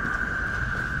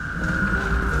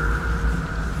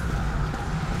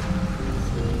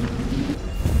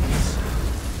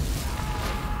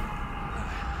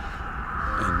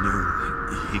 I knew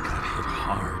he got hit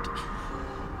hard.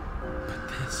 But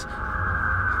this...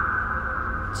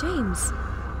 James,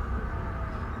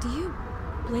 do you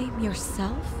blame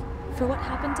yourself for what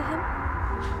happened to him?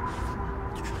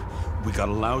 We got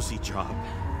a lousy job.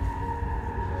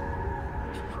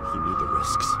 He knew the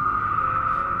risks.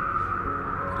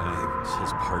 But I was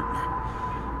his partner.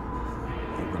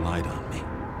 He relied on me.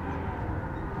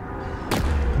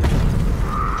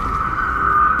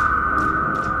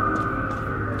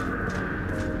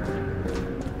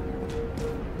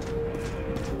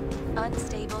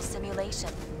 Unstable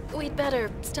simulation. We'd better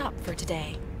stop for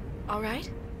today. All right?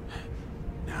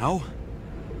 Now?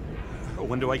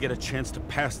 When do I get a chance to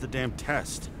pass the damn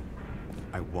test?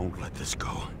 I won't let this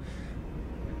go.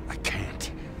 I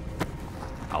can't.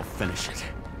 I'll finish it,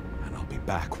 and I'll be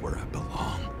back where I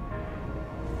belong.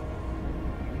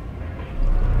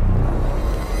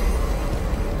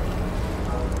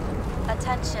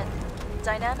 Attention.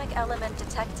 Dynamic element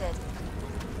detected.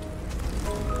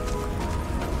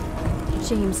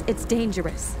 James, it's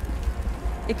dangerous.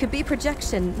 It could be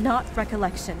projection, not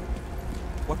recollection.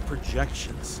 What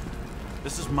projections?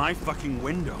 This is my fucking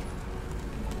window.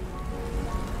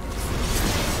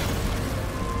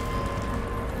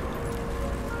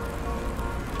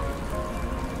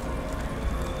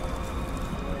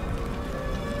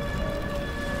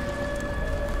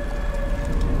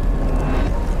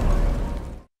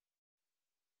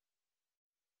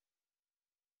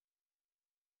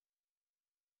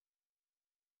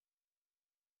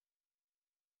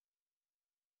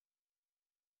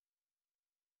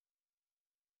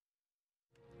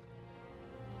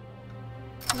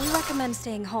 We recommend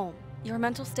staying home. Your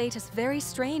mental state is very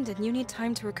strained and you need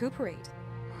time to recuperate.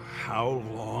 How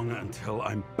long until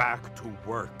I'm back to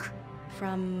work?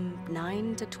 From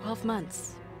 9 to 12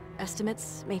 months.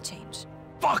 Estimates may change.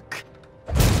 Fuck!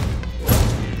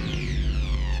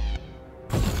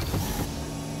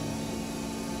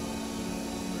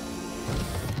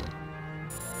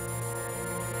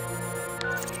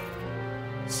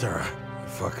 Sarah, I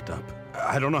fucked up.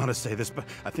 I don't know how to say this, but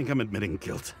I think I'm admitting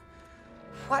guilt.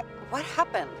 What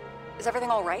happened? Is everything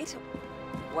all right?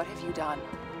 What have you done?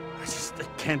 I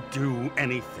can't do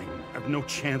anything. I have no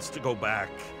chance to go back.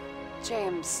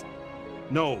 James.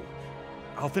 No.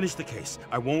 I'll finish the case.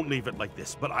 I won't leave it like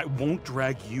this, but I won't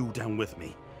drag you down with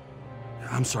me.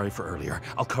 I'm sorry for earlier.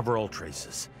 I'll cover all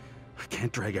traces. I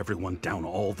can't drag everyone down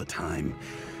all the time.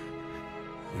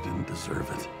 You didn't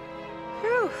deserve it.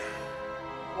 Whew.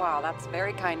 Wow, that's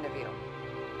very kind of you.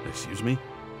 Excuse me?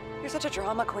 You're such a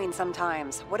drama queen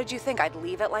sometimes. What did you think, I'd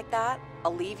leave it like that?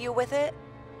 I'll leave you with it?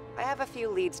 I have a few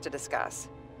leads to discuss.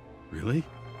 Really?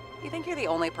 You think you're the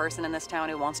only person in this town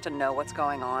who wants to know what's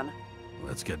going on?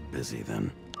 Let's get busy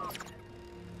then.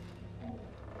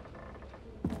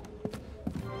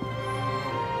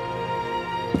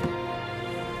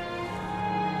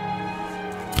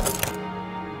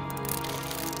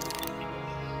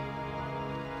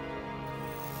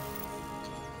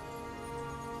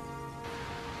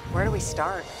 Where do we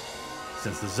start?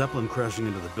 Since the Zeppelin crashing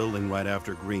into the building right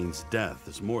after Green's death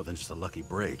is more than just a lucky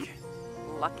break.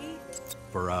 Lucky?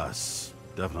 For us.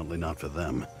 Definitely not for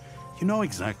them. You know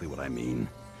exactly what I mean.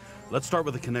 Let's start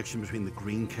with the connection between the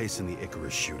Green case and the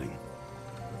Icarus shooting.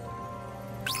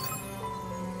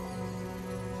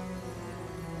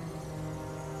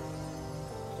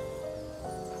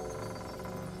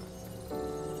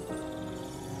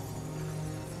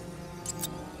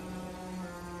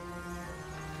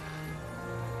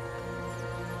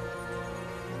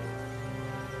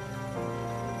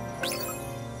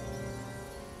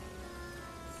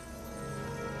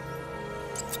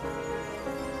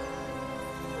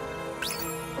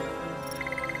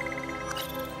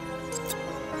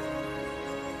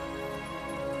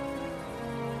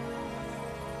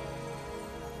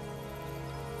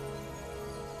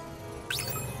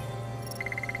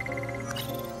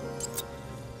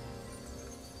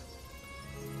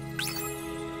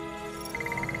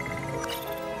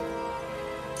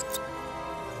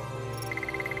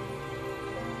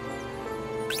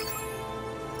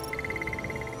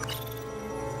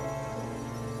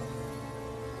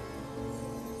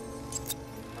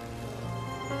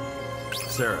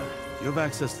 Sarah, you have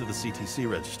access to the CTC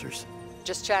registers.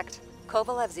 Just checked.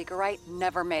 Kovalev's Icarite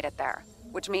never made it there,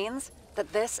 which means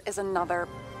that this is another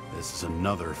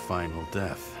final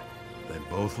death. They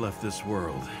both left this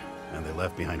world, and they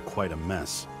left behind quite a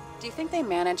mess. Do you think they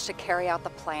managed to carry out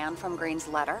the plan from Green's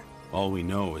letter? All we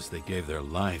know is they gave their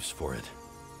lives for it.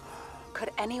 Could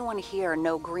anyone here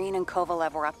know Green and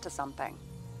Kovalev were up to something?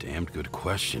 Damned good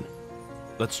question.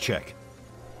 Let's check.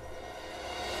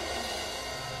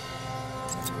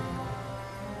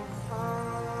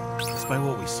 Despite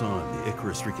what we saw in the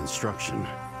Icarus reconstruction,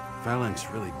 Phalanx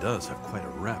really does have quite a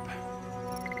rep.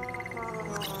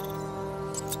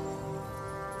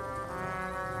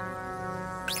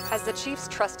 As the Chief's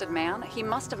trusted man, he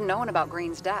must have known about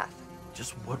Green's death.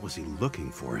 Just what was he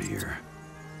looking for here?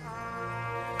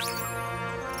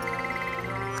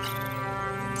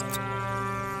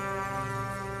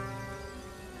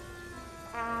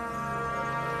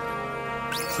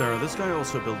 Sarah, this guy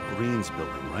also built Green's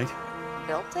building, right?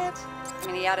 Built it? I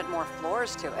mean, he added more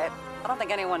floors to it. I don't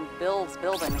think anyone builds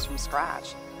buildings from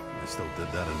scratch. I still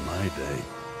did that in my day.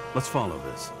 Let's follow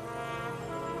this.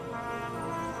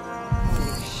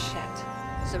 Holy shit.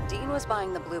 So Dean was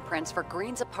buying the blueprints for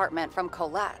Green's apartment from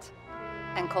Colette.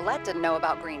 And Colette didn't know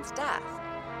about Green's death.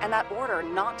 And that order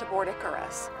not to board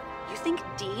Icarus. You think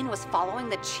Dean was following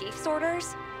the Chief's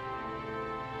orders?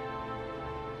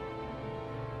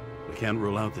 We can't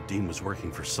rule out that Dean was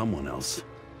working for someone else.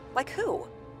 Like who?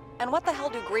 And what the hell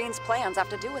do Green's plans have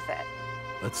to do with it?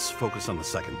 Let's focus on the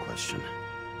second question.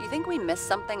 You think we missed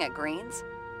something at Green's?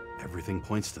 Everything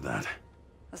points to that.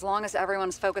 As long as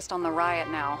everyone's focused on the riot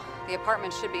now, the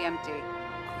apartment should be empty.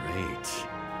 Great.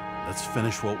 Let's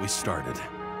finish what we started.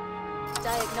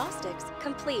 Diagnostics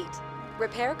complete.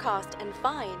 Repair cost and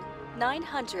fine,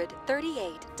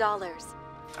 $938.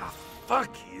 Ah,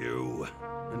 fuck you.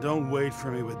 And don't wait for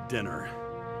me with dinner.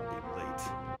 I'll be late.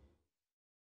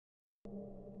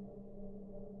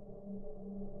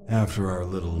 After our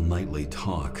little nightly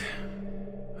talk,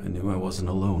 I knew I wasn't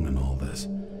alone in all this.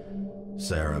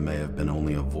 Sarah may have been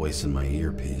only a voice in my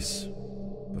earpiece,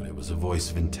 but it was a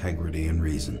voice of integrity and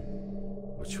reason,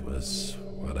 which was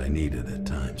what I needed at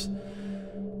times,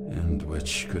 and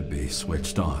which could be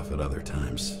switched off at other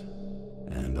times,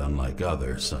 and unlike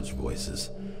other such voices,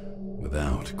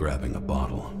 without grabbing a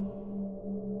bottle.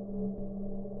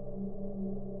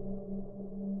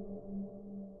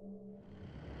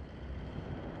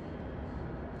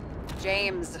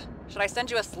 James, should I send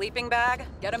you a sleeping bag?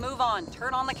 Get a move on.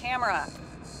 Turn on the camera.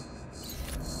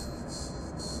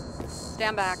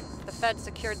 Stand back. The Fed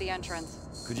secured the entrance.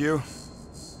 Could you?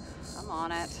 I'm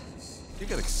on it. You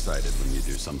get excited when you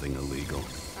do something illegal.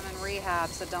 I'm in rehab,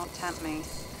 so don't tempt me.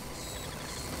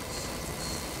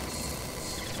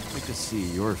 I'd like to see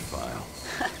your file.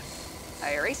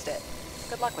 I erased it.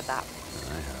 Good luck with that.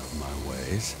 I have my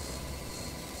ways.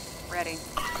 Ready.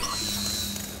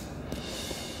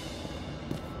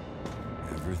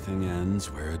 Everything ends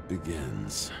where it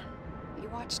begins. You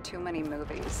watch too many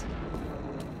movies.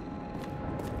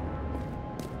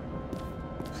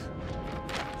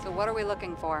 So what are we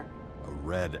looking for? A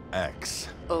red X.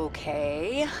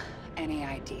 Okay. Any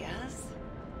ideas?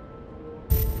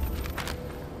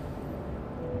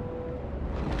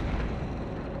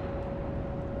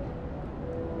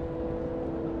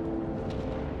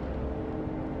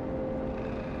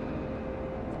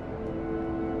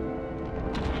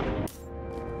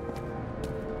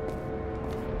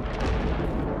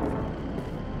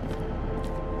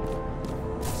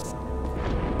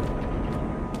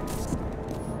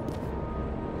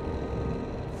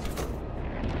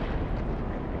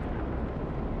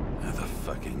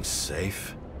 fucking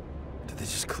safe. Did they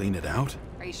just clean it out?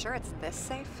 Are you sure it's this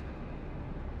safe?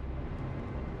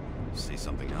 See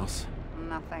something else?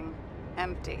 Nothing.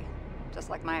 Empty. Just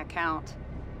like my account.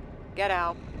 Get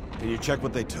out. Can you check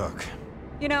what they took?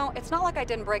 You know, it's not like I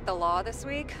didn't break the law this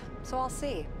week, so I'll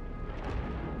see.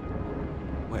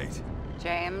 Wait.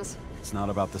 James. It's not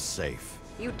about the safe.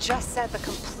 You just said the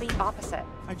complete opposite.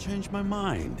 I changed my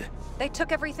mind. They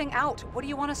took everything out. What do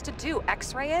you want us to do?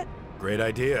 X-ray it? Great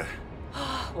idea.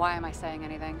 Why am I saying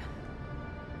anything?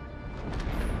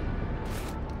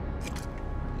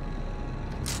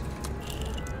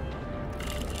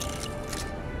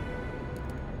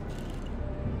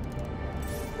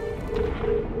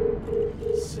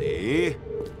 See?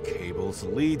 Cables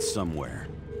lead somewhere.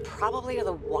 Probably to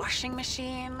the washing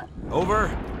machine.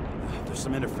 Over. There's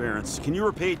some interference. Can you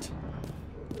repeat?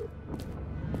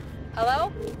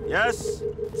 Hello? Yes?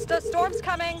 Storm's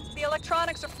coming. The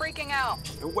electronics are freaking out.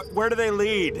 Where do they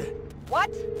lead? What?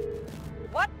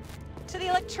 What? To the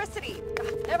electricity.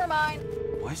 Never mind.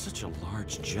 Why such a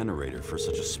large generator for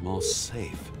such a small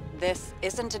safe? This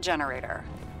isn't a generator.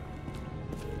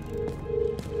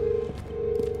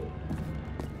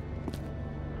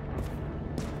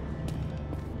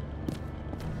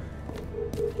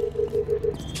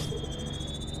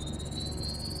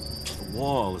 The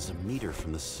wall is a meter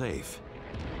from the safe.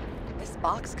 This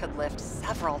box could lift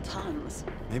several tons.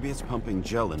 Maybe it's pumping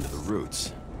gel into the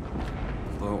roots.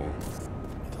 Although,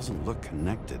 it doesn't look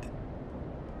connected.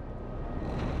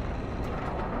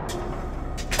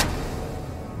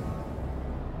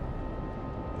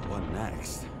 What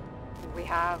next? We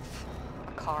have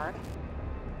a card.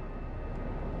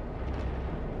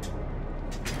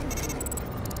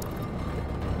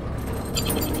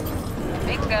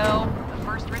 Bingo! The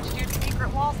first rich dude's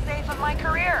secret wall safe of my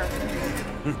career.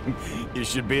 You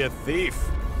should be a thief.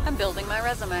 I'm building my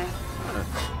resume.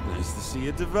 Nice to see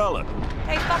you develop.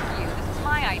 Hey, fuck you. This is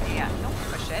my idea. Don't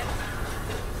push it.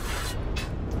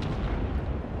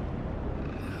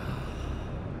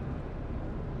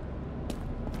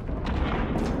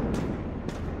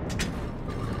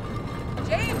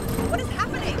 James, what is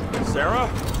happening? Sarah?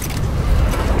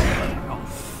 Oh,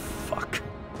 fuck.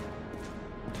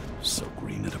 So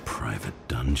Green at a private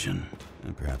dungeon.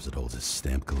 And perhaps it holds his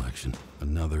stamp collection.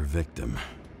 Another victim.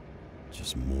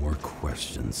 Just more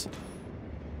questions.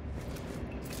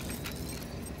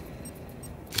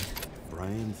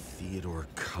 Brian Theodore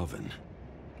Coven.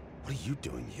 What are you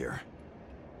doing here?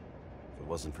 If it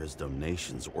wasn't for his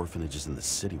donations, orphanages in the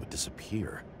city would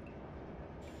disappear.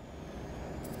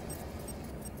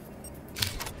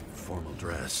 Formal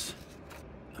dress.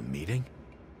 A meeting?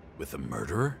 With a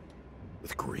murderer?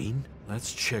 With Green?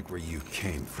 Let's check where you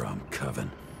came from,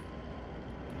 Coven.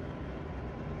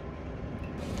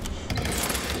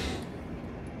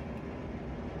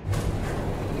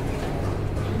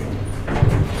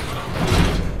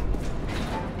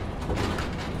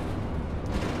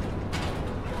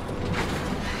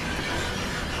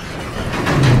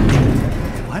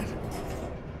 What?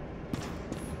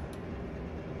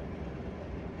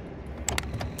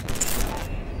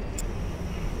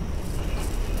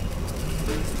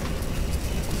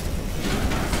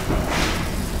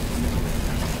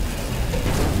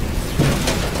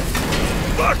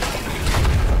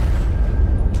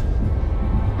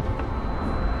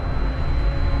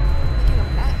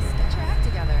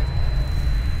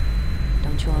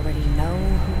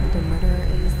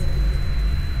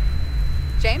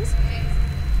 James?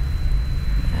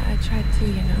 I tried to,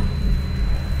 you know.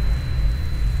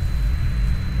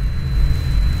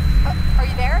 Are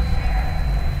you there?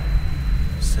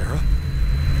 Sarah?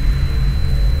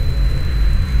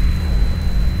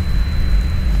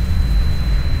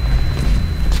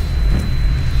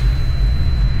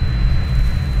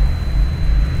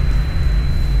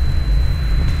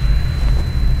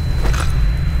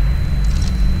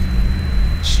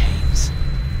 James,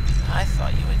 I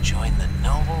thought you had joined the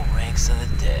noble ranks of the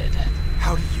dead.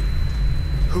 How do you...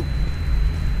 Who...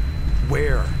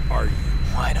 Where are you?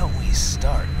 Why don't we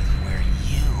start with where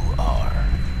you are?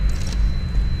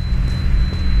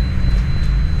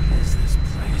 What is this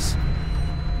place?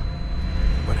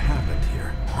 What happened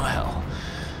here? Well,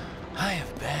 I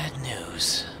have bad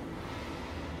news.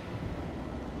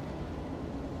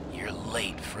 You're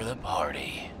late for the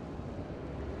party.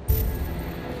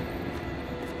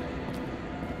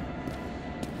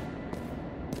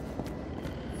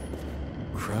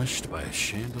 Crushed by a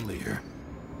chandelier.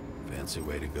 Fancy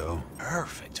way to go.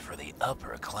 Perfect for the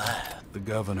upper class. The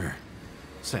governor.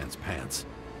 Sans pants.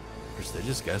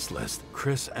 Prestigious guest list.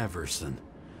 Chris Everson.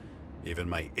 Even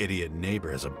my idiot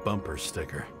neighbor has a bumper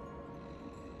sticker.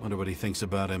 Wonder what he thinks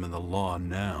about him and the law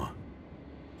now.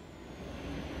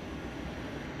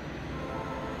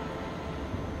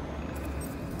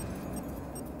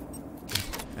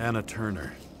 Anna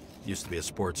Turner. Used to be a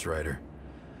sports writer.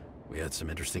 We had some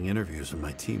interesting interviews when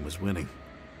my team was winning.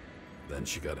 Then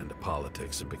she got into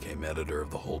politics and became editor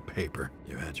of the whole paper.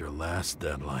 You had your last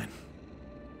deadline.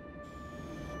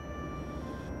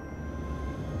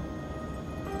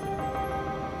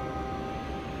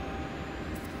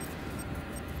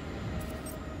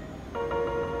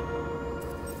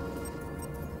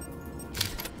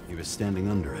 He was standing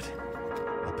under it.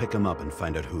 I'll pick him up and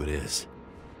find out who it is.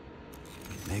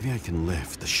 Maybe I can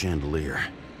lift the chandelier.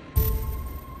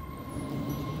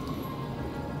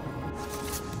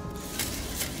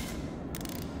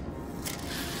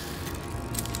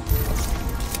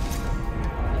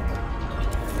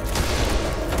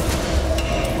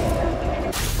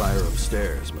 The fire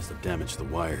upstairs must have damaged the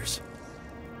wires.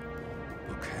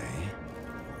 Okay.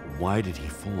 Why did he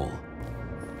fall?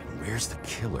 And where's the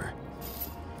killer?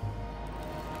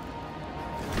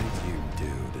 What did you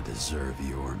do to deserve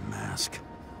your mask?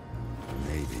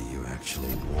 Maybe you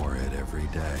actually wore it every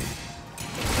day.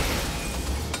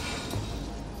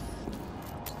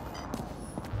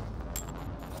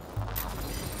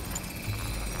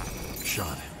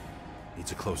 Shot.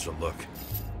 Needs a closer look.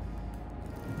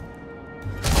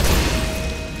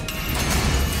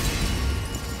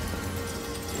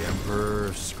 The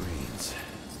Emperor screens.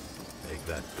 Make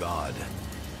that god.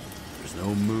 There's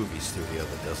no movie studio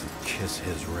that doesn't kiss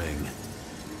his ring.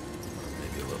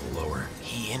 Maybe a little lower.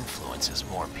 He influences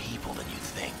more people than you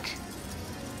think.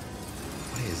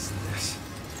 What is this?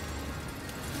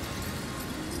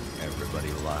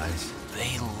 Everybody lies?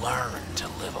 They learn to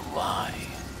live a lie.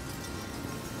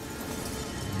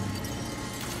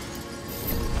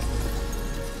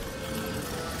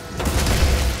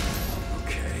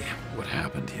 Okay, what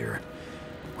happened here?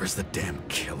 Where's the damn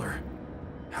killer?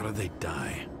 How did they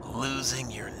die? Losing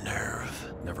your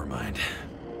nerve. Never mind.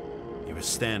 He was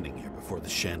standing here before the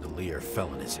chandelier fell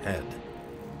on his head.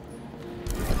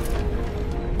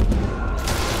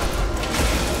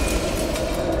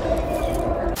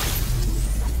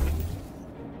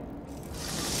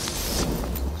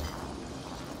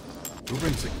 Who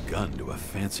brings a gun to a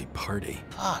fancy party?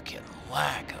 Fucking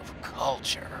lack of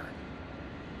culture.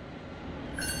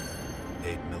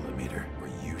 8mm. Were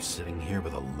you sitting here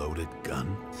with a loaded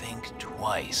gun? Think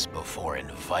twice before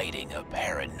inviting a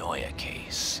paranoia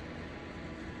case.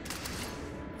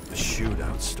 The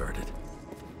shootout started.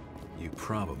 You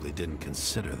probably didn't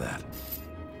consider that.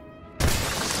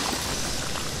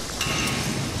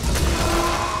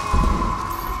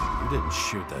 You didn't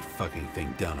shoot that fucking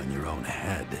thing down on your own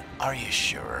head. Are you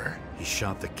sure? He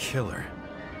shot the killer.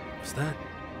 Is that...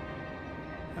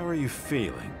 How are you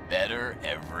feeling? Better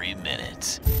every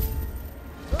minute.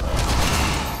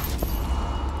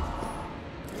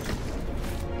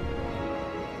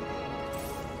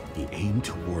 He aimed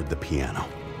toward the piano.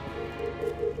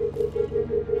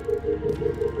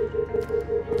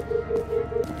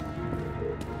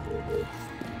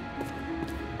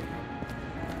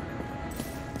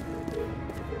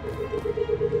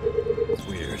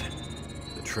 Weird.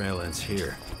 The trail ends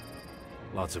here.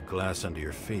 Lots of glass under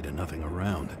your feet and nothing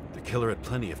around. The killer had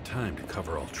plenty of time to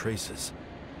cover all traces.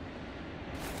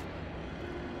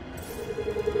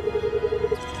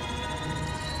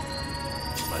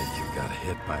 Like you got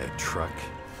hit by a truck.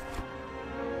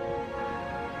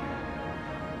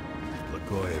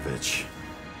 Blagojevich.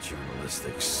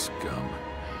 Journalistic scum.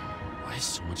 Why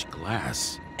so much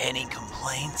glass? Any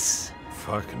complaints?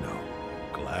 Fuck no.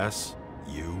 Glass,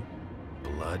 you,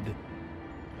 blood.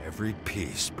 Every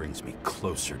piece brings me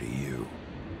closer to you.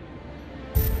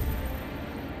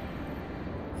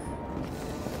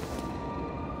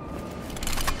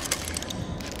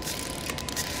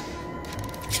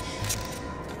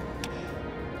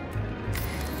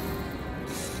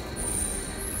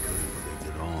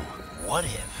 What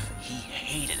if he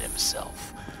hated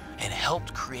himself and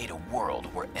helped create a world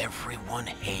where everyone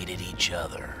hated each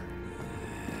other?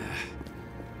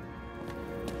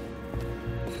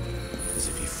 As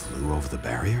if he flew over the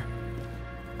barrier?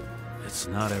 It's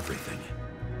not everything.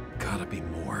 Gotta be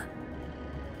more.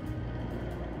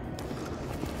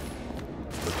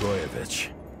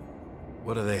 Blagojevich.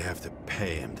 What do they have to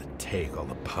pay him to take all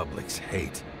the public's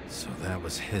hate? So that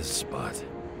was his spot.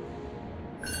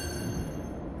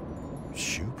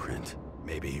 Shoe print.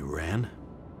 Maybe he ran?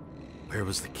 Where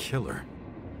was the killer?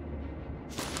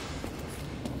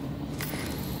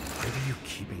 Why are you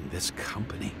keeping this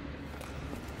company?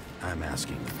 I'm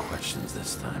asking the questions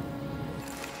this time.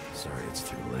 Sorry it's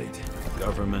too late.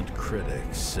 Government critic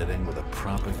sitting with a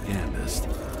propagandist.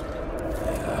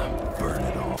 Yeah, burn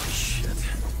it all. Shit.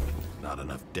 Not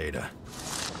enough data.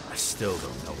 I still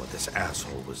don't know what this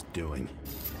asshole was doing.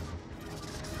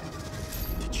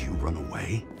 Did run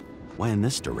away? Why in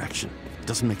this direction? It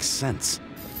doesn't make sense.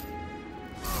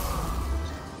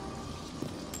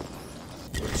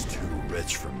 It's too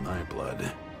rich for my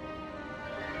blood.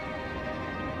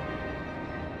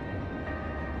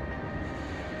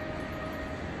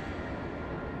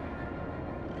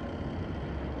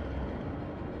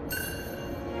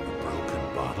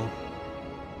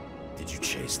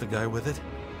 Chase the guy with it?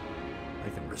 I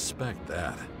can respect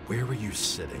that. Where were you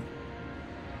sitting?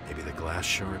 Maybe the glass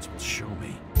shards will show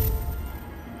me.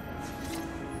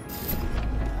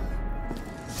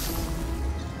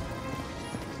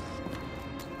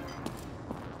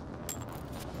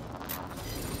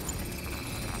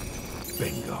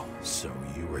 Bingo. So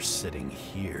you were sitting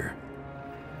here.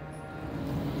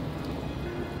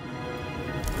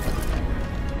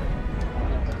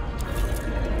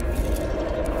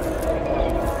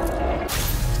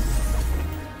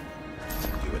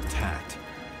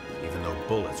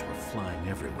 Bullets were flying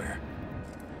everywhere.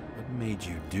 What made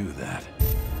you do that?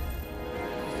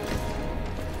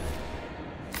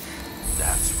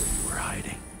 That's where you were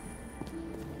hiding.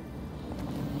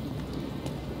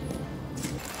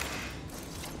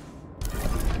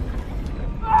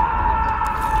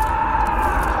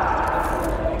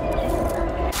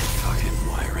 Fucking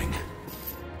wiring.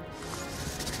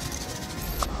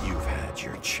 You've had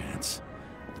your chance.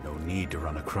 No need to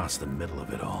run across the middle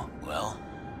of it all. Well,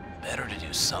 better to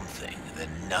do something than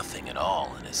nothing at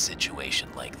all in a situation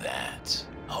like that.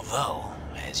 Although,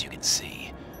 as you can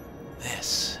see,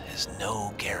 this is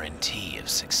no guarantee of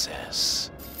success.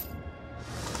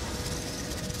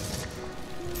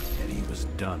 And he was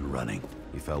done running.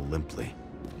 He fell limply.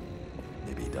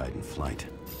 Maybe he died in flight.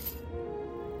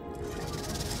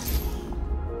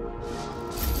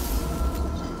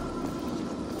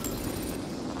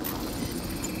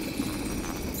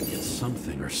 Yet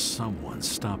something or someone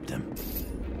stopped him.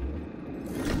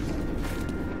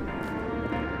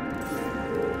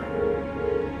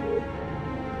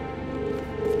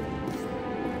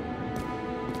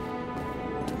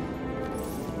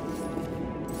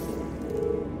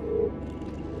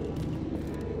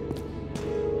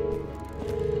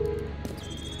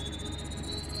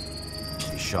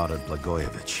 Shot at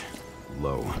Blagojevich.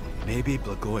 Low. Maybe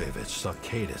Blagojevich saw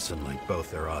Cadus and liked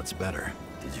both their odds better.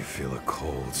 Did you feel a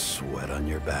cold sweat on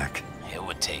your back? It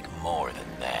would take more than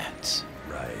that.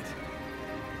 Right.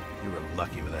 You were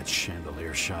lucky with that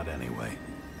chandelier shot anyway.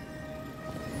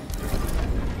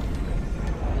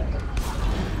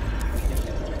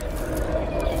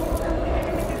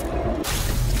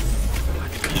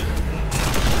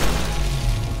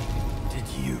 Did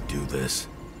you do this?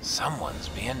 Someone's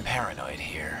being paranoid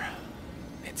here.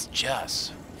 It's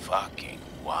just fucking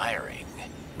wiring.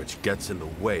 Which gets in the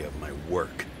way of my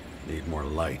work. Need more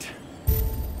light.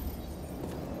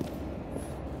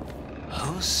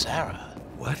 Who's Sarah?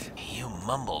 What? You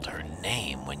mumbled her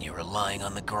name when you were lying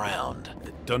on the ground.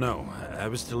 Don't know. I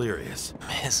was delirious.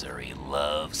 Misery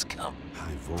loves company.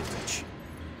 High voltage.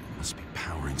 Must be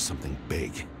powering something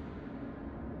big.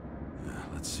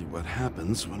 Let's see what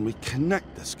happens when we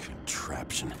connect this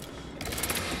contraption.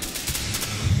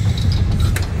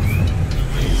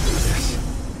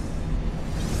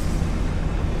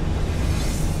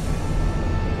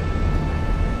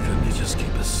 Couldn't he just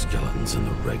keep his skeletons in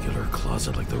the regular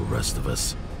closet like the rest of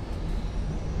us?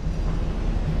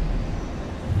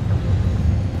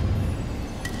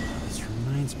 This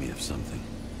reminds me of something.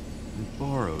 I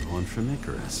borrowed one from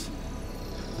Icarus.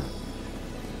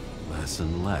 Less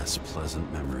and less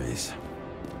pleasant memories.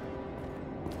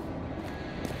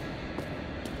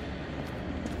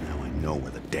 Now I know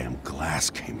where the damn glass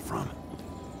came from.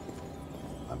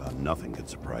 I thought nothing could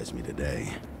surprise me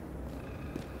today.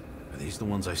 Are these the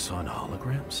ones I saw in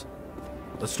holograms?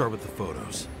 Let's start with the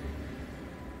photos.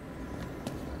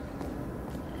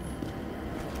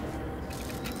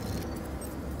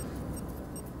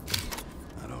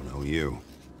 I don't know you.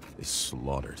 They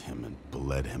slaughtered him and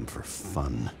bled him for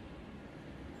fun.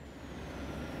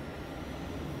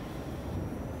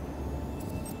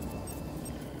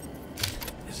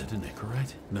 Is it an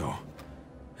Icarite? No.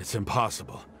 It's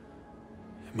impossible.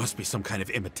 It must be some kind of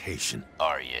imitation.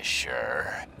 Are you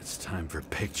sure? It's time for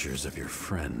pictures of your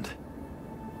friend.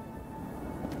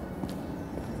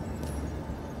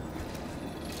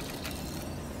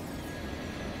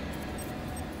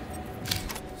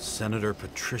 Senator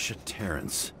Patricia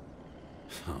Terrence.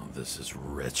 Oh, this is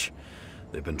rich.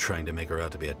 They've been trying to make her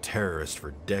out to be a terrorist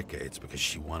for decades because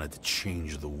she wanted to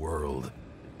change the world.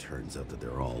 Turns out that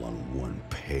they're all on one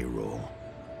payroll.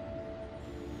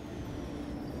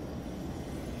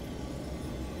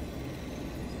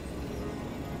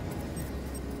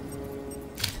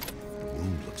 The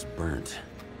wound looks burnt.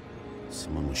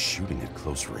 Someone was shooting at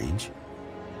close range?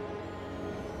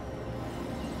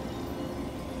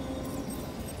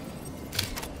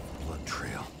 Blood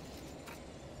trail.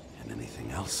 And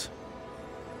anything else?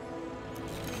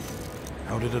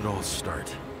 How did it all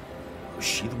start? Was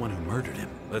she the one who murdered him?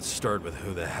 Let's start with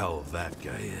who the hell that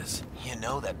guy is. You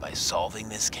know that by solving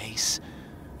this case,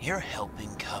 you're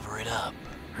helping cover it up.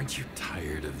 Aren't you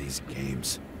tired of these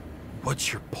games?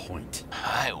 What's your point?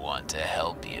 I want to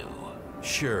help you.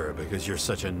 Sure, because you're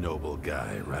such a noble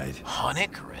guy, right? On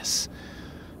Icarus,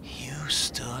 you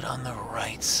stood on the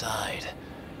right side.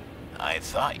 I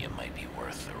thought you might be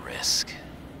worth the risk.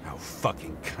 How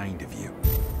fucking kind of you.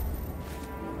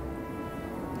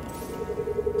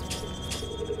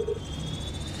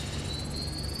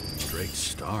 Drake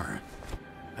Star?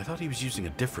 I thought he was using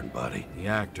a different body. The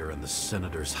actor and the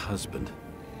senator's husband.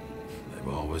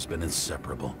 They've always been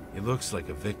inseparable. He looks like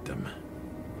a victim,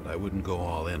 but I wouldn't go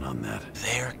all in on that.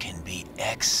 There can be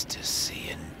ecstasy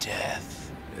in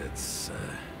death. It's,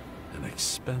 an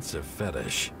expensive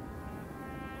fetish.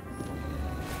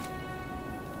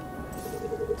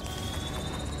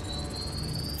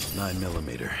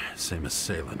 .9mm, same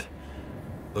assailant.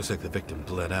 Looks like the victim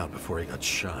bled out before he got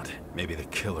shot. Maybe the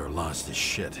killer lost his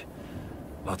shit.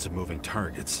 Lots of moving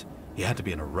targets. He had to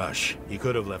be in a rush. He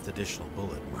could have left additional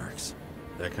bullet marks.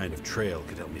 That kind of trail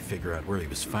could help me figure out where he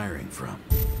was firing from.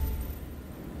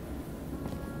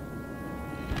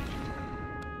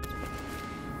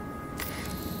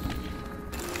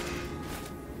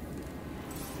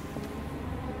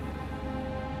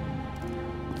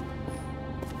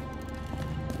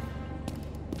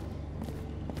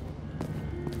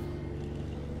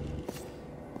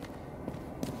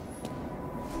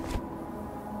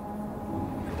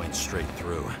 Straight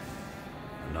through.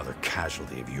 Another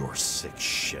casualty of your sick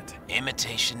shit.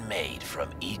 Imitation made from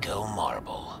eco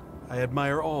marble. I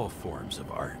admire all forms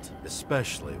of art,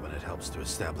 especially when it helps to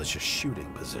establish a shooting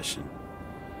position.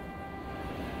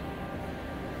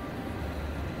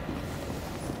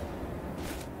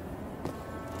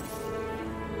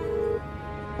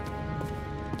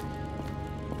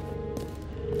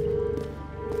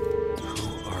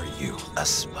 Who are you?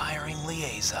 Aspiring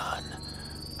liaison.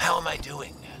 How am I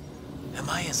doing? Am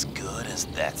I as good as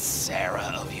that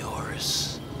Sarah of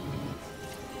yours?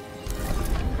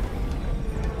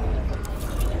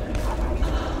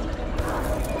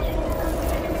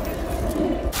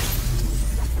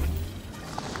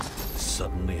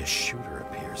 Suddenly a shooter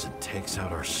appears and takes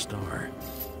out our star.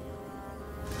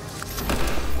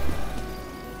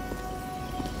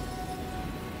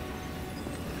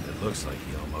 It looks like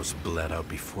he almost bled out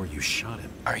before you shot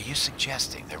him. Are you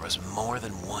suggesting there was more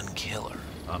than one killer?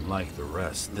 Unlike the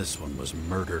rest, this one was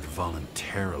murdered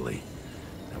voluntarily.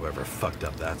 However fucked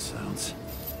up that sounds.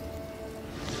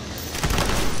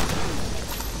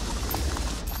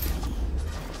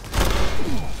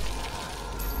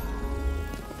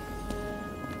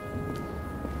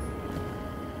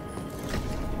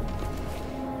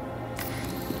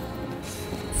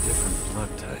 Different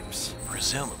blood types.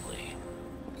 Presumably,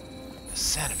 the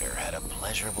senator had a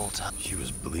pleasurable time. She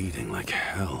was bleeding like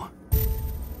hell.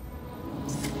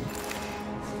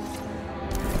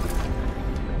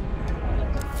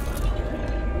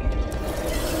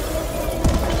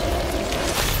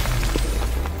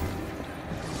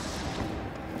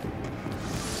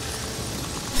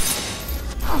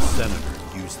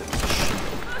 Senator used them as a shield.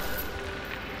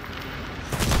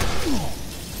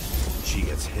 She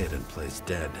gets hit and plays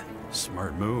dead.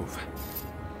 Smart move.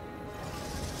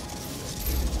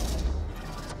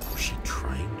 Was she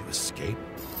trying to escape?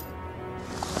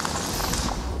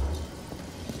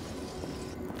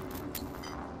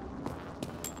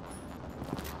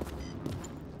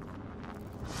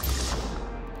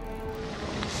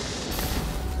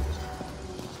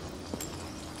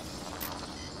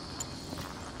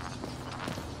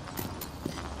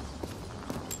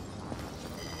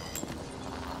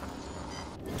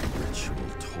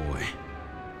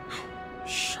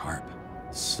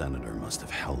 Senator must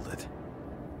have held it.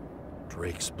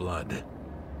 Drake's blood.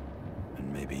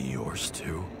 And maybe yours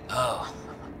too? Oh,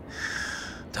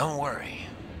 don't worry.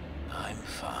 I'm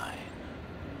fine.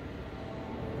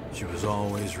 She was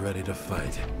always ready to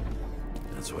fight.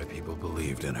 That's why people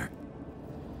believed in her.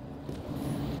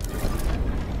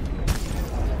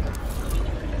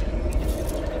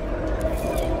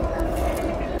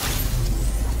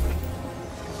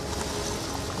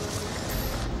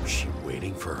 Was she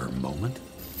waiting for her moment?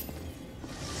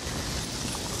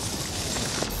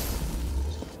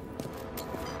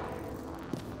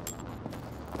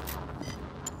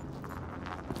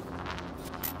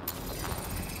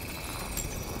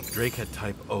 Drake had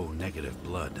type O negative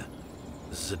blood.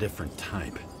 This is a different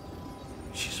type.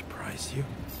 She surprised you?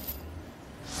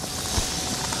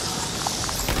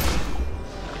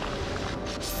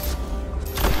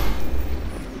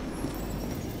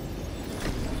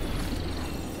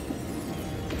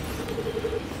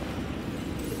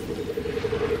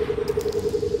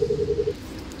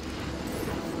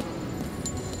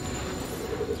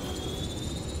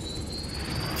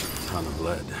 Ton of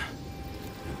lead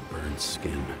and burned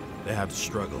skin. They had to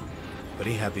struggle, but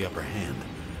he had the upper hand.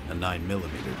 A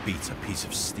 9mm beats a piece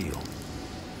of steel.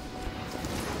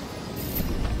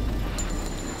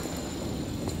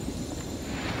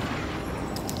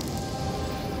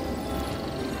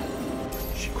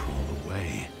 She crawled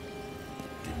away.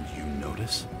 Didn't you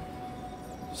notice?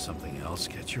 Something else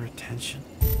get your attention?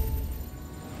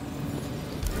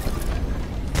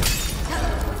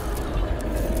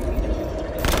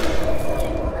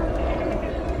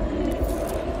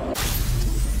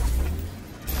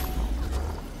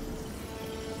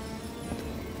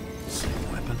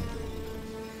 Same weapon?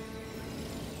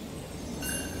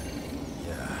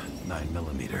 Yeah,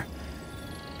 9mm.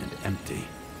 And empty.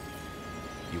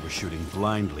 You were shooting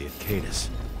blindly at Cadus.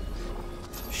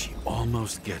 She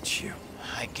almost gets you.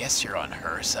 I guess you're on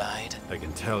her side. I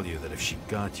can tell you that if she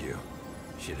got you,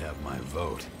 she'd have my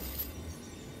vote.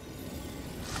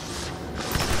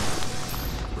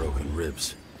 Broken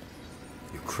ribs.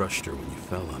 You crushed her when you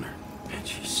fell on her, and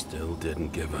she still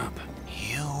didn't give up.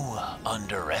 You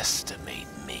underestimate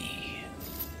me.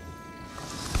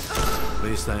 At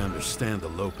least I understand the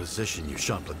low position you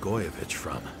shot Blagojevich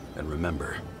from. And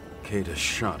remember, Cadus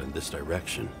shot in this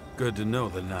direction. Good to know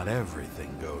that not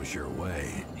everything goes your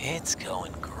way. It's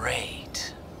going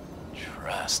great.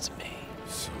 Trust me.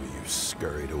 So you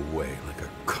scurried away like a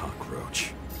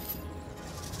cockroach.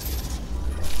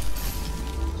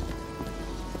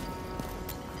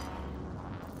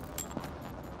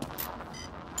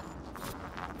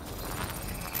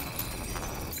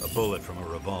 A bullet from a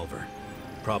revolver.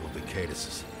 Probably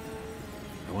Cadus's.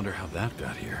 I wonder how that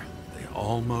got here. They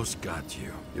almost got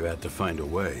you. You had to find a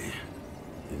way.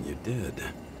 And you did.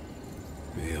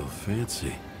 Real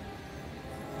fancy.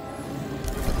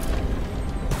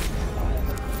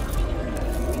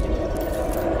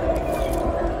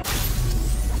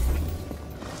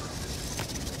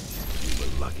 You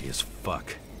were lucky as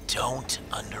fuck. Don't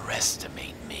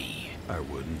underestimate me. I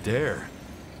wouldn't dare.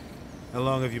 How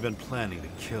long have you been planning to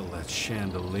kill that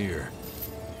chandelier?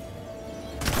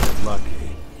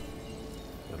 Lucky.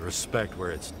 But respect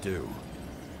where it's due.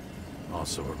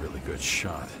 Also a really good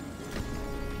shot.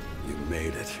 You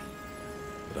made it.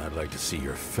 But I'd like to see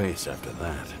your face after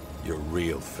that. Your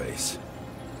real face.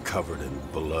 Covered in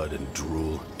blood and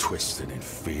drool, twisted in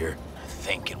fear.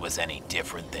 Think it was any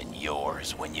different than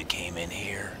yours when you came in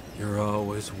here? You're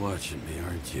always watching me,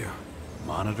 aren't you?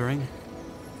 Monitoring?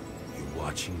 You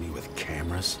watching me with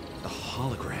cameras? The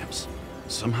holograms.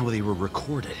 Somehow they were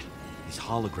recorded. These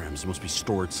holograms must be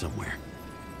stored somewhere.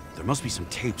 There must be some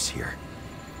tapes here.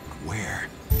 Where?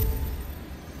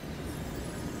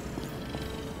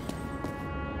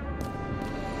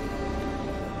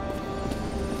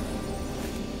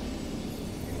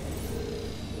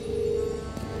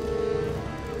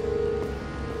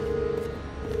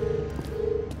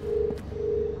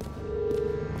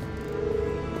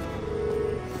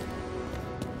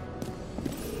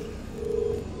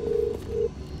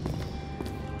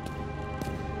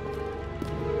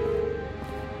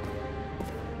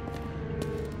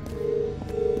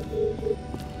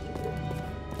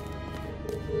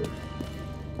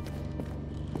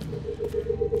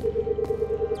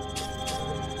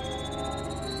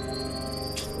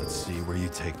 Where you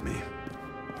take me.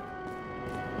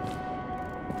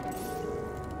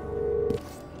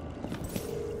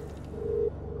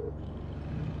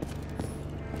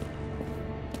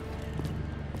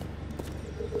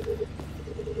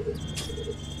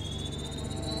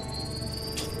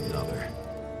 Another.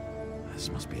 This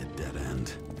must be a dead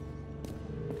end.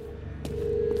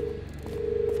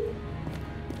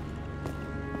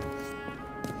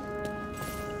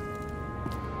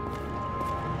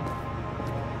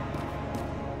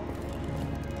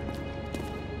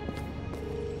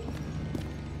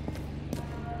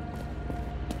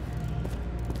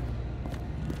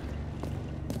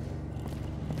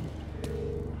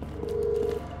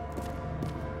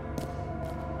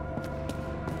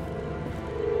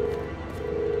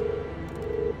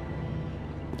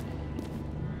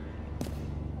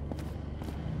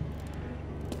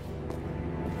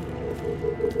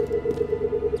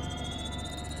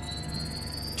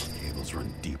 Cables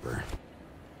run deeper.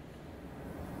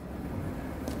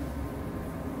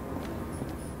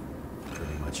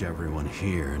 Pretty much everyone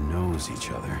here knows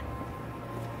each other.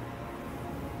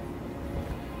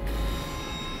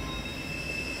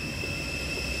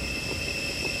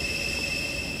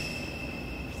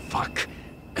 fuck.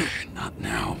 Not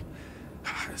now.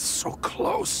 It's so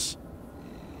close.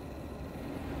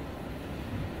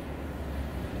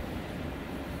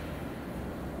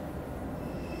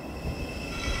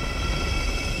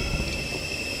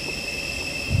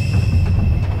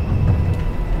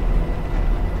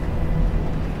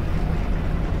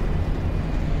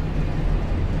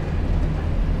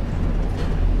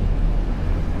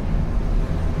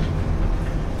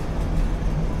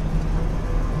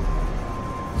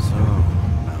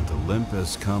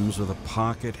 Olympus comes with a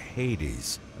pocket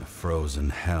Hades, a frozen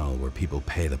hell where people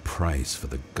pay the price for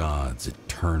the gods'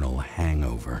 eternal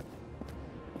hangover.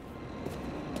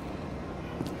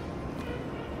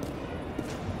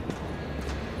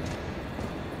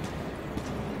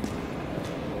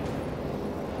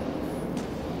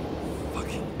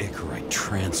 Fucking Icarite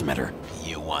transmitter.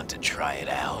 You want to try it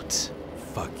out?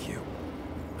 Fuck you.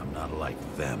 I'm not like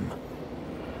them.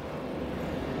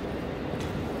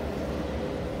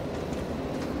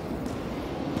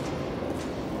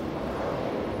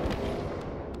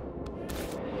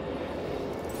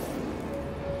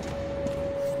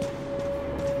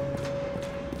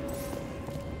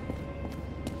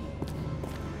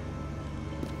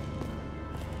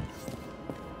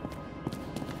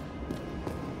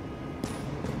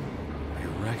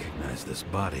 This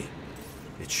body.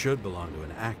 It should belong to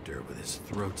an actor with his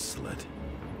throat slit.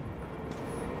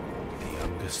 The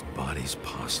youngest bodies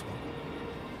possible.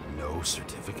 No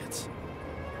certificates.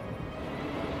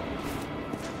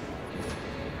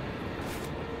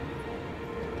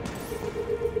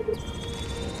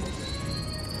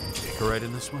 Icarite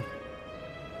in this one?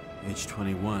 Age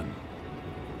 21.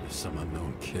 There's some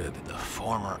unknown kid. The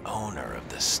former owner of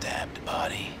the stabbed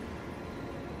body.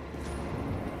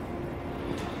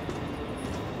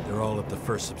 They're all at the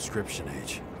first subscription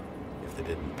age. If they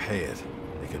didn't pay it,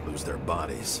 they could lose their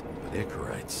bodies. But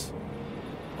Icarites,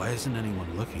 why isn't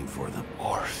anyone looking for them?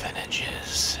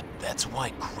 Orphanages. That's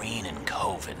why Green and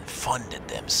Coven funded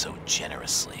them so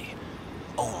generously.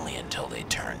 Only until they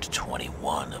turned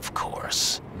 21, of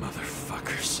course.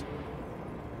 Motherfuckers.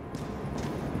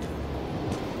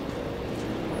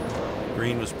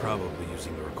 Green was probably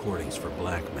using the recordings for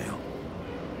blackmail.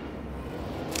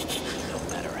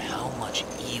 How much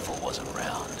evil was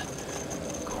around,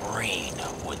 Green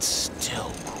would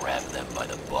still grab them by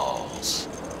the balls.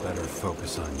 Better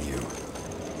focus on you.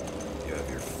 You have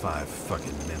your 5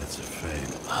 fucking minutes of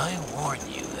fame. I warn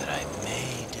you that I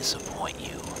may disappoint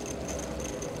you.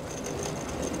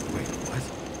 Wait, what?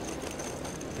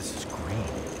 This is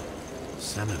Green.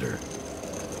 Senator.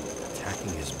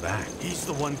 Attacking his back. He's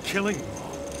the one killing them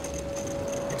all.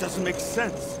 It doesn't make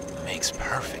sense. Makes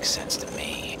perfect sense to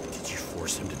me. Did you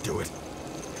force him to do it?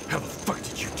 How the fuck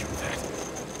did you do that?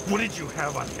 What did you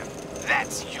have on him?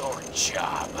 That's your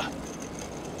job.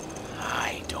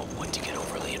 I don't want to get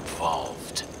overly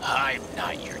involved. I'm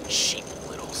not your cheap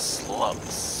little slum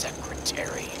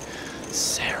secretary,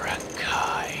 Sarah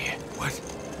Kai. What?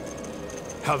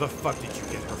 How the fuck did you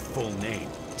get her full name?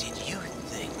 Did you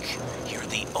think you're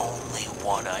the only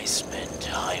one I spend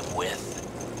time with?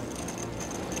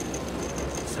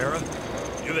 Sarah?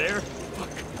 You there? Fuck.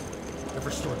 I've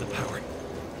restored the power.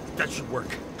 That should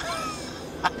work.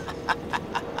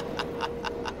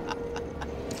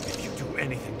 If you do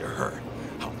anything to her,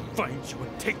 I'll find you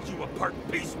and take you apart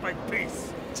piece by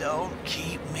piece. Don't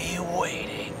keep me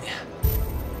waiting.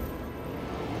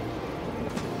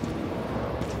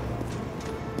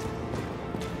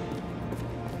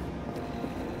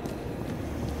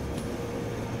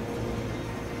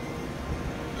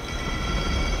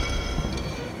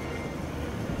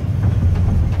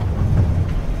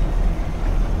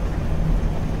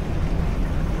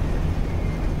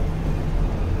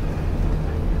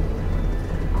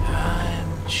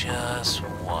 Just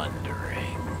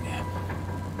wondering,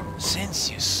 since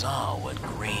you saw what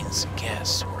Green's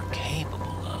guests were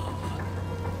capable of,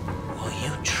 will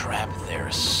you trap their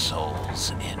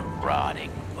souls in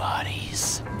rotting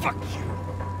bodies? Fuck you!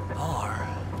 Or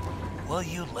will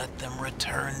you let them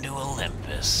return to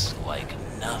Olympus like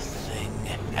nothing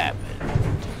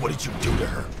happened? What did you do to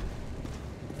her?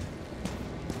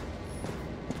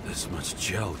 This much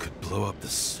gel could blow up the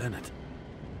Senate.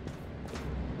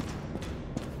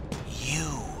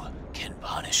 You can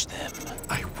punish them.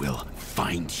 I will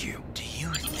find you. Do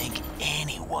you think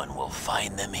anyone will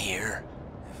find them here?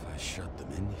 If I shut them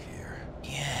in here...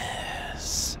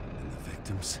 Yes. And the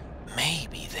victims?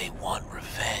 Maybe they want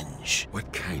revenge.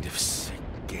 What kind of sick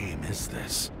game is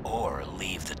this? Or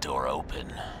leave the door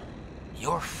open.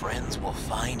 Your friends will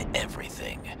find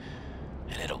everything,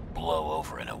 and it'll blow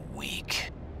over in a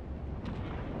week.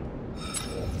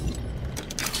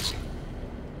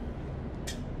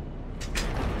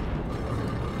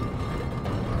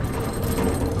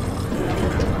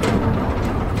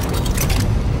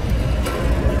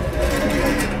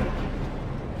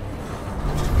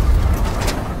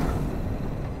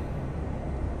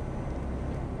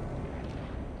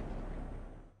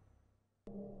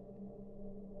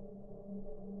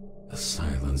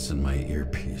 in my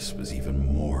earpiece was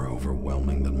even more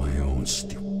overwhelming than my own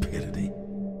stupidity.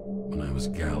 When I was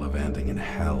gallivanting in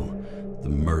hell, the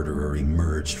murderer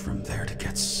emerged from there to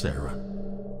get Sarah.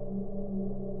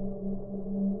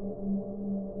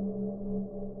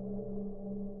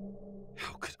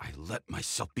 How could I let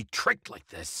myself be tricked like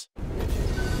this?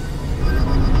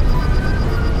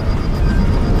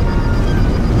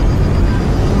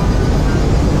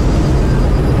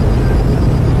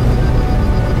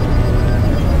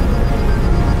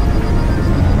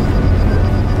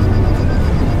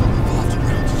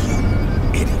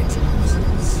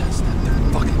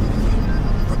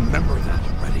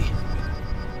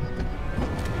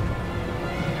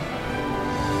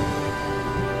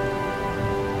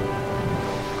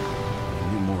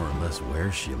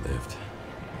 She lived,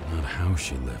 not how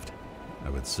she lived. I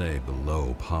would say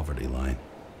below poverty line.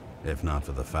 If not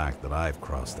for the fact that I've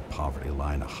crossed the poverty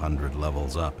line 100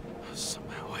 levels up.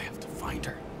 Somehow I have to find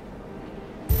her.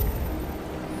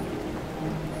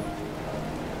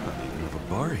 Not even have a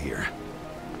bar here.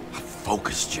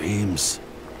 Focus, James.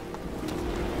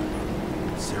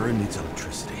 Sarah needs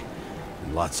electricity,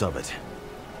 and lots of it.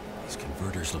 These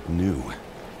converters look new.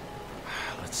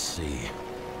 Let's see.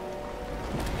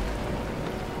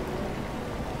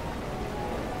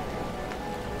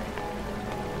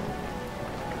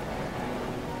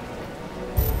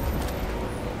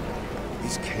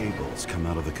 These cables come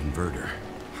out of the converter.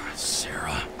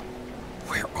 Sarah,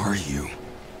 where are you?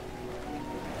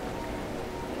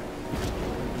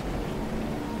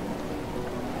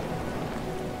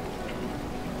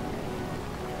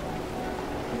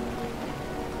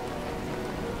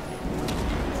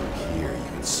 From here, you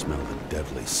can smell the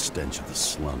deadly stench of the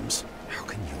slums. How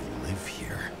can you live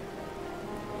here?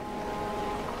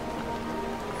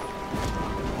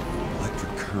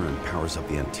 Electric current powers up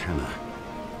the antenna.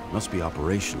 Must be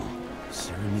operational.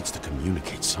 Sarah needs to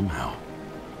communicate somehow.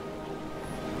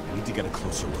 I need to get a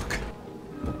closer look.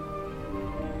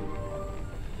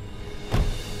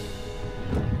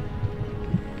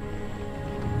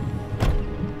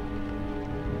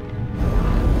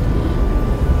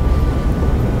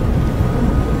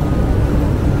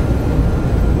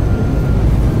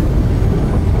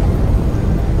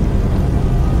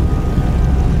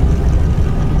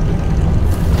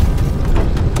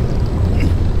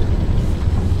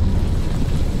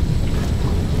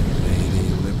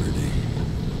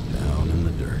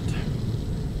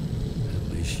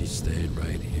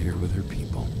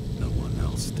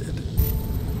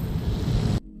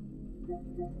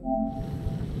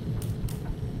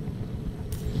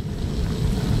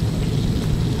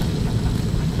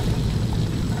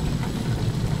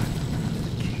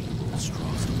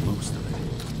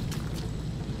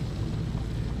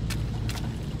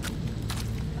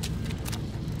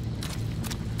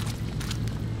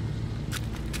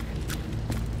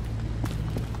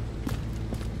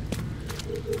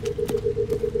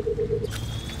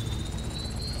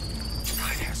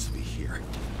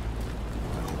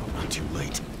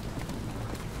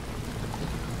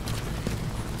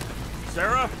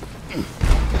 Sarah?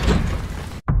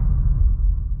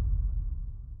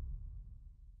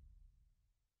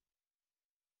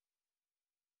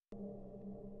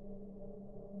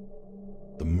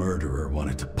 The murderer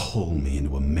wanted to pull me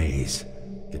into a maze,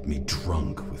 get me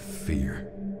drunk with fear.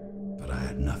 But I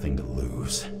had nothing to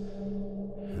lose,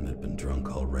 and had been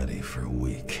drunk already for a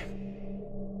week.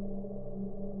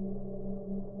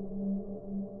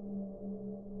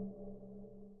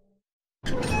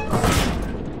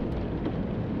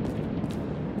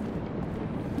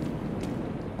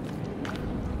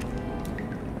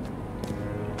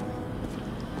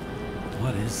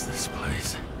 What is this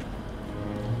place?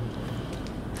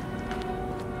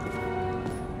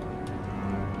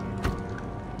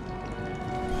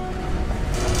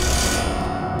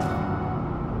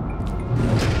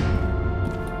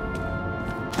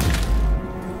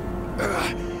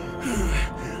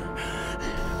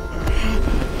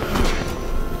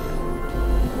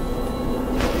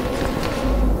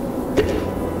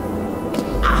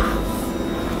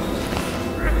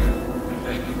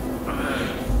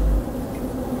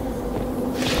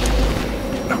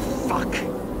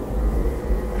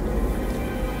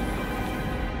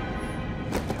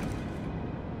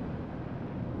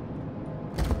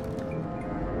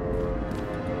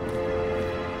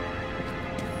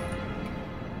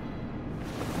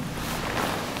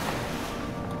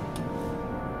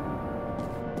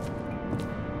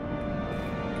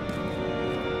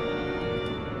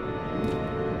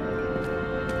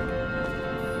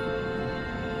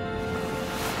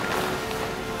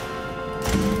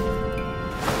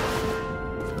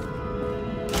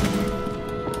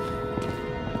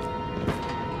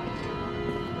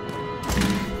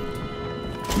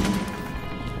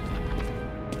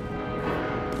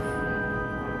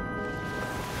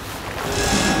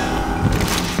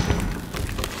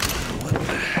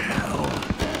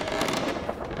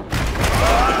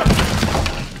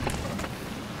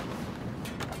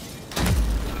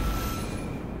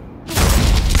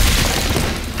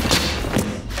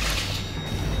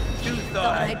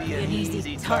 might be an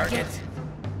easy target.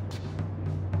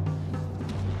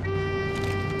 Give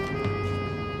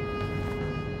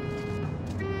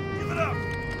it up!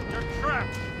 You're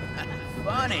trapped!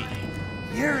 Funny.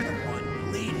 You're the one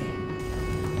bleeding.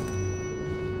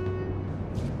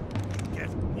 Get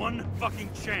one fucking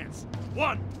chance.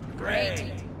 One!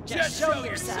 Great. Just show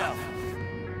yourself.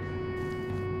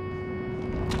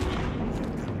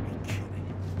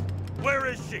 Where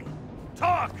is she?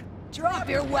 Talk! Drop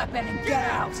your weapon and get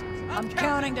out. I'm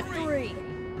counting to 3.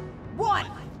 1.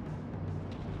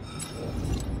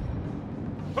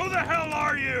 Who the hell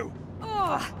are you?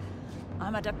 Ugh.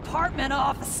 I'm a department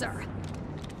officer.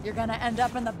 You're gonna end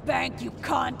up in the bank, you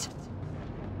cunt.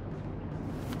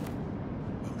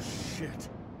 Oh, shit.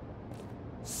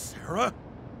 Sarah?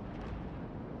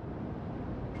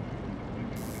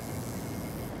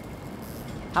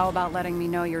 How about letting me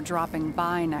know you're dropping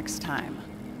by next time?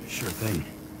 Sure thing.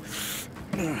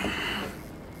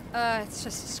 It's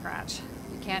just a scratch.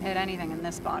 You can't hit anything in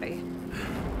this body.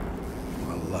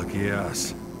 Well, lucky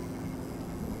us.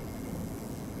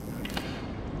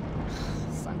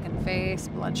 Sunken face,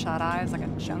 bloodshot eyes like a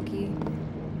junkie.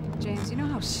 James, you know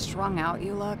how strung out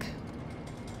you look?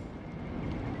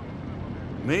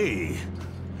 Me?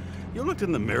 You looked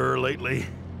in the mirror lately?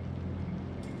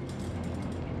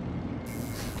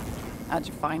 How'd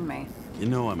you find me? You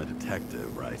know I'm a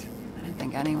detective, right? I didn't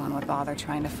think anyone would bother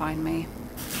trying to find me.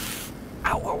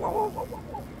 Ow, ow, ow, ow, ow,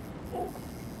 ow.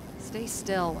 Stay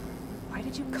still. Why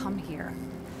did you come here?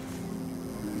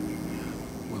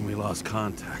 When we lost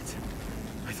contact,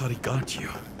 I thought he got you.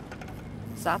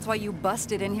 So that's why you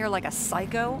busted in here like a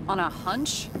psycho on a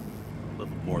hunch? A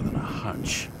little more than a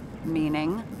hunch.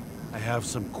 Meaning? I have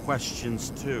some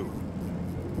questions, too.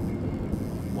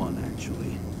 One,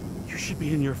 actually. You should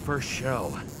be in your first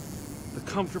shell. The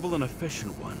comfortable and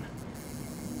efficient one.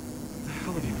 What the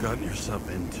hell have you gotten yourself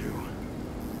into?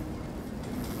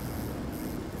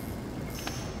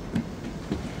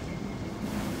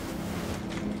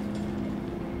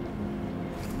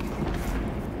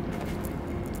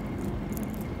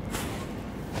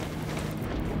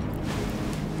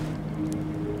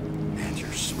 And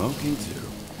you're smoking, too.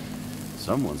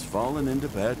 Someone's fallen into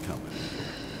bad company.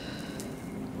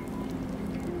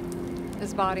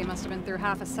 His body must have been through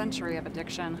half a century of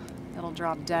addiction. It'll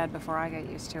drop dead before I get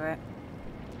used to it.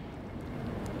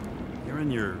 You're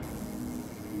in your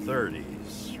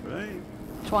 30s, right?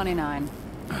 29.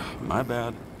 My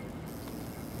bad.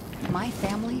 My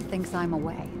family thinks I'm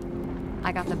away.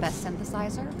 I got the best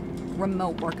synthesizer,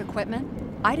 remote work equipment.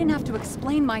 I didn't have to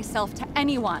explain myself to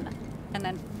anyone. And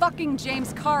then fucking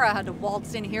James Karra had to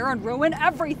waltz in here and ruin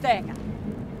everything.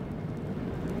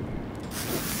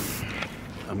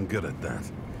 I'm good at that.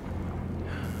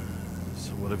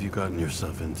 So what have you gotten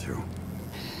yourself into?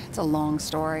 It's a long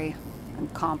story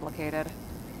and complicated.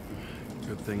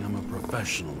 Good thing I'm a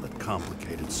professional at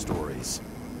complicated stories.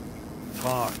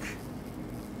 Talk.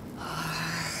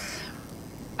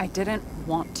 I didn't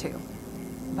want to,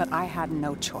 but I had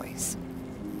no choice.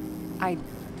 I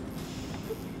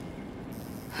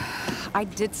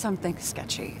did something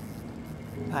sketchy,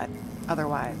 but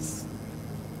otherwise...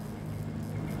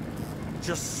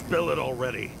 Just spill it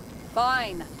already.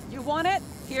 Fine. You want it?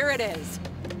 Here it is.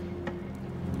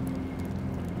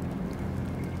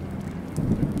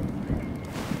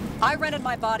 I rented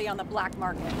my body on the black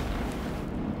market.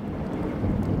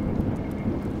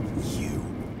 You,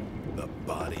 the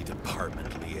body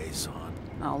department liaison.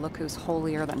 Oh, look who's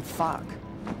holier than fuck.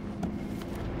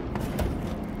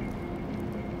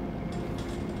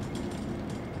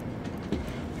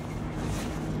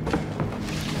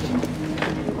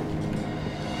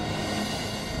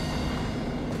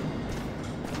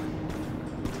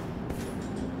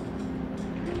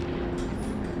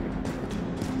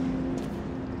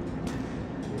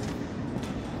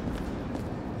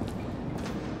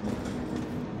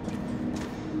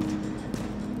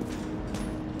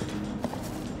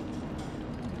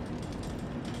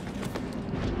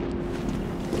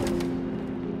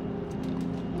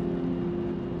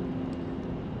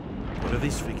 What are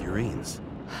these figurines?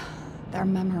 They're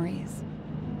memories.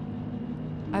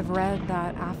 I've read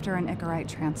that after an Icarite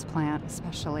transplant,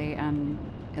 especially an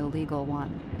illegal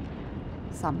one,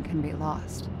 some can be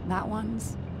lost. That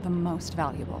one's the most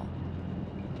valuable.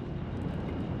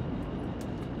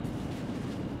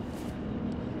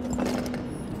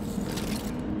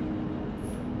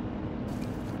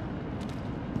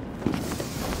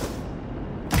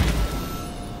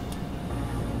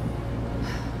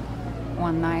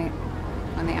 One night,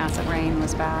 when the acid rain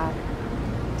was bad,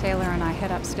 Taylor and I hid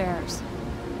upstairs,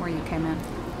 where you came in.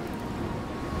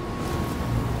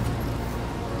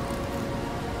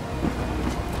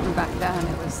 Again,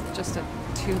 it was just a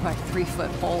 2 by 3 foot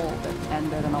hole that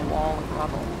ended in a wall of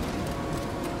rubble.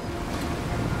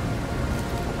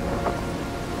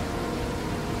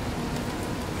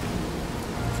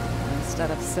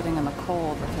 Instead of sitting in the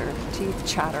cold with her teeth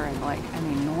chattering like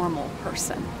any normal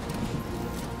person,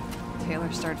 Taylor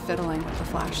started fiddling with the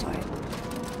flashlight.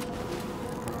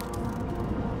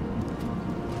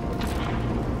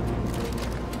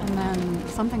 And then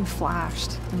something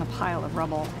flashed in the pile of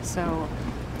rubble, so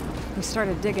we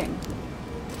started digging.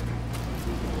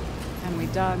 And we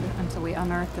dug until we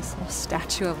unearthed this little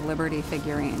Statue of Liberty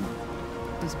figurine.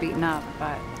 It was beaten up,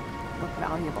 but looked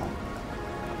valuable.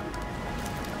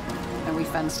 And we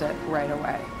fenced it right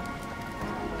away.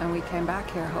 And we came back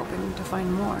here hoping to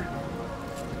find more.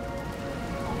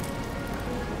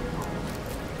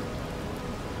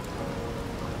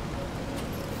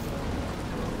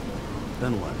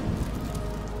 Then what?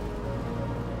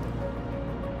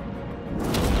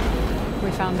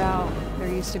 We found out there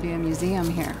used to be a museum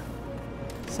here.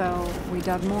 So we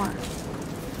dug more.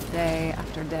 Day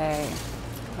after day,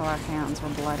 till our hands were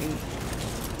bloody.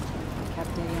 We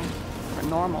kept digging for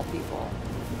normal people.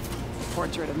 A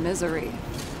portrait of misery,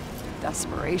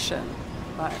 desperation.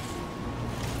 But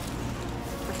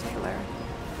for Taylor,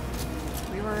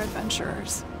 we were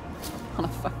adventurers on a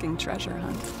fucking treasure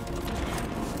hunt.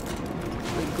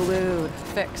 We glued,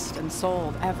 fixed, and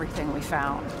sold everything we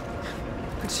found.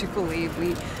 Would you believe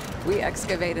we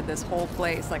excavated this whole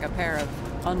place like a pair of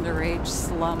underage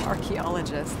slum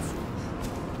archaeologists?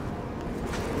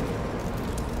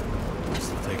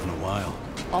 Must have taken a while.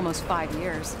 Almost 5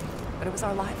 years, but it was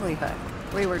our livelihood.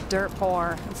 We were dirt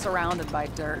poor and surrounded by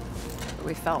dirt, but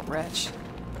we felt rich.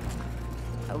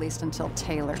 At least until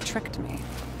Taylor tricked me.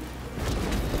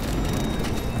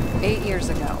 8 years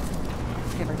ago.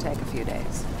 Give or take a few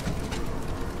days.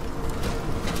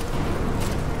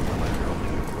 Not like you're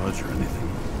holding a grudge or anything.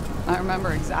 I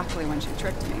remember exactly when she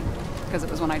tricked me, because it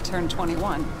was when I turned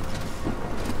 21.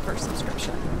 First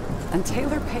subscription. And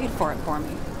Taylor paid for it for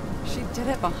me. She did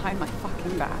it behind my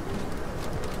fucking back.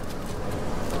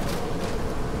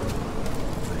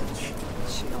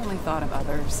 She only thought of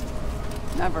others,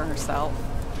 never herself.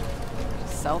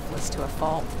 Selfless to a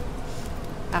fault.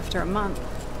 After a month,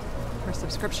 her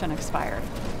subscription expired.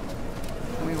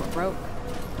 We were broke.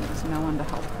 There was no one to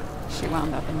help her. She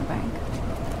wound up in the bank.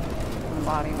 And the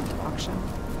body went to auction.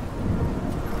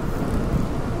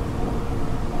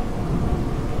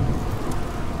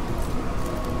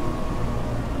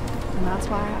 And that's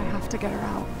why I have to get her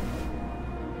out.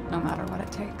 No matter what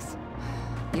it takes.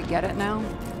 You get it now?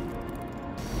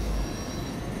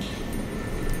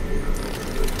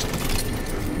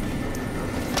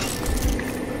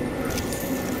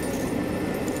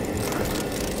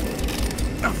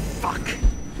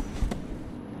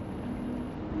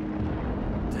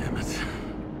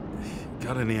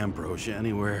 Got any ambrosia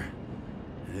anywhere?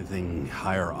 Anything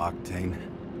higher octane?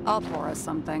 I'll pour us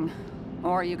something.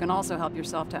 Or you can also help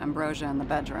yourself to ambrosia in the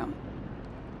bedroom.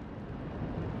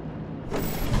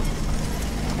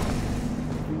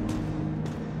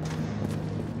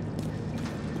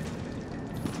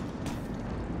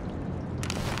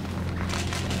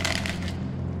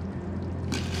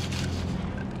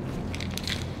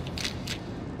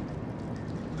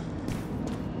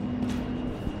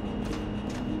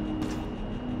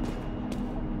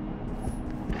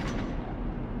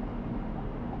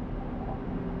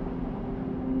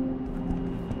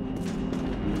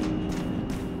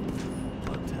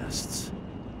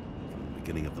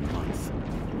 Of the month.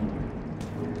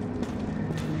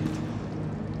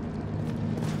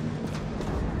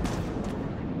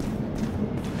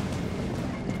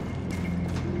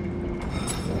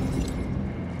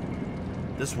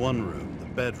 This one room, the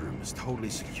bedroom, is totally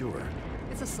secure.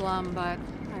 It's a slum, but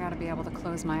I gotta be able to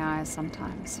close my eyes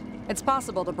sometimes. It's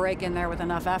possible to break in there with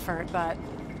enough effort, but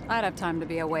I'd have time to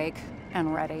be awake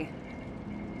and ready.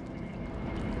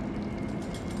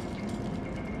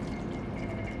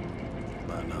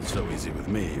 Not so easy with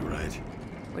me, right?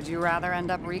 Would you rather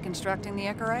end up reconstructing the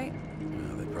Icarite?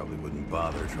 Well, they probably wouldn't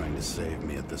bother trying to save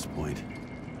me at this point.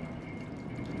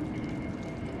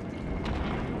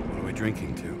 What are we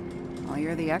drinking to? Well,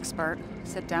 you're the expert.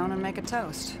 Sit down and make a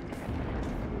toast.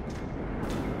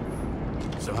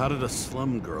 So how did a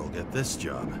slum girl get this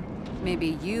job?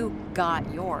 Maybe you got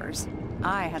yours.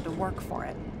 I had to work for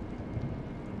it.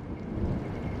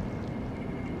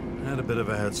 I had a bit of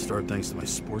a head start thanks to my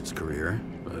sports career,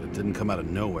 but it didn't come out of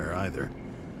nowhere either.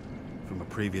 From a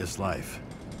previous life.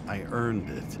 I earned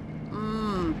it.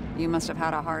 You must have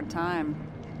had a hard time.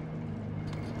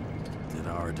 Did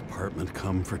our department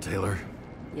come for Taylor?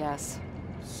 Yes.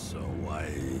 So why...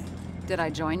 Did I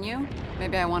join you?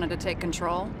 Maybe I wanted to take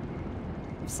control?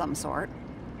 Of some sort.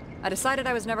 I decided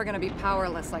I was never gonna be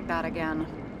powerless like that again.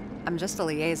 I'm just a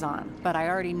liaison, but I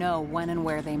already know when and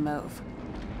where they move.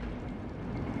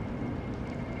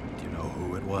 Do you know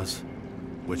who it was?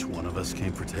 Which one of us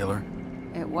came for Taylor?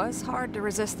 It was hard to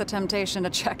resist the temptation to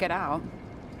check it out.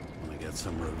 Want to get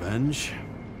some revenge?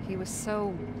 He was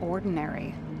so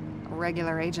ordinary. A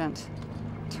regular agent.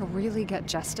 To really get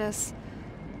justice,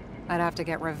 I'd have to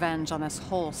get revenge on this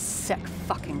whole sick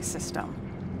fucking system.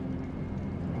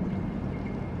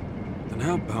 Then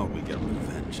how about we get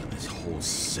revenge on this whole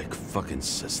sick fucking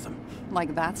system?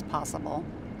 Like that's possible.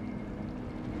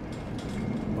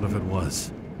 What if it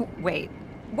was? Wait,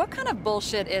 what kind of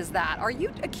bullshit is that? Are you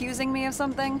accusing me of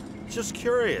something? Just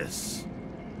curious.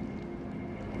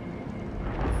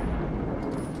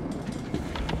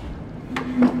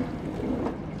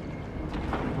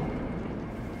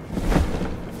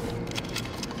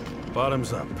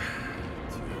 Bottoms up.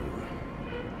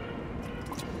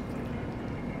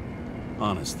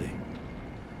 Honesty.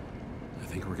 I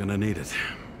think we're gonna need it.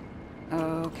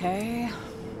 Okay.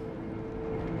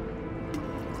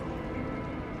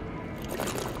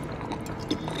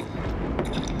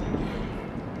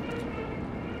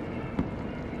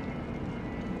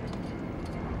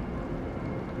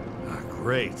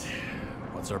 Great.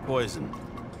 What's our poison?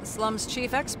 The slum's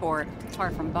chief export, far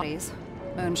from bodies.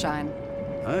 Moonshine.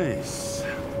 Nice.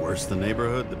 Worse the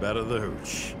neighborhood, the better the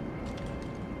hooch.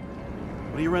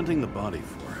 What are you renting the body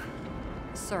for?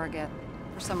 Surrogate.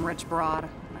 For some rich broad.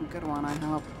 A good one, I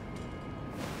hope.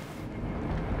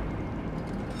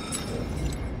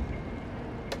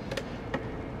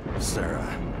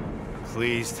 Sarah,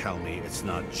 please tell me it's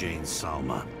not Jane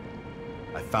Salma.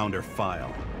 I found her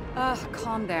file.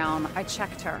 Calm down. I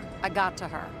checked her. I got to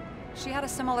her. She had a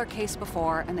similar case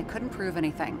before, and they couldn't prove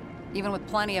anything, even with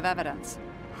plenty of evidence.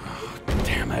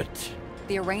 Damn it.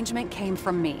 The arrangement came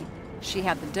from me. She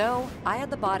had the dough, I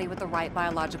had the body with the right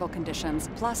biological conditions,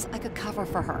 plus I could cover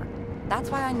for her.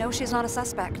 That's why I know she's not a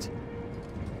suspect.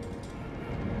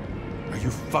 Are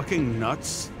you fucking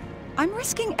nuts? I'm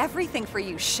risking everything for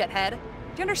you, shithead. Do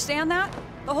you understand that?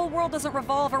 The whole world doesn't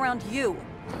revolve around you.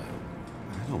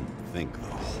 I don't think the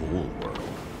whole world.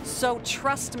 So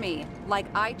trust me, like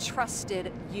I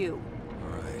trusted you.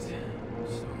 All right. So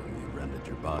you rented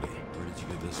your body. Where did you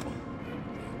get this one?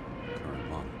 The current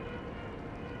model.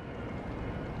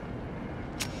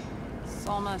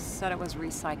 Salma said it was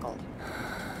recycled.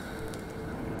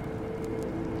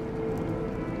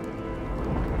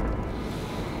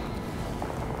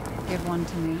 Give one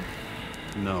to me.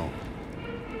 No.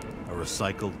 A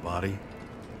recycled body?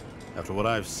 After what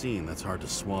I've seen, that's hard to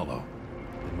swallow.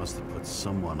 They must have put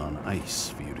someone on ice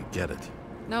for you to get it.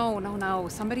 No.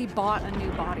 Somebody bought a new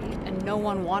body, and no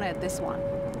one wanted this one.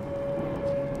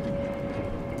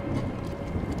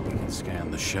 We can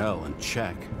scan the shell and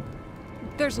check.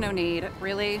 There's no need,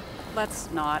 really. Let's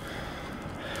not.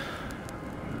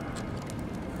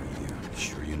 Are you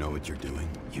sure you know what you're doing?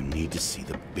 You need to see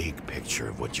the big picture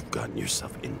of what you've gotten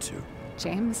yourself into.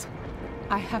 James,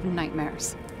 I have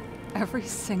nightmares. Every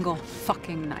single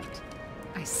fucking night.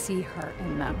 I see her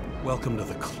in them. Welcome to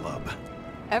the club.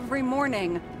 Every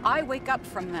morning, I wake up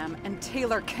from them and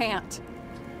Taylor can't.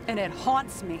 And it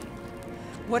haunts me.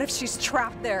 What if she's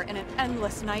trapped there in an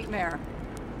endless nightmare?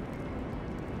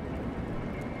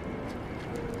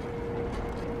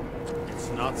 It's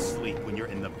not sleep when you're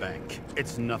in the bank.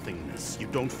 It's nothingness. You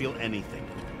don't feel anything.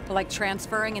 Like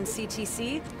transferring in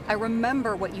CTC? I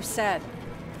remember what you said.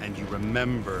 And you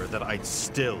remember that I'd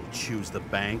still choose the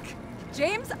bank?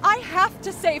 James, I have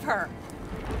to save her!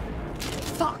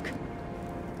 Fuck!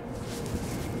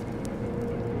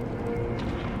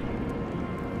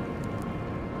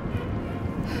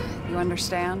 You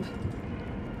understand?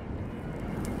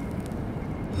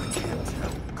 I can't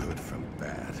tell good from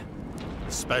bad.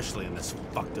 Especially in this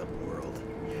fucked up world.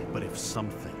 But if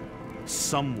something,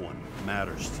 someone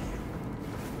matters to you,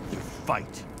 you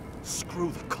fight.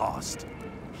 Screw the cost.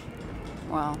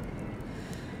 Well,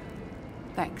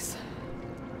 thanks,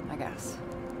 I guess.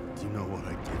 Do you know what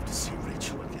I'd give to see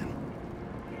Rachel again?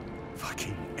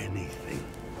 Fucking anything.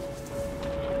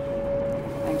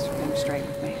 Thanks for being straight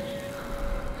with me.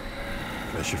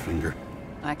 Press your finger.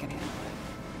 I can handle it.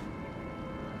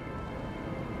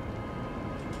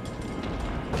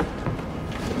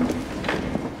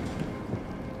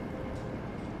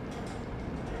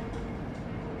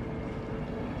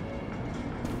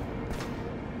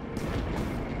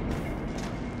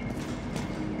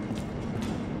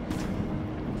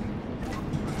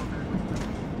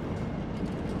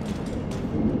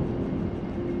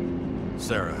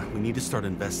 Sarah, we need to start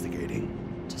investigating.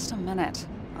 Just a minute.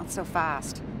 Not so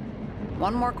fast.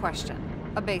 One more question.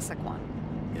 A basic one.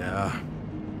 Yeah?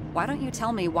 Why don't you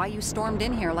tell me why you stormed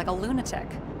in here like a lunatic?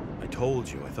 I told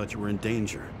you, I thought you were in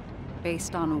danger.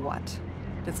 Based on what?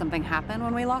 Did something happen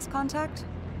when we lost contact?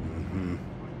 Mm-hmm.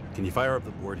 Can you fire up the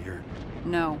board here?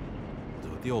 No. We'll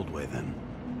do it the old way then.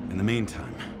 In the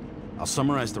meantime, I'll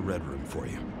summarize the Red Room for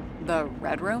you. The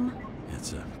Red Room?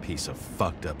 It's a piece of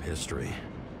fucked up history.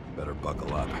 Better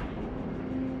buckle up.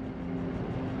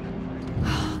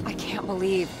 I can't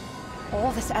believe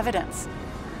all this evidence.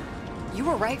 You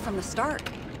were right from the start.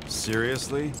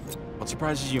 Seriously? What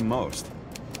surprises you most?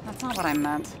 That's not what I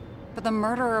meant. But the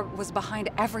murderer was behind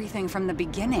everything from the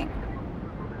beginning.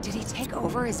 Did he take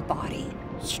over his body?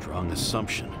 Strong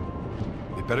assumption.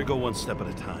 We better go one step at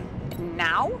a time.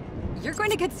 Now? You're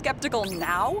going to get skeptical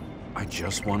now? I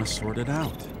just want to sort it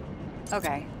out.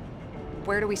 Okay.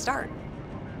 Where do we start?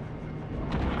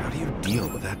 How do you deal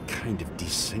with that kind of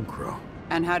desynchro?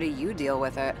 And how do you deal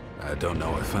with it? I don't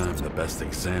know if I'm the best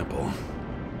example.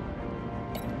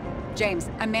 James,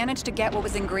 I managed to get what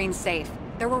was in Green's safe.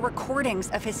 There were recordings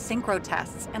of his synchro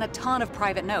tests and a ton of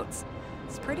private notes.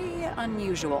 It's pretty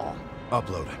unusual.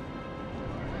 Upload.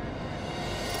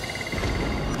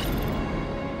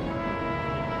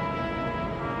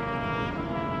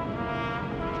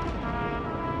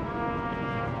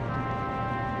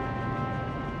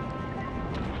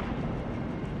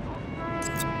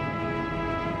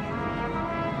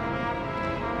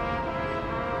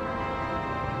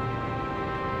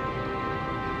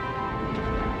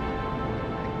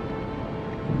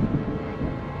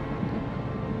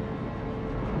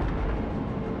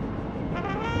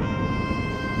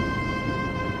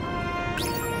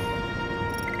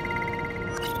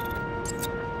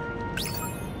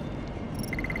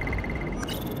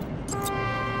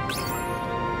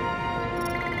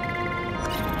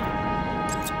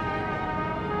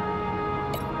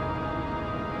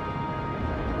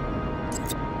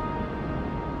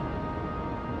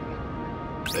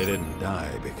 They didn't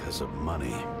die because of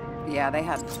money. Yeah, they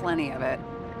had plenty of it.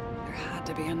 There had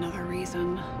to be another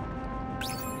reason.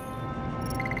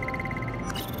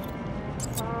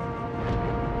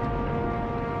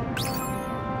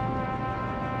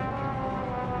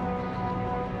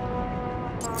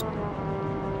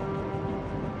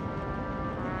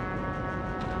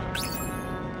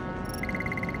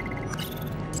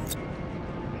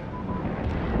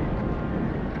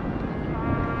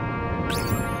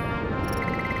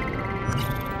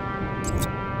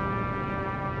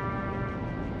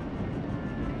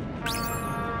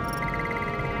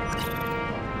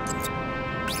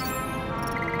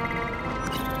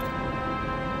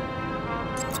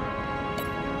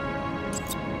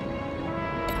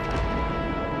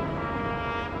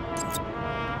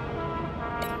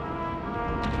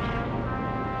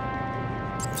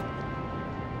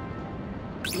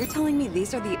 You're telling me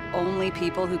these are the only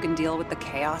people who can deal with the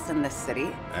chaos in this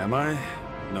city? Am I?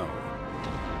 No.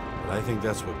 But I think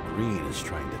that's what Green is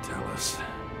trying to tell us.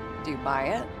 Do you buy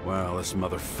it? Well, this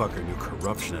motherfucker knew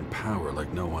corruption and power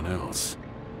like no one else.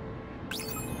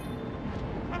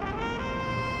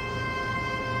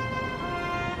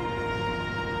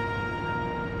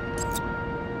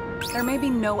 There may be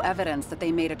no evidence that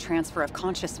they made a transfer of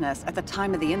consciousness at the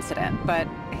time of the incident, but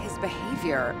his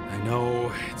behavior... I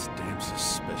know, it's damn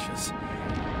suspicious.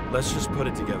 Let's just put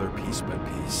it together piece by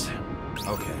piece.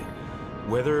 Okay,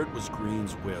 whether it was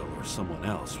Green's will or someone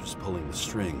else was pulling the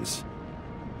strings,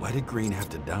 why did Green have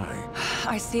to die?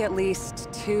 I see at least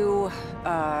three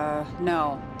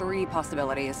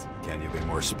possibilities. Can you be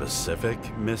more specific,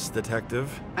 Miss Detective?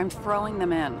 I'm throwing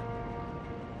them in.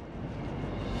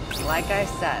 Like I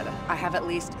said, I have at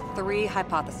least 3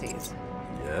 hypotheses.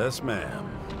 Yes, ma'am.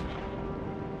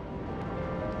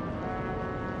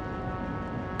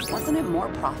 Wasn't it more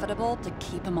profitable to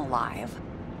keep him alive?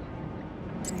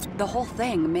 The whole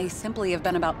thing may simply have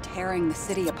been about tearing the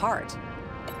city apart.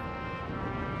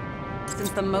 Since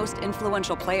the most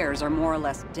influential players are more or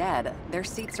less dead, their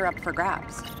seats are up for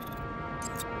grabs.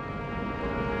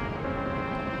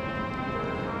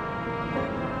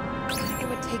 It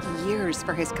would take years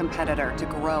for his competitor to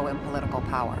grow in political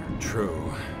power.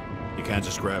 True. You can't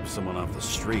just grab someone off the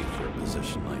street for a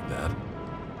position like that.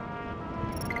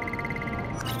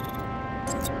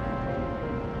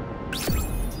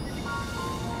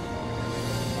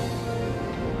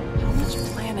 How much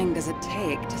planning does it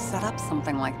take to set up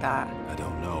something like that? I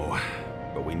don't know,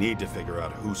 but we need to figure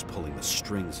out who's pulling the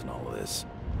strings in all of this.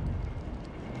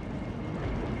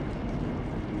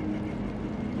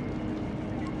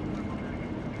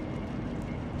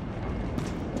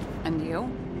 And you?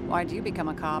 Why'd you become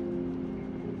a cop?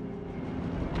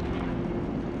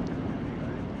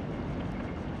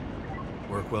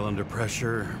 Work well under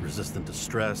pressure, resistant to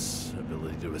stress,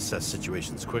 ability to assess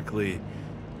situations quickly.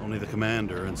 Only the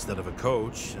commander instead of a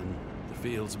coach, and the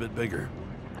field's a bit bigger.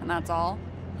 And that's all?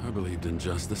 I believed in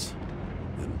justice.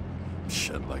 In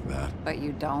shit like that. But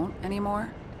you don't anymore?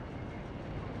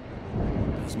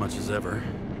 As much as ever.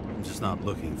 I'm just not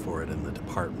looking for it in the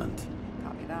department.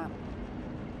 Copy that.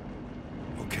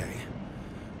 Okay.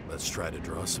 Let's try to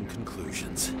draw some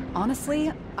conclusions.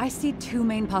 Honestly, I see two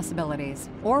main possibilities.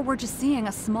 Or we're just seeing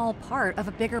a small part of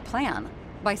a bigger plan.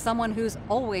 By someone who's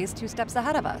always 2 steps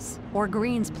ahead of us. Or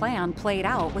Green's plan played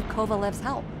out with Kovalev's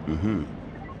help. Mm-hmm.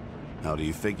 How do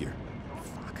you figure?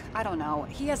 Fuck, I don't know.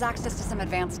 He has access to some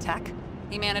advanced tech.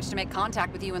 He managed to make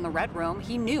contact with you in the Red Room.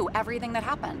 He knew everything that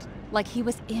happened. Like he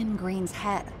was in Green's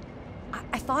head.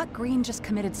 I thought Green just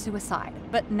committed suicide,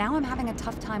 but now I'm having a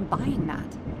tough time buying that.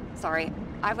 Sorry,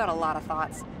 I've got a lot of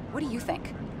thoughts. What do you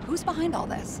think? Who's behind all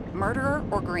this? Murderer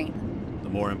or Green? The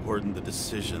more important the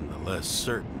decision, the less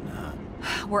certain,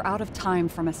 huh? We're out of time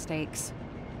for mistakes.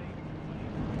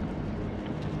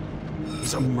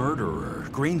 He's a murderer.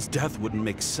 Green's death wouldn't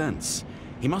make sense.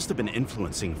 He must have been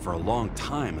influencing for a long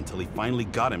time until he finally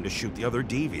got him to shoot the other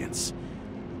deviants.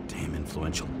 Damn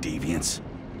influential deviants.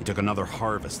 He took another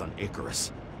harvest on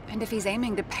Icarus. And if he's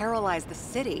aiming to paralyze the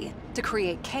city, to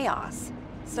create chaos,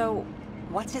 so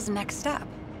what's his next step?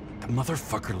 The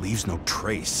motherfucker leaves no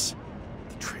trace.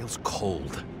 The trail's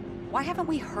cold. Why haven't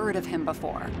we heard of him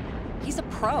before? He's a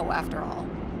pro, after all.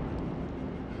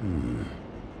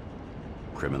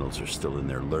 Criminals are still in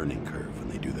their learning curve when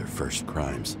they do their first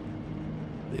crimes.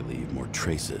 They leave more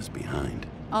traces behind.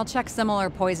 I'll check similar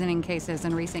poisoning cases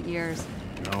in recent years.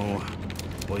 No.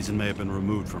 Poison may have been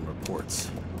removed from reports.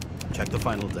 Check the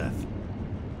final death.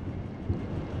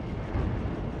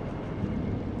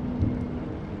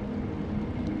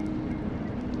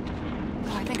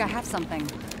 Oh, I think I have something.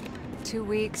 2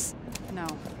 weeks. No,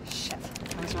 shit.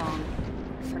 I was wrong.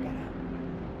 Forget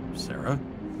it. Sarah,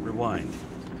 rewind.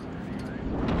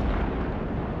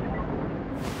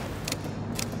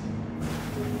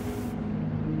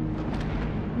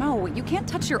 No, you can't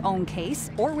touch your own case,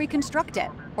 or reconstruct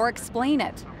it, or explain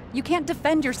it. You can't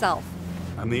defend yourself.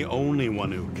 I'm the only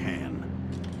one who can.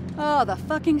 Oh, the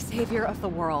fucking savior of the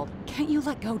world. Can't you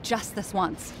let go just this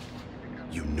once?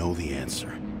 You know the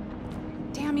answer.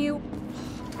 Damn you.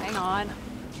 Hang on.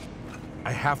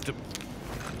 I have to...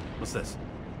 What's this?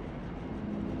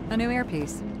 A new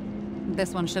earpiece.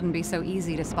 This one shouldn't be so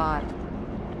easy to spot.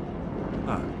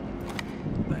 Ah,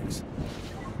 thanks.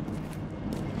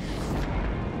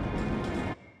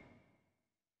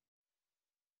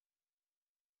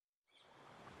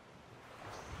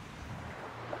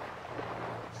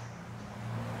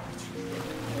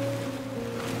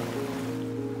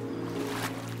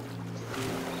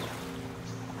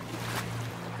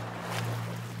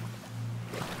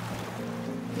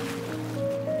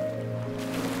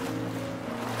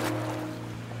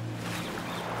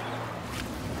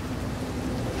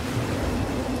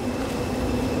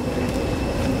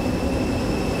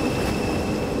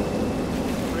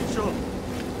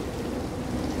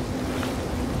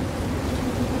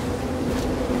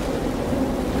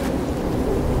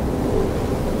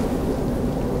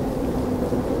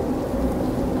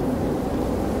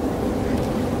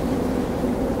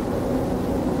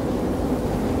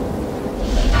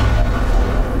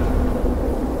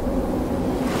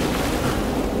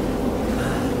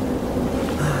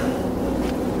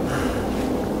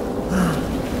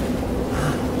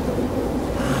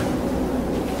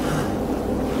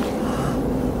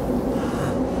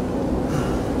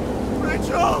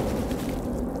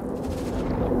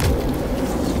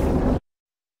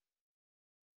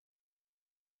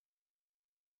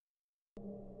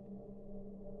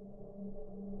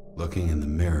 Looking in the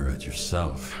mirror at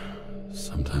yourself,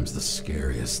 sometimes the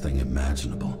scariest thing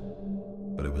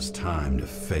imaginable. But it was time to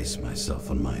face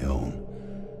myself on my own,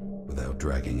 without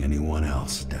dragging anyone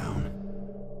else down.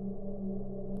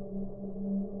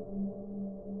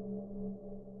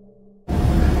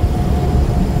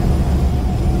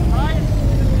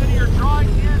 Consider your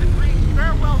drawing near the Green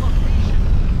farewell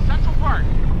location, Central Park.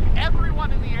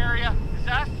 Everyone in the area is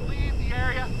asked to leave the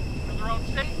area for their own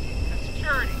safety and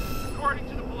security, according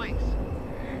to the police.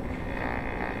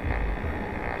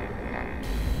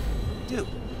 Dude,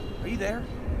 are you there?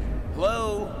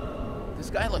 Hello? This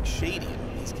guy looks shady.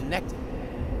 He's connected.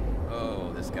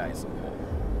 Oh, this guy's cool.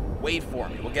 Wait for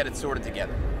me. We'll get it sorted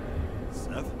together.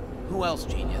 Seth? Who else,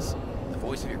 genius? The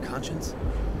voice of your conscience?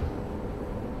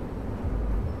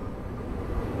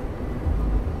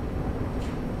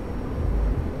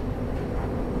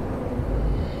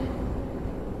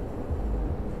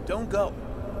 Don't go.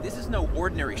 This is no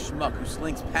ordinary schmuck who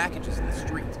slings packages in the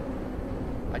street.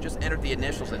 I just entered the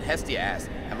initials and Hestia asked,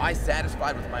 am I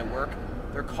satisfied with my work?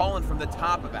 They're calling from the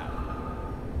top about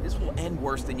it. This will end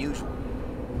worse than usual.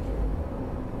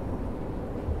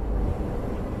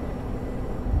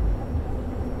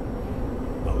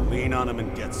 I'll lean on him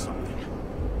and get something.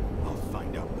 I'll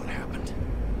find out what happened.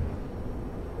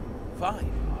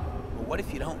 Fine. But what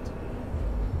if you don't?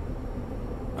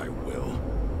 I will.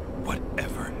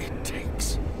 Whatever it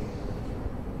takes.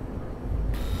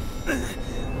 I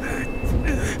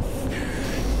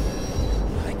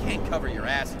can't cover your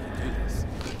ass if you do this.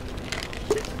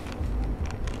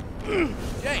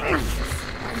 James!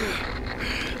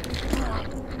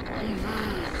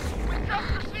 We just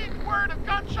received word of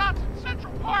gunshots in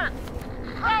Central Park.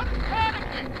 The crowd is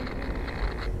panicking.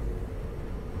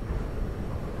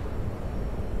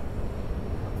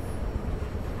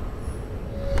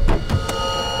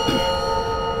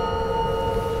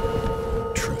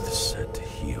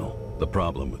 The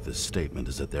problem with this statement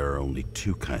is that there are only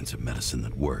two kinds of medicine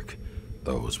that work.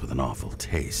 Those with an awful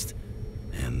taste,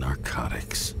 and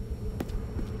narcotics.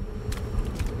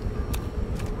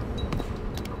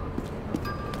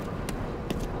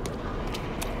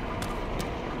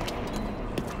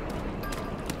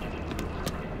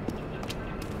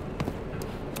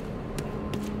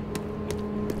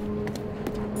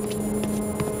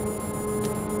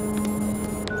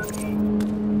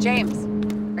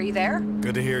 James, are you there?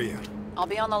 Good to hear you. I'll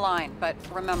be on the line, but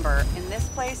remember, in this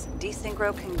place,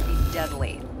 desynchro can be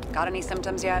deadly. Got any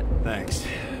symptoms yet? Thanks.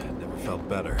 Never felt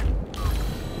better.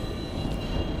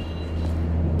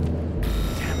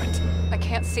 Damn it. I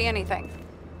can't see anything.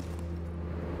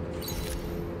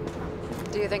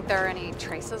 Do you think there are any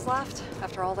traces left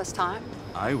after all this time?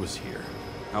 I was here.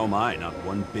 How am I not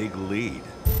one big lead?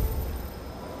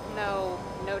 No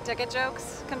ticket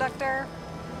jokes, conductor?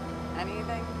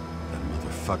 Anything? That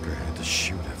motherfucker had to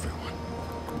shoot everyone.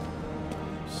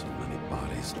 So many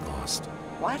bodies lost.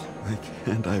 What? Why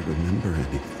can't I remember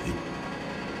anything?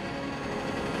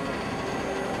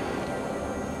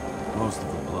 Most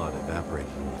of the blood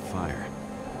evaporated in the fire.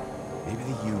 Maybe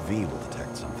the UV will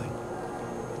detect something.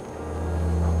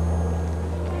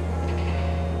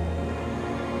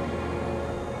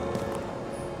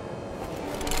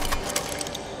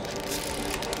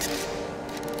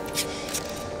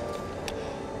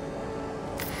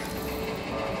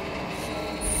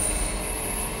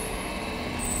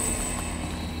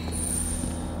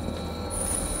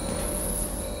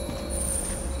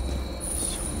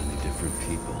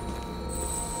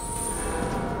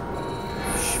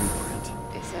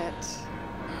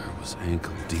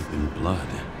 Ankle deep in blood.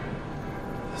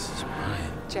 This is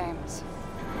mine. James.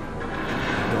 I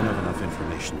don't have enough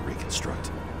information to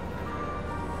reconstruct.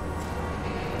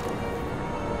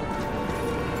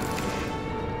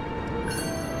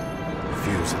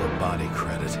 Fuse of the body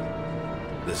credit.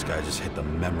 This guy just hit the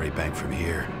memory bank from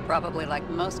here. Probably like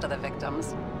most of the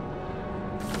victims.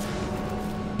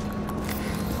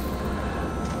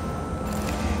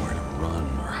 Nowhere to run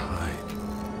or hide.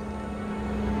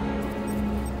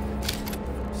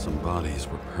 Some bodies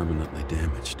were permanently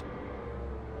damaged.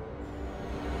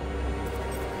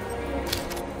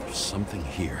 There's something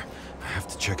here. I have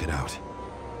to check it out.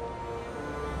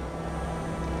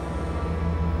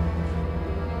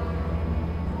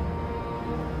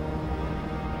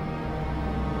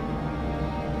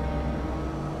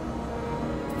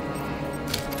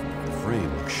 The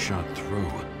frame looks shot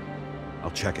through.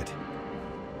 I'll check it.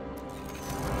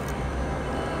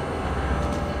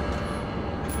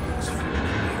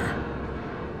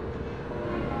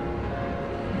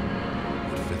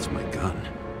 My gun.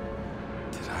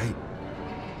 Did I?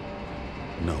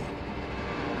 No.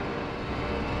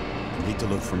 I need to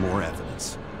look for more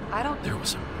evidence. There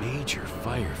was a major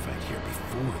firefight here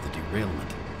before the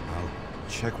derailment. I'll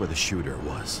check where the shooter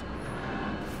was.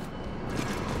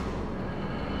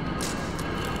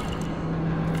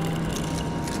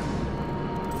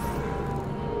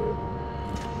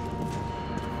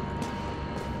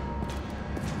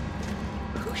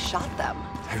 Who shot them?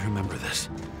 I remember this.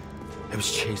 I was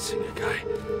chasing a guy.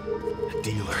 A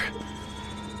dealer.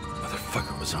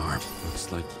 Motherfucker was armed.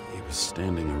 Looks like he was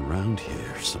standing around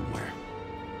here somewhere.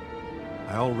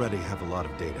 I already have a lot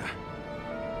of data.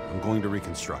 I'm going to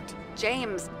reconstruct.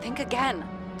 James, think again.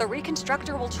 The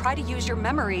reconstructor will try to use your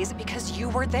memories because you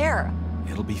were there.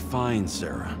 It'll be fine,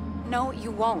 Sarah. No,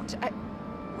 you won't.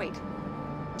 Wait.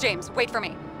 James, wait for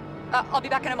me. I'll be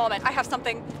back in a moment. I have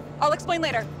something. I'll explain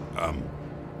later.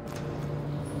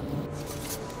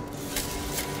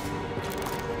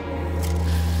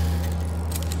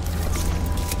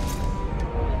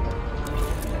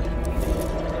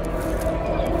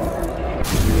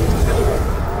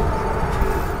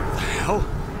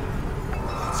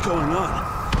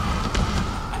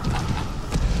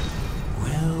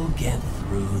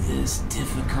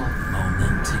 magical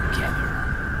moment together.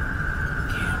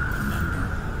 Can't remember.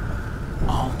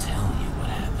 I'll tell you what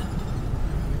happened.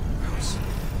 I was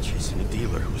chasing a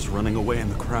dealer who was running away in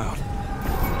the crowd.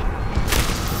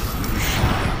 You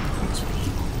shot at those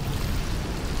people.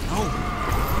 No.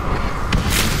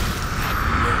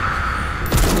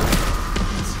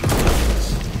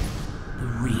 The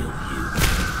real you.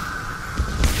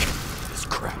 This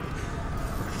crap.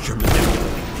 You're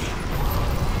manipulating me.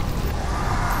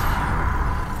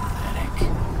 Pathetic.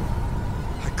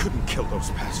 I couldn't kill those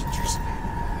passengers.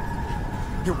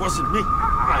 It wasn't me.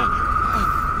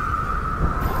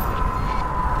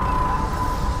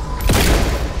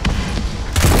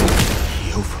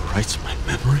 He overwrites my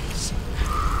memories.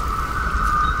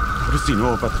 What does he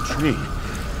know about the tree?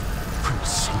 From a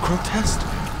synchro test?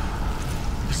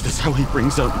 Is this how he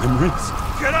brings out memories?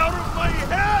 Get out of my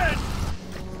head!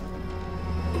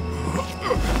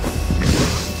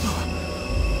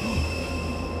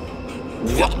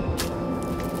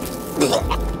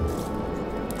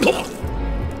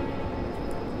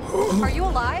 Are you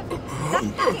alive? Is that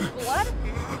fucking blood?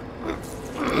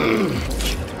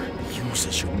 Killer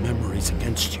uses your memories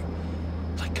against you.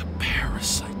 Like a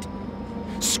parasite.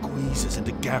 Squeezes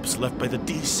into gaps left by the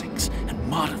D-Syncs and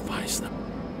modifies them.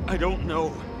 I don't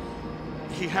know.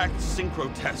 He hacked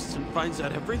synchro tests and finds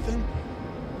out everything?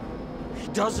 He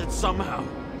does it somehow.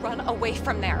 Run away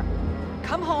from there.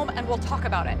 Come home and we'll talk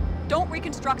about it. Don't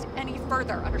reconstruct any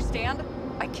further, understand?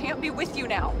 I can't be with you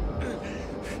now.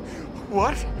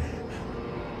 What?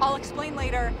 I'll explain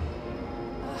later.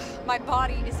 My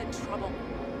body is in trouble.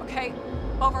 Okay?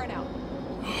 Over and out.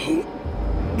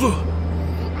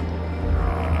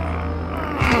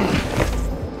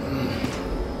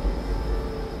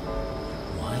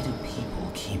 Why do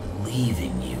people keep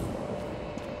leaving you?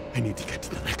 I need to get to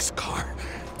the next car.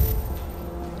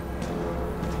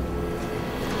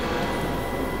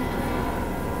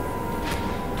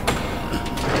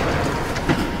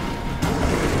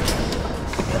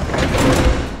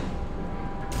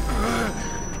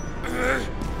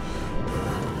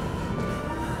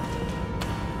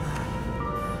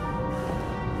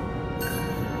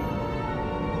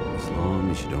 As long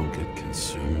as you don't get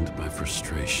consumed by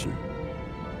frustration.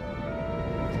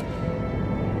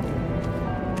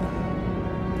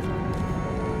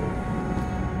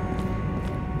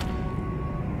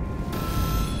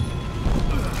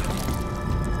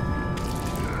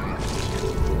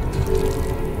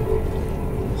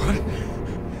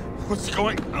 What's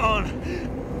going on?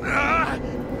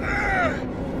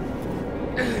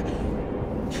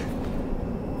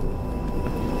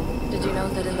 Did you know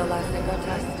that in the last synchro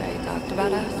test I talked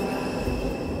about us?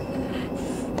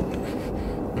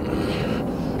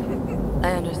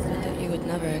 I understood that you would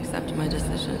never accept my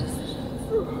decisions.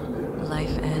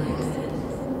 Life ends.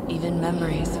 Even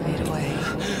memories fade away.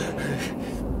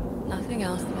 Nothing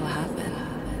else will happen.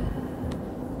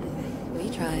 We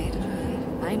tried.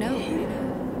 I know.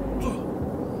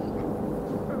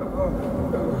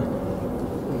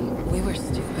 We were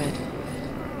stupid.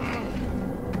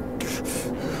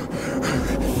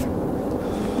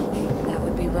 That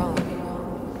would be wrong.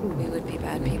 We would be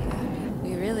bad people.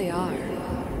 We really are.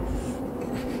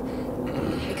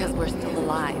 Because we're still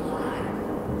alive.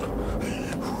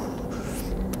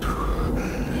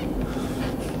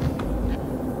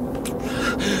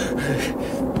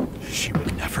 She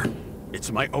would never.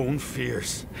 It's my own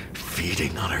fears,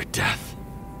 feeding on her death.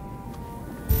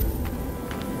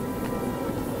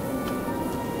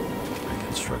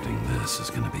 Reconstructing this is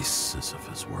gonna be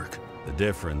Sisyphus' work. The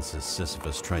difference is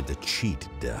Sisyphus tried to cheat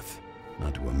death,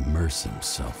 not to immerse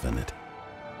himself in it.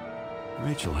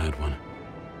 Rachel had one.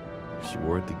 She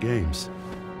wore it to games.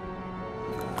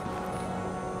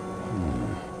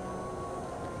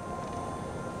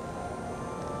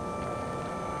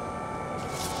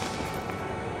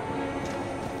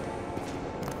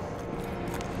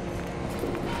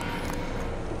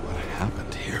 What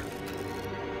happened here?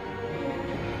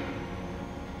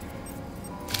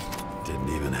 Didn't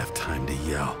even have time to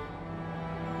yell.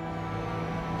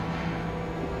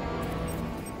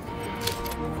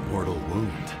 A mortal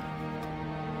wound.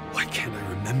 Why can't I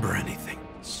remember anything?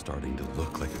 It's starting to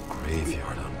look like a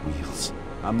graveyard on wheels.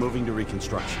 I'm moving to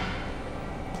reconstruction.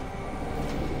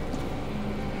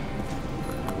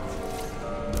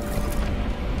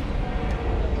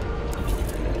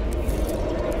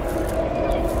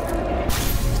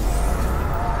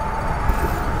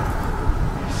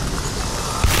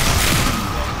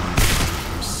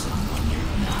 Someone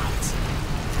you're not.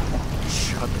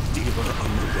 Shot the dealer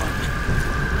on the run.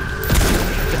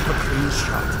 Get a clean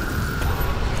shot.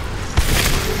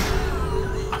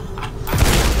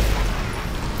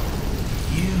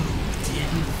 You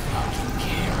didn't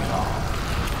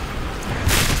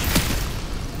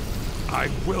I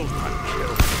will not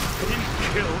kill. I didn't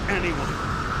kill anyone.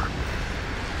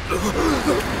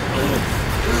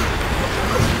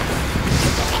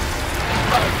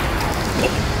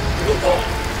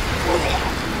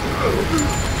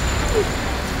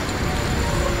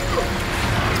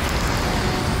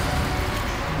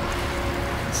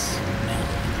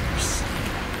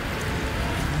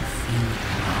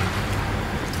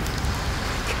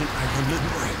 Can I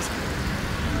remember it?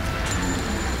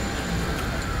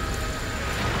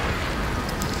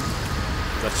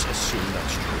 Let's assume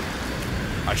that's true.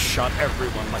 I shot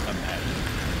everyone like a madman.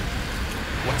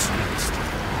 What's next?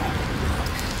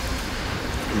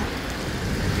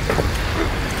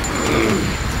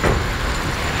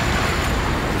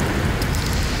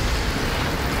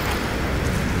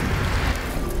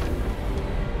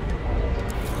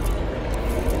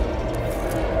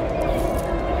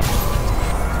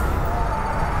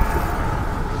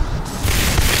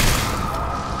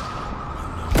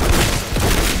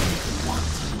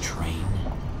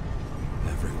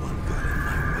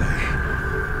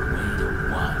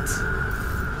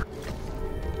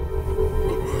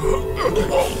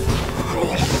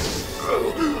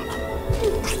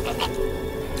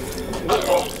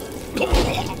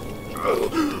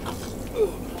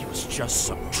 He was just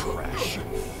some trash.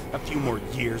 A few more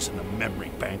years in the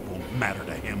memory bank won't matter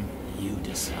to him. You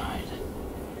decide.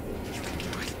 You can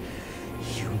do it.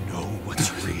 You know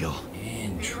what's real.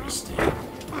 Interesting.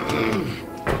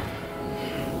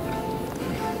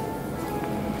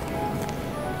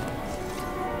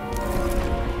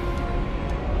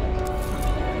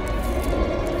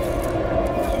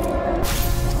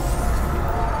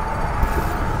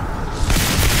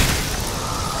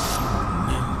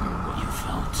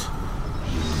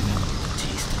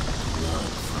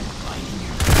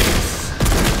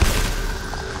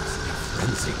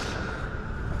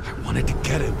 I wanted to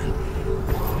get him.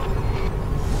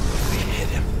 We hit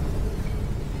him.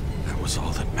 That was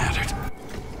all that mattered.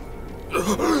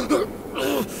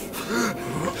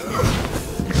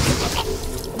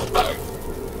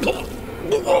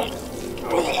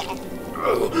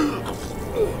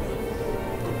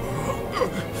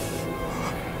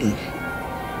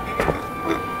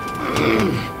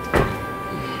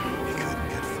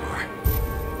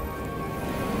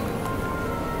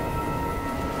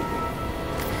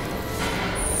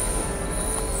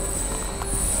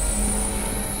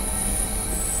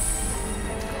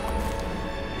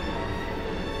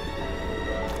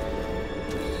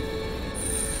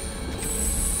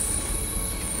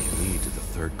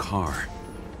 Third car.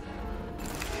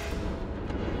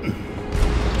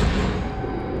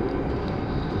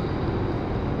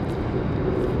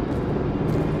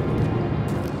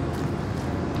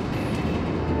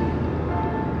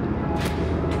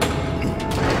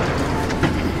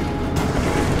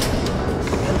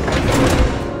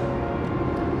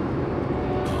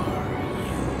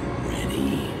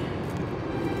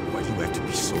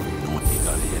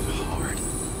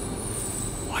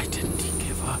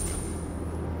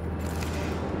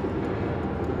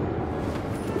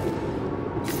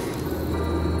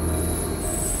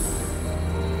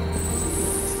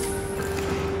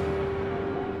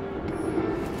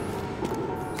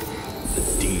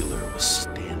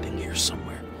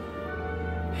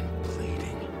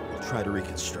 Try to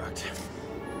reconstruct.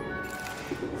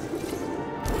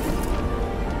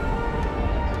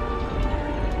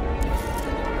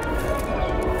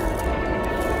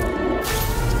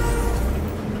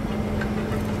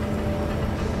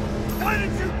 Why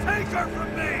did you take her from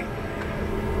me?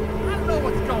 I don't know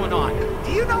what's going on.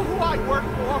 Do you know who I work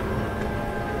for?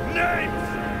 Names!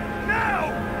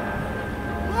 Now!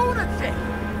 Lunatic!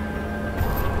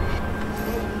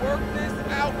 We'll work this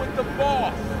out with the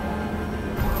boss.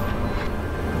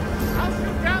 I'll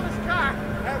shoot down this car,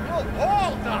 and we'll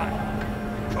all die!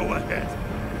 Go ahead.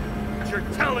 But you're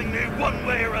telling me one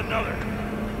way or another.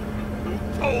 Who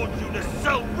told you to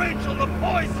sell Rachel the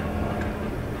poison?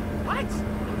 What?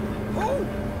 Who?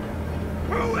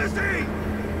 Who is he?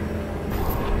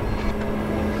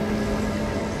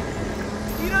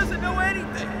 He doesn't know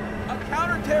anything. A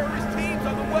counter-terrorist team's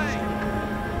on the way.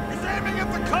 He's aiming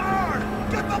at the car!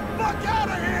 Get the fuck out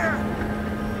of here!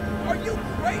 Are you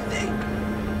crazy?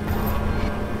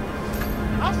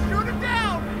 I'll shoot him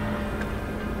down!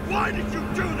 Why did you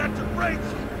do that to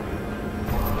Rachel?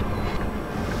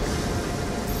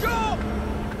 Sure!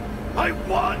 I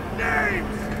want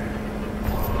names!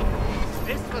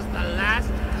 This was the last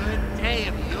good day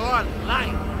of your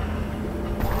life.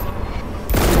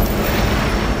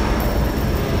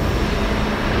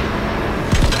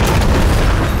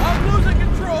 I'm losing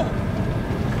control!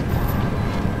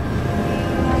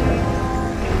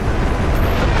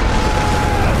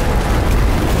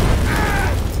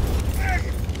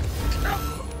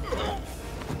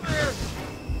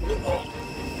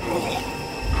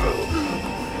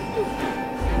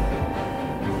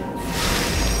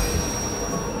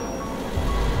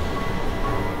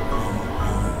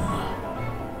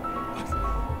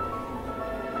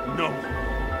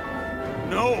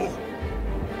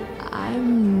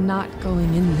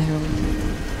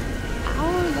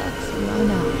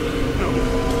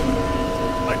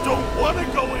 don't want to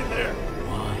go in there!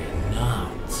 Why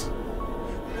not?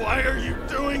 Why are you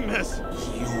doing this?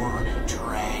 You're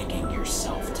dragging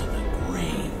yourself to the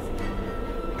grave.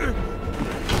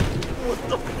 What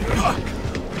the fuck?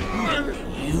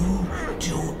 You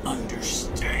don't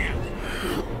understand.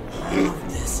 All of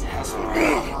this has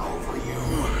power over you.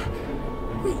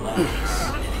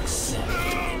 Relax and accept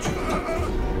it.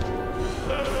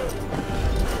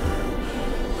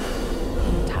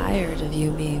 I'm tired of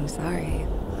you being sorry.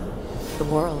 The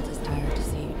world is tired to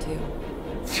see you too.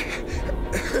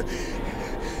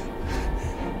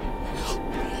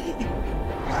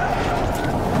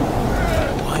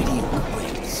 Why do you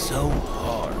cling so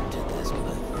hard to this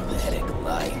pathetic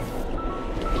life?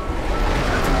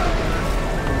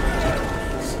 It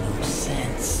makes no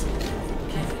sense.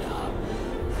 Give it up.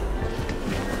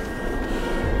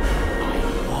 I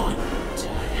want to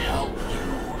help you.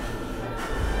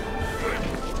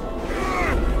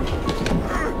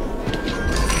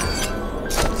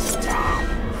 Stop.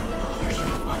 Are you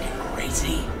fucking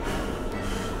crazy?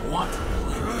 Want to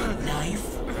play with a knife?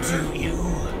 Do you?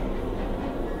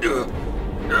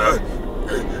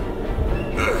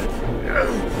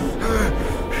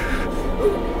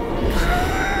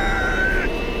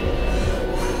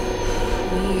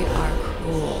 We are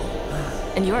cruel.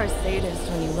 And you are a sadist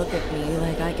when you look at me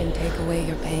like I can take away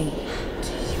your pain.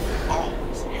 You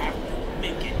always have to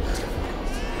make it difficult.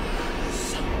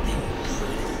 Something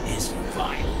good is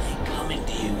finally coming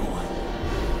to you.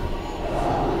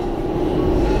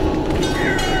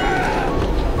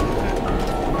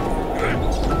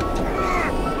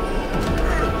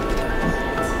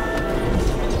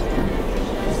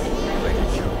 Why did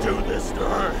you do this to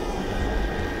her?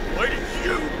 Why did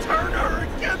you turn her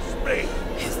against me?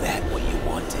 Is that what you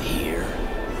want to hear?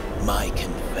 My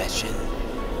confession?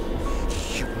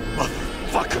 You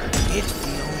motherfucker! It's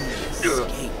the only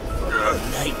escape from the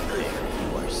nightmare you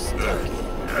are stuck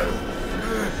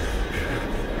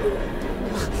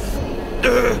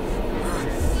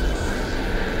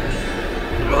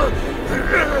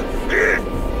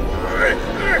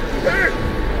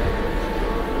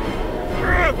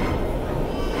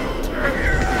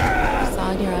I saw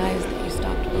in your eyes that you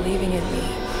stopped believing in me.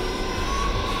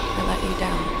 I let you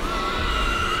down.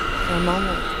 For a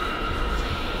moment,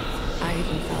 I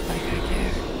even felt like I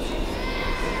cared.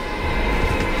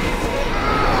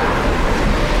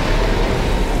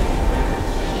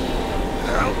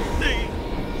 Help me!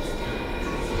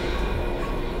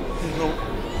 You don't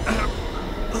have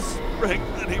the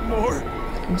strength anymore.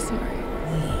 I'm sorry.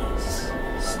 Please,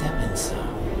 step inside.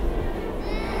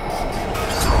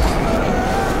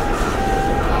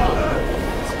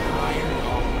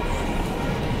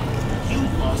 You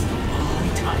lost a long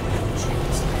time ago,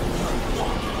 James. You're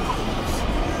walking corpse.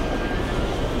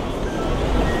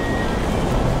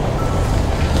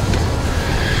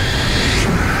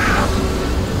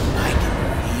 I can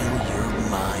feel your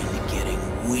mind getting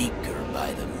weaker by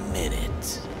the minute.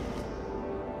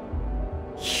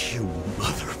 You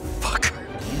motherfucker!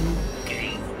 You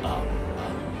gave up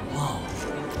a long,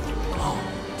 long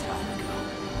time ago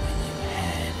when you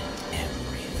had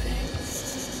everything.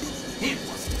 It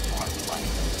wasn't part of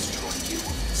life that destroyed you.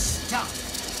 Stop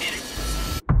hitting.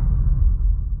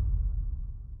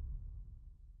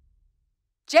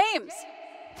 James!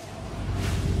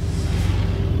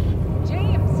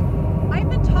 James! I've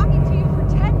been talking to you for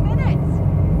 10 minutes!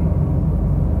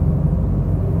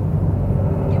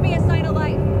 Give me a sign of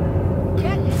life.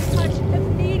 Get in touch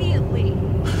immediately.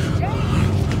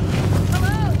 James!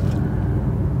 Hello?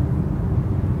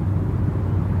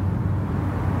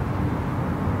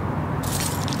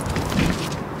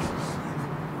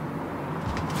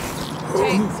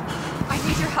 James, I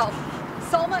need your help.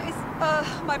 Salma is,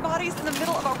 my body's in the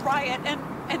middle of a riot and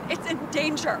it's in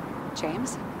danger.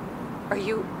 James, are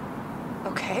you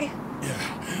okay? Yeah.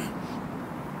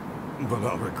 But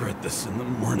I'll regret this in the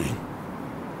morning.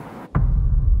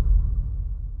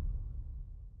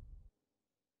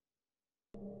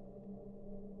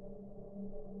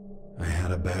 I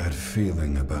had a bad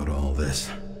feeling about all this.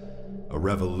 A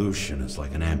revolution is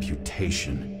like an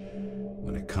amputation.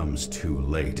 When it comes too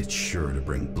late, it's sure to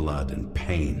bring blood and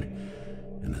pain,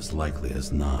 and as likely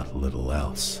as not, little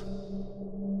else.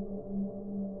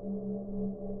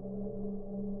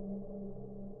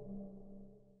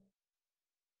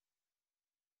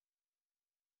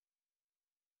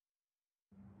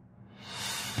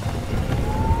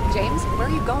 James, where are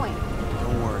you going?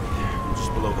 Don't worry, I'm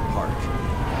just below the park.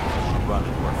 Should run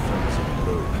into our friends in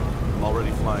blue. I'm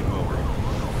already flying over.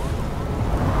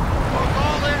 Close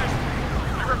all airspace.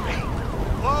 I repeat,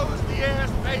 close the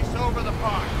airspace over the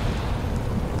park.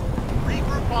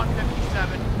 Regroup on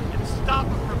 57 and stop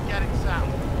them from getting south.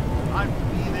 I will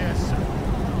be there soon.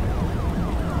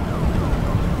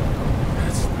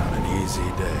 It's not an easy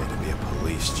day to be a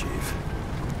police chief.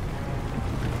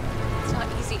 It's not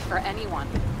easy for anyone.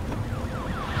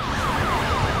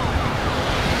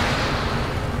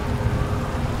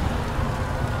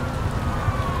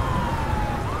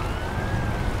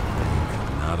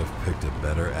 Not have picked a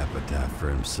better epitaph for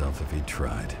himself if he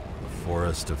tried. A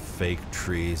forest of fake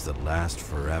trees that last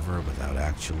forever without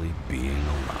actually being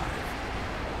alive.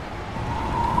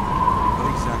 What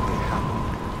exactly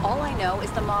happened? All I know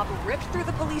is the mob ripped through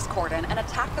the police cordon and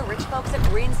attacked the rich folks at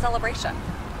Green's celebration.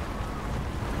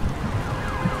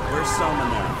 Where's Selma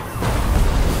now?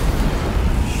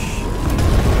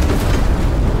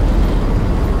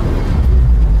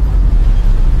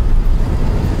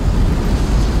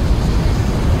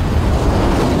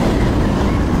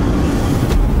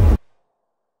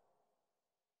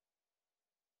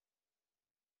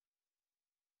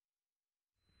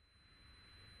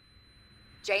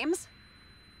 James?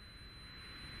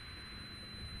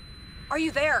 Are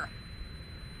you there?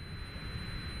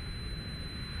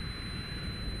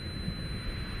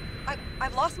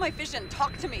 I've lost my vision.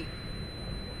 Talk to me.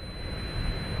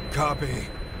 Copy.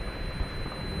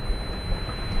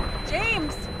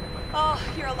 James! Oh,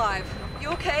 you're alive. You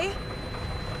okay?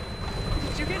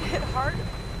 Did you get hit hard?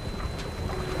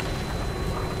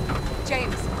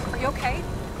 James, are you okay?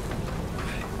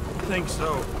 I think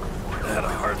so. I had a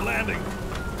hard landing.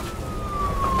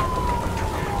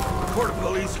 A court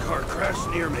police car crashed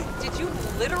near me. Did you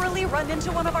literally run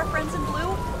into one of our friends in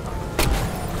blue?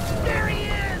 There he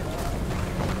is!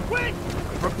 Quick!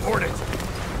 Report it.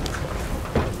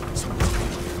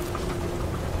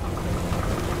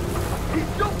 He's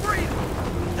still breathing!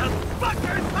 The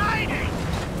fucker's hiding!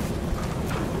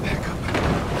 Back up.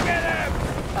 Get him!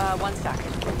 1 sec.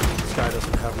 This guy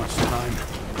doesn't have much time.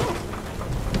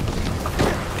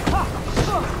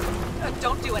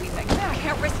 Don't do anything. I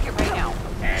can't risk it right now.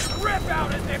 And rip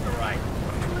out his Icarus!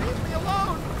 Leave me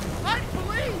alone! I'm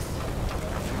police!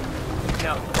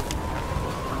 No.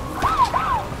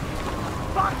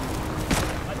 Fuck!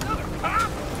 Another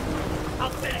cop? I'll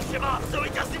finish him off so he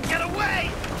doesn't get away!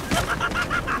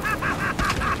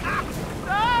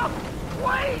 No!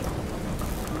 Wait!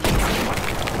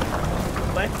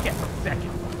 Let's get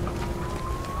second.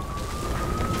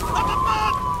 Up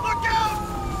above! Look out!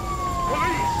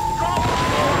 Police! Call!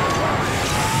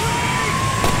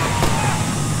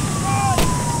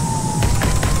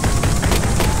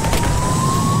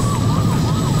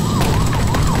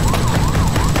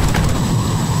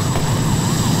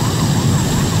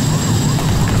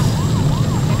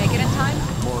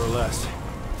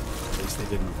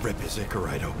 Rip his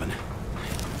Icarus open.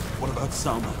 What about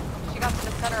Selma? She got to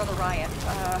the center of the riot.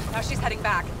 Now she's heading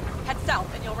back. Head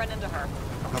south and you'll run into her.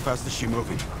 How fast is she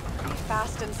moving? Pretty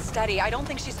fast and steady. I don't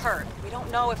think she's hurt. We don't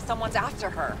know if someone's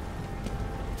after her.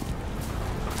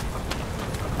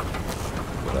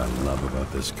 What I love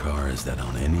about this car is that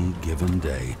on any given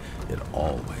day, it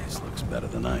always looks better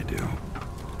than I do.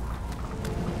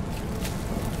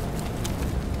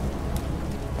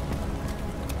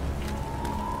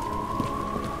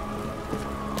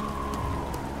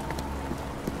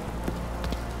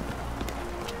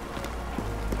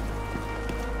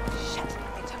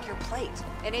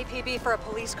 An APB for a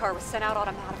police car was sent out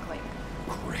automatically.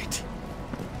 Great.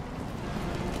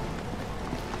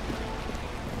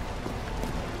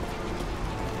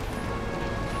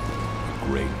 A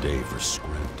great day for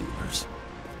scrap dealers.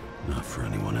 Not for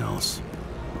anyone else. The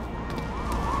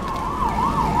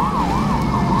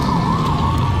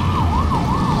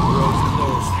road's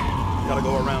closed. Gotta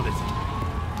go around it.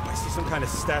 I see some kind of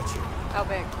statue. How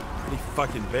big? Pretty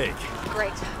fucking big.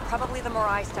 Great. Probably the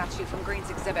Morai statue from Green's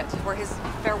exhibit, where his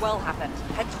farewell happened.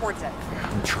 Head towards it.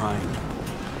 I'm trying.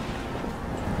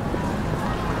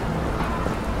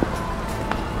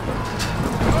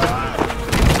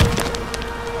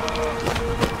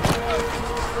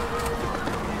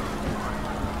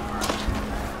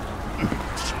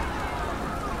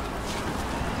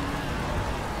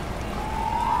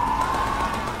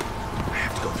 I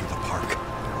have to go through the park.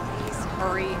 Please,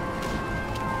 hurry.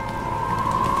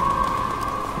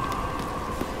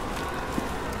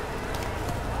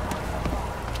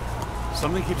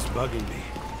 Something keeps bugging me.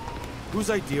 Whose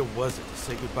idea was it to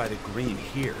say goodbye to Green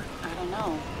here? I don't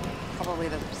know. Probably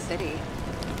the city.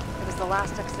 It was the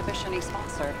last exhibition he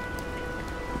sponsored.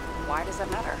 Why does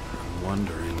it matter? I'm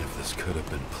wondering if this could have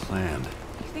been planned.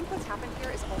 You think what's happened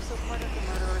here is also part of the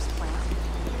murderer's plan?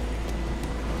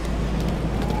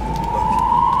 Look,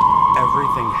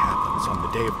 everything happens on the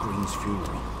day of Green's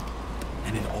funeral.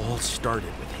 And it all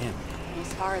started with him.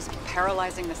 As far as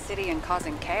paralyzing the city and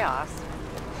causing chaos,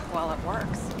 well, it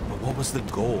works. But what was the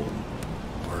goal?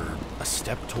 Or a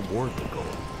step toward the goal?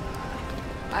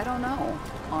 I don't know,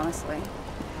 honestly.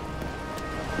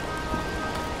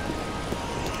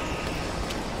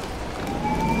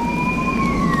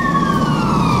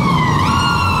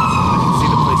 See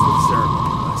the place where the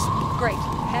ceremony was. Great.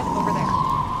 Head over there.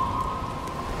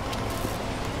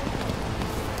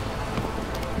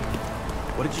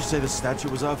 What did you say the statue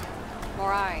was of?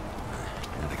 Morai.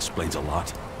 That explains a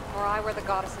lot. Morai were the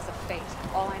goddesses of fate.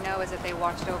 All I know is that they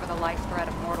watched over the life thread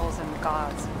of mortals and the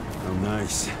gods. Oh,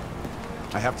 nice.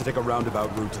 I have to take a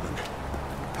roundabout route to them.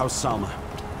 How's Salma?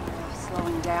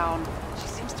 Slowing down. She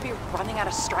seems to be running out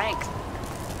of strength.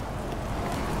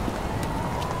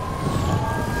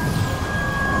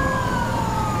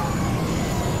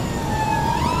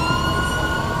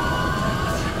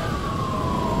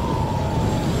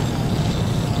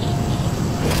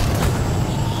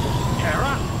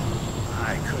 Karra?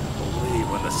 I couldn't believe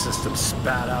when the system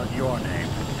spat out your name.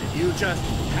 And you just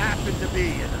happened to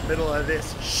be in the middle of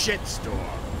this shitstorm.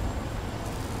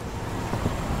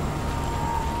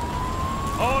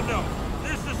 Oh no,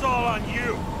 this is all on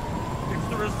you. It's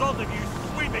the result of you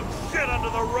sweeping shit under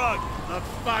the rug. The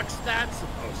fuck's that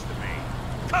supposed to mean?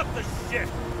 Cut the shit.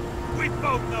 We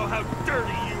both know how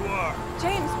dirty you are.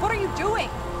 James, what are you doing?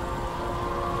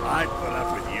 I put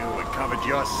up with you and covered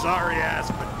your sorry ass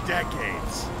for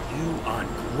decades. You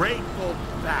ungrateful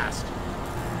bastard.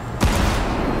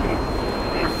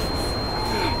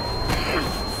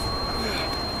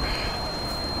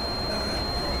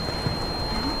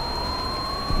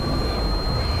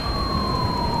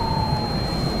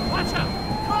 Watch out!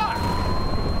 Car!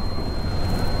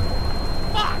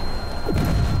 Fuck!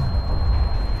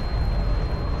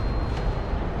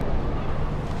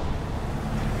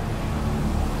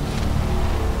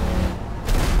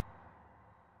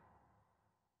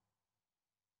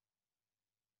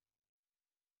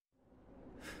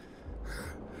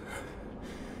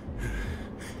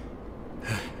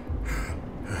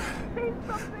 Say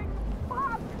something!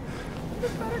 Fuck!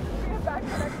 This better just be a bad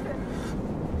connection.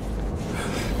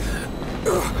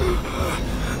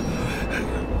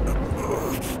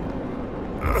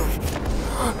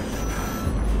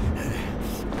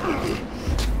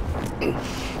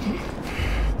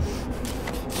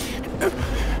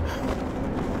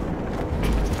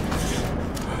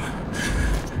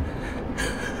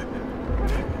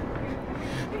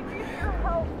 They need your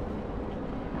help.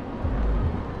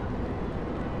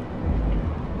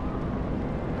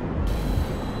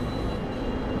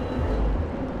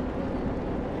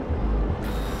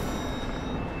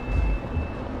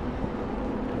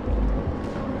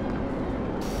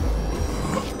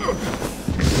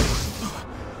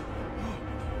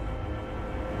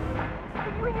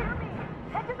 Can you hear me?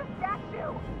 Head to the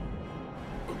statue!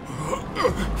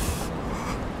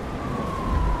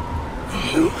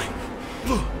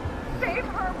 Save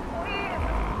her, please!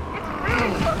 It's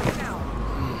really close now!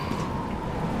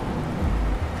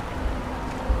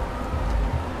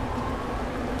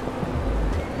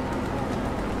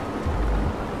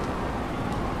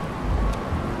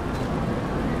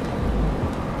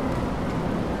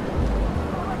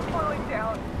 I'm slowing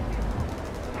down.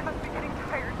 I must be getting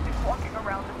tired just walking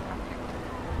around the statue.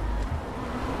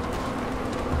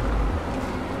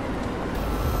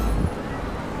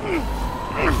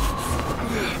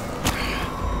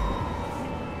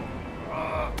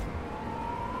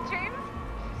 James,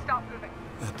 stop moving.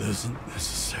 That doesn't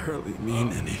necessarily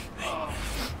mean anything.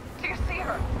 Do you see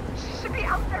her? She should be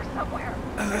out there somewhere.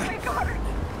 Oh my God,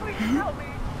 please help me.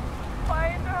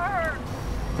 Find her.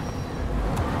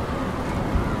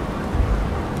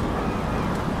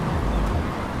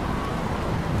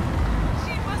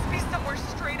 She must be somewhere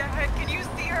straight ahead. Can you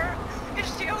see her? Is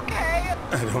she okay?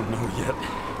 I don't know yet,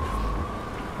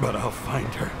 but I'll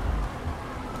find her.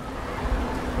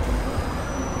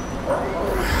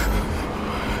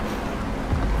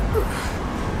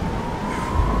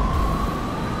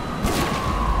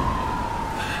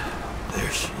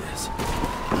 There she is.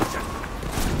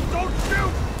 Don't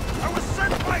shoot! I was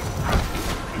sent by...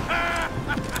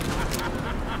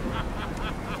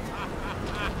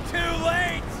 Too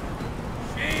late!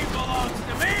 She belongs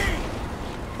to me!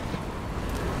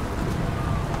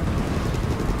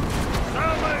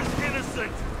 Salma is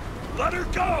innocent! Let her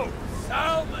go!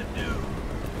 Salma knew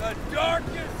the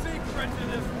darkest secret to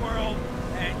this world,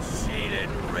 and she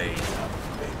didn't raise a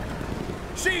finger.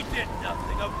 She did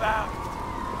nothing about it.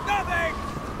 Nothing!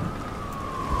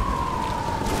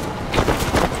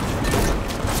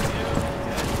 You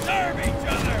deserve each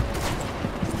other!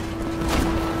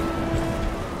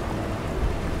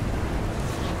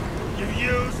 You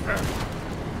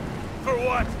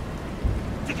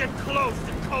what? To get close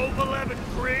to Cove 11,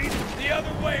 Creed? The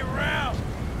other way around.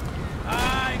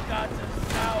 I got to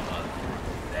salva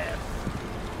them.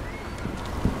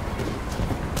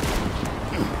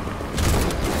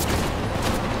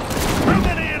 How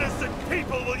many innocent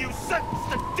people will you sentence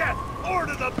to death or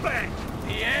to the bank?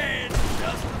 The end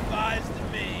justifies the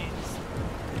means.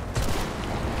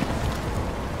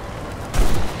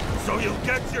 So you'll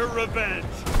get your revenge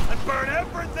and burn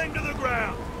everything to the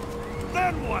ground.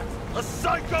 Then what? A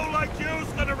psycho like you's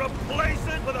gonna replace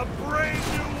it with a brave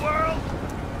new world?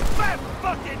 That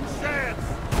fucking chance!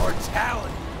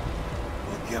 Mortality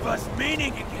will give us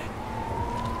meaning again.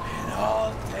 And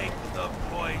I'll take the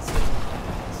poison.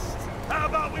 How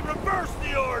about we reverse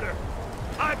the order?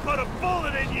 I put a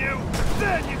bullet in you,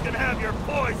 then you can have your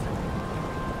poison.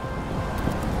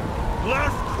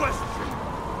 Last question.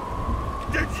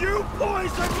 Did you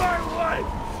poison my wife?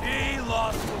 She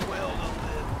lost the will to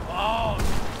live long.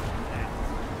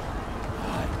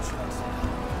 I just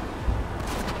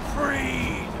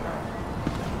freed her.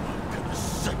 I'm gonna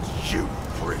set you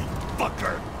free,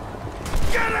 fucker!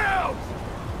 Get out!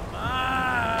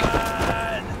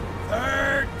 On!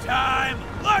 Third time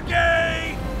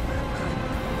lucky!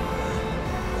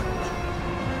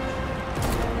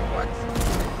 What?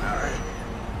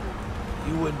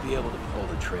 You wouldn't be able to pull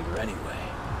the trigger anyway.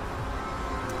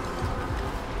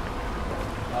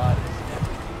 God is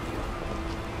everything you.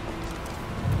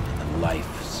 And the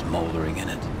life smoldering in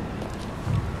it.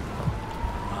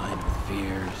 Mind with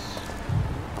fears,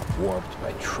 warped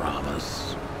by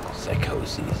traumas,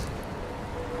 psychoses.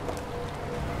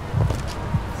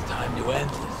 It's time to end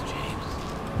this, James.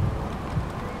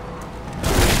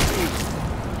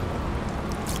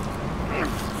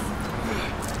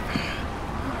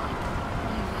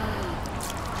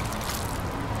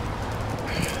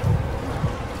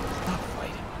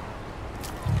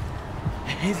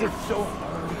 Is it so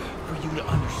hard for you to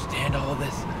understand all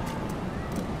this?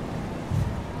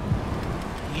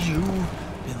 You've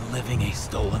been living a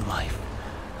stolen life.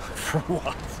 For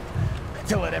what?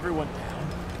 To let everyone down?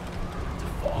 To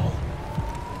fall?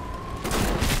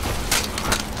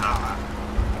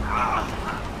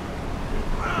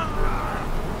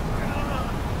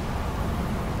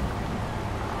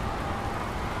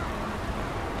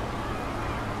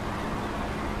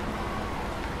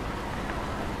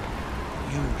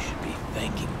 You should be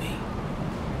thanking me.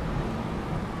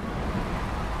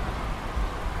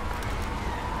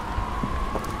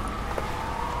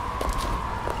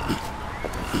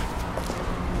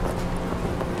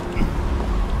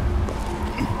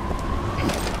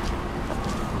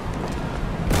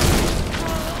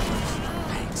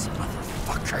 Thanks,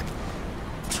 motherfucker.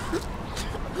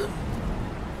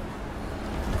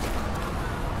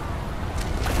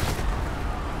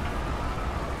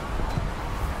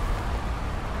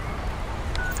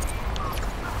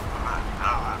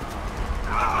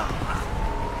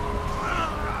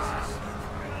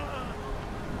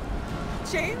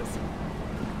 James?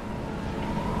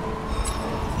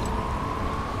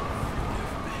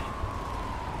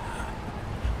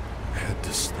 I had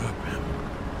to stop him.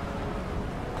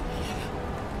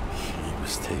 He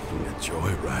was taking a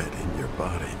joyride in your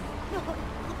body. No,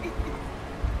 please.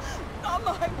 Not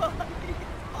my body.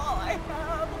 It's all I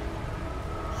have.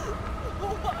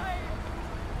 Why?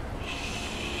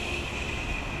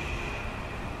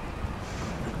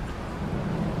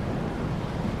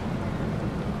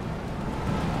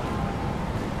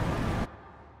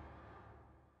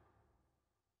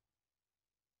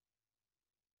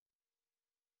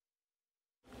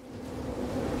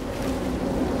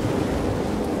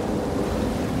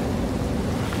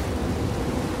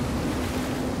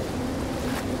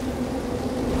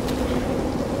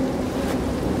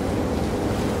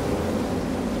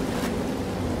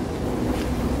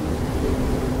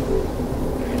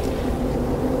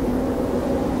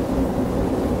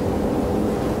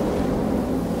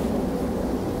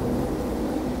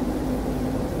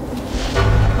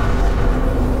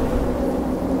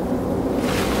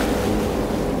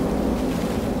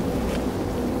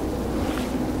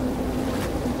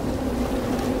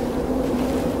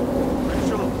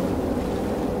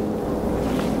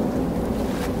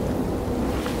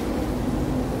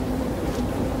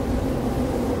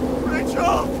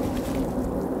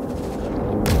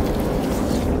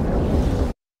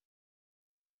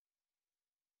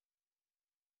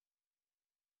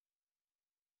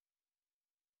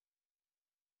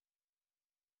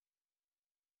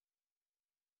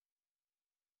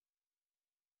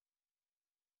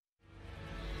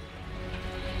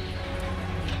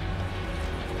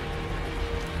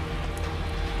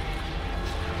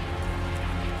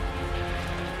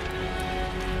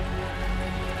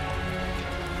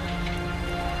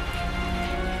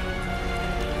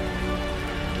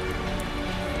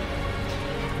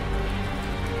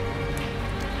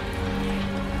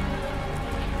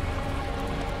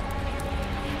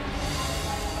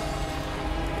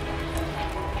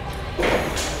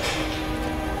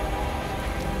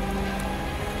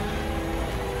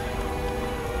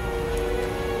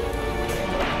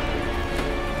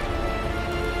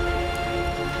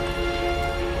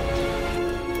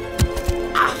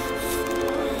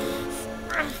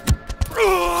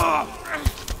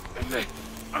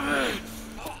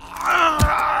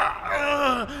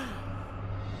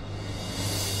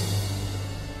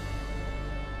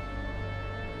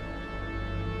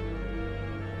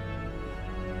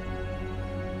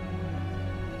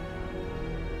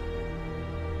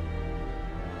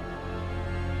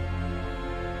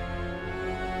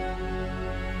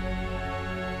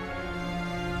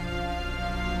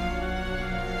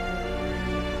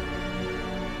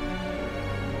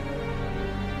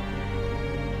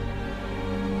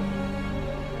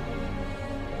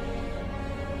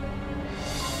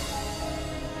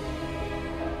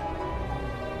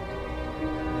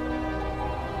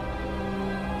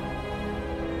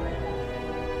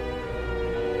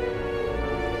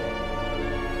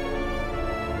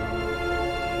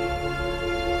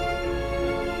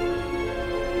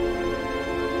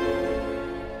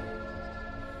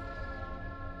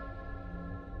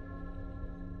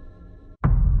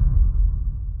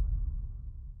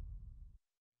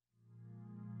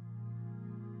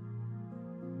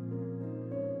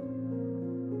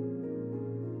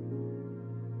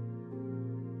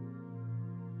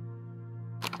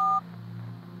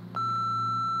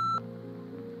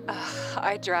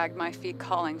 I dragged my feet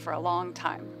calling for a long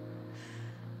time.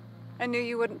 I knew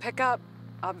you wouldn't pick up,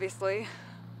 obviously,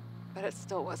 but it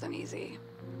still wasn't easy.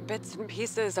 Bits and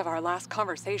pieces of our last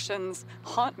conversations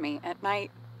haunt me at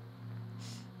night.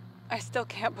 I still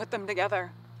can't put them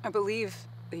together. I believe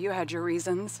that you had your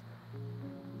reasons.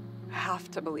 I have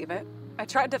to believe it. I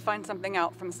tried to find something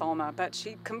out from Salma, but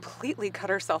she completely cut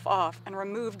herself off and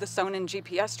removed the Sonin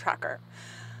GPS tracker.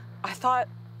 I thought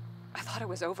it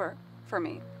was over for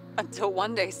me. Until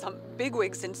one day some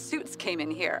bigwigs in suits came in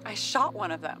here. I shot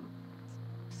one of them.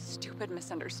 Stupid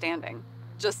misunderstanding,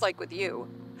 just like with you.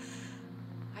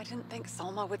 I didn't think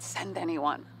Salma would send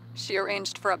anyone. She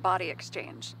arranged for a body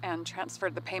exchange and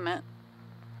transferred the payment.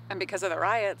 And because of the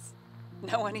riots,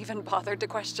 no one even bothered to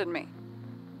question me.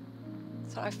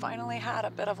 So I finally had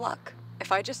a bit of luck.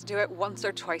 If I just do it once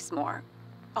or twice more,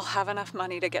 I'll have enough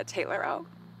money to get Taylor out.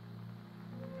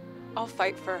 I'll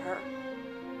fight for her.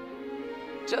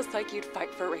 Just like you'd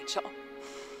fight for Rachel.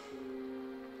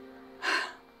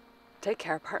 Take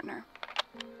care, partner.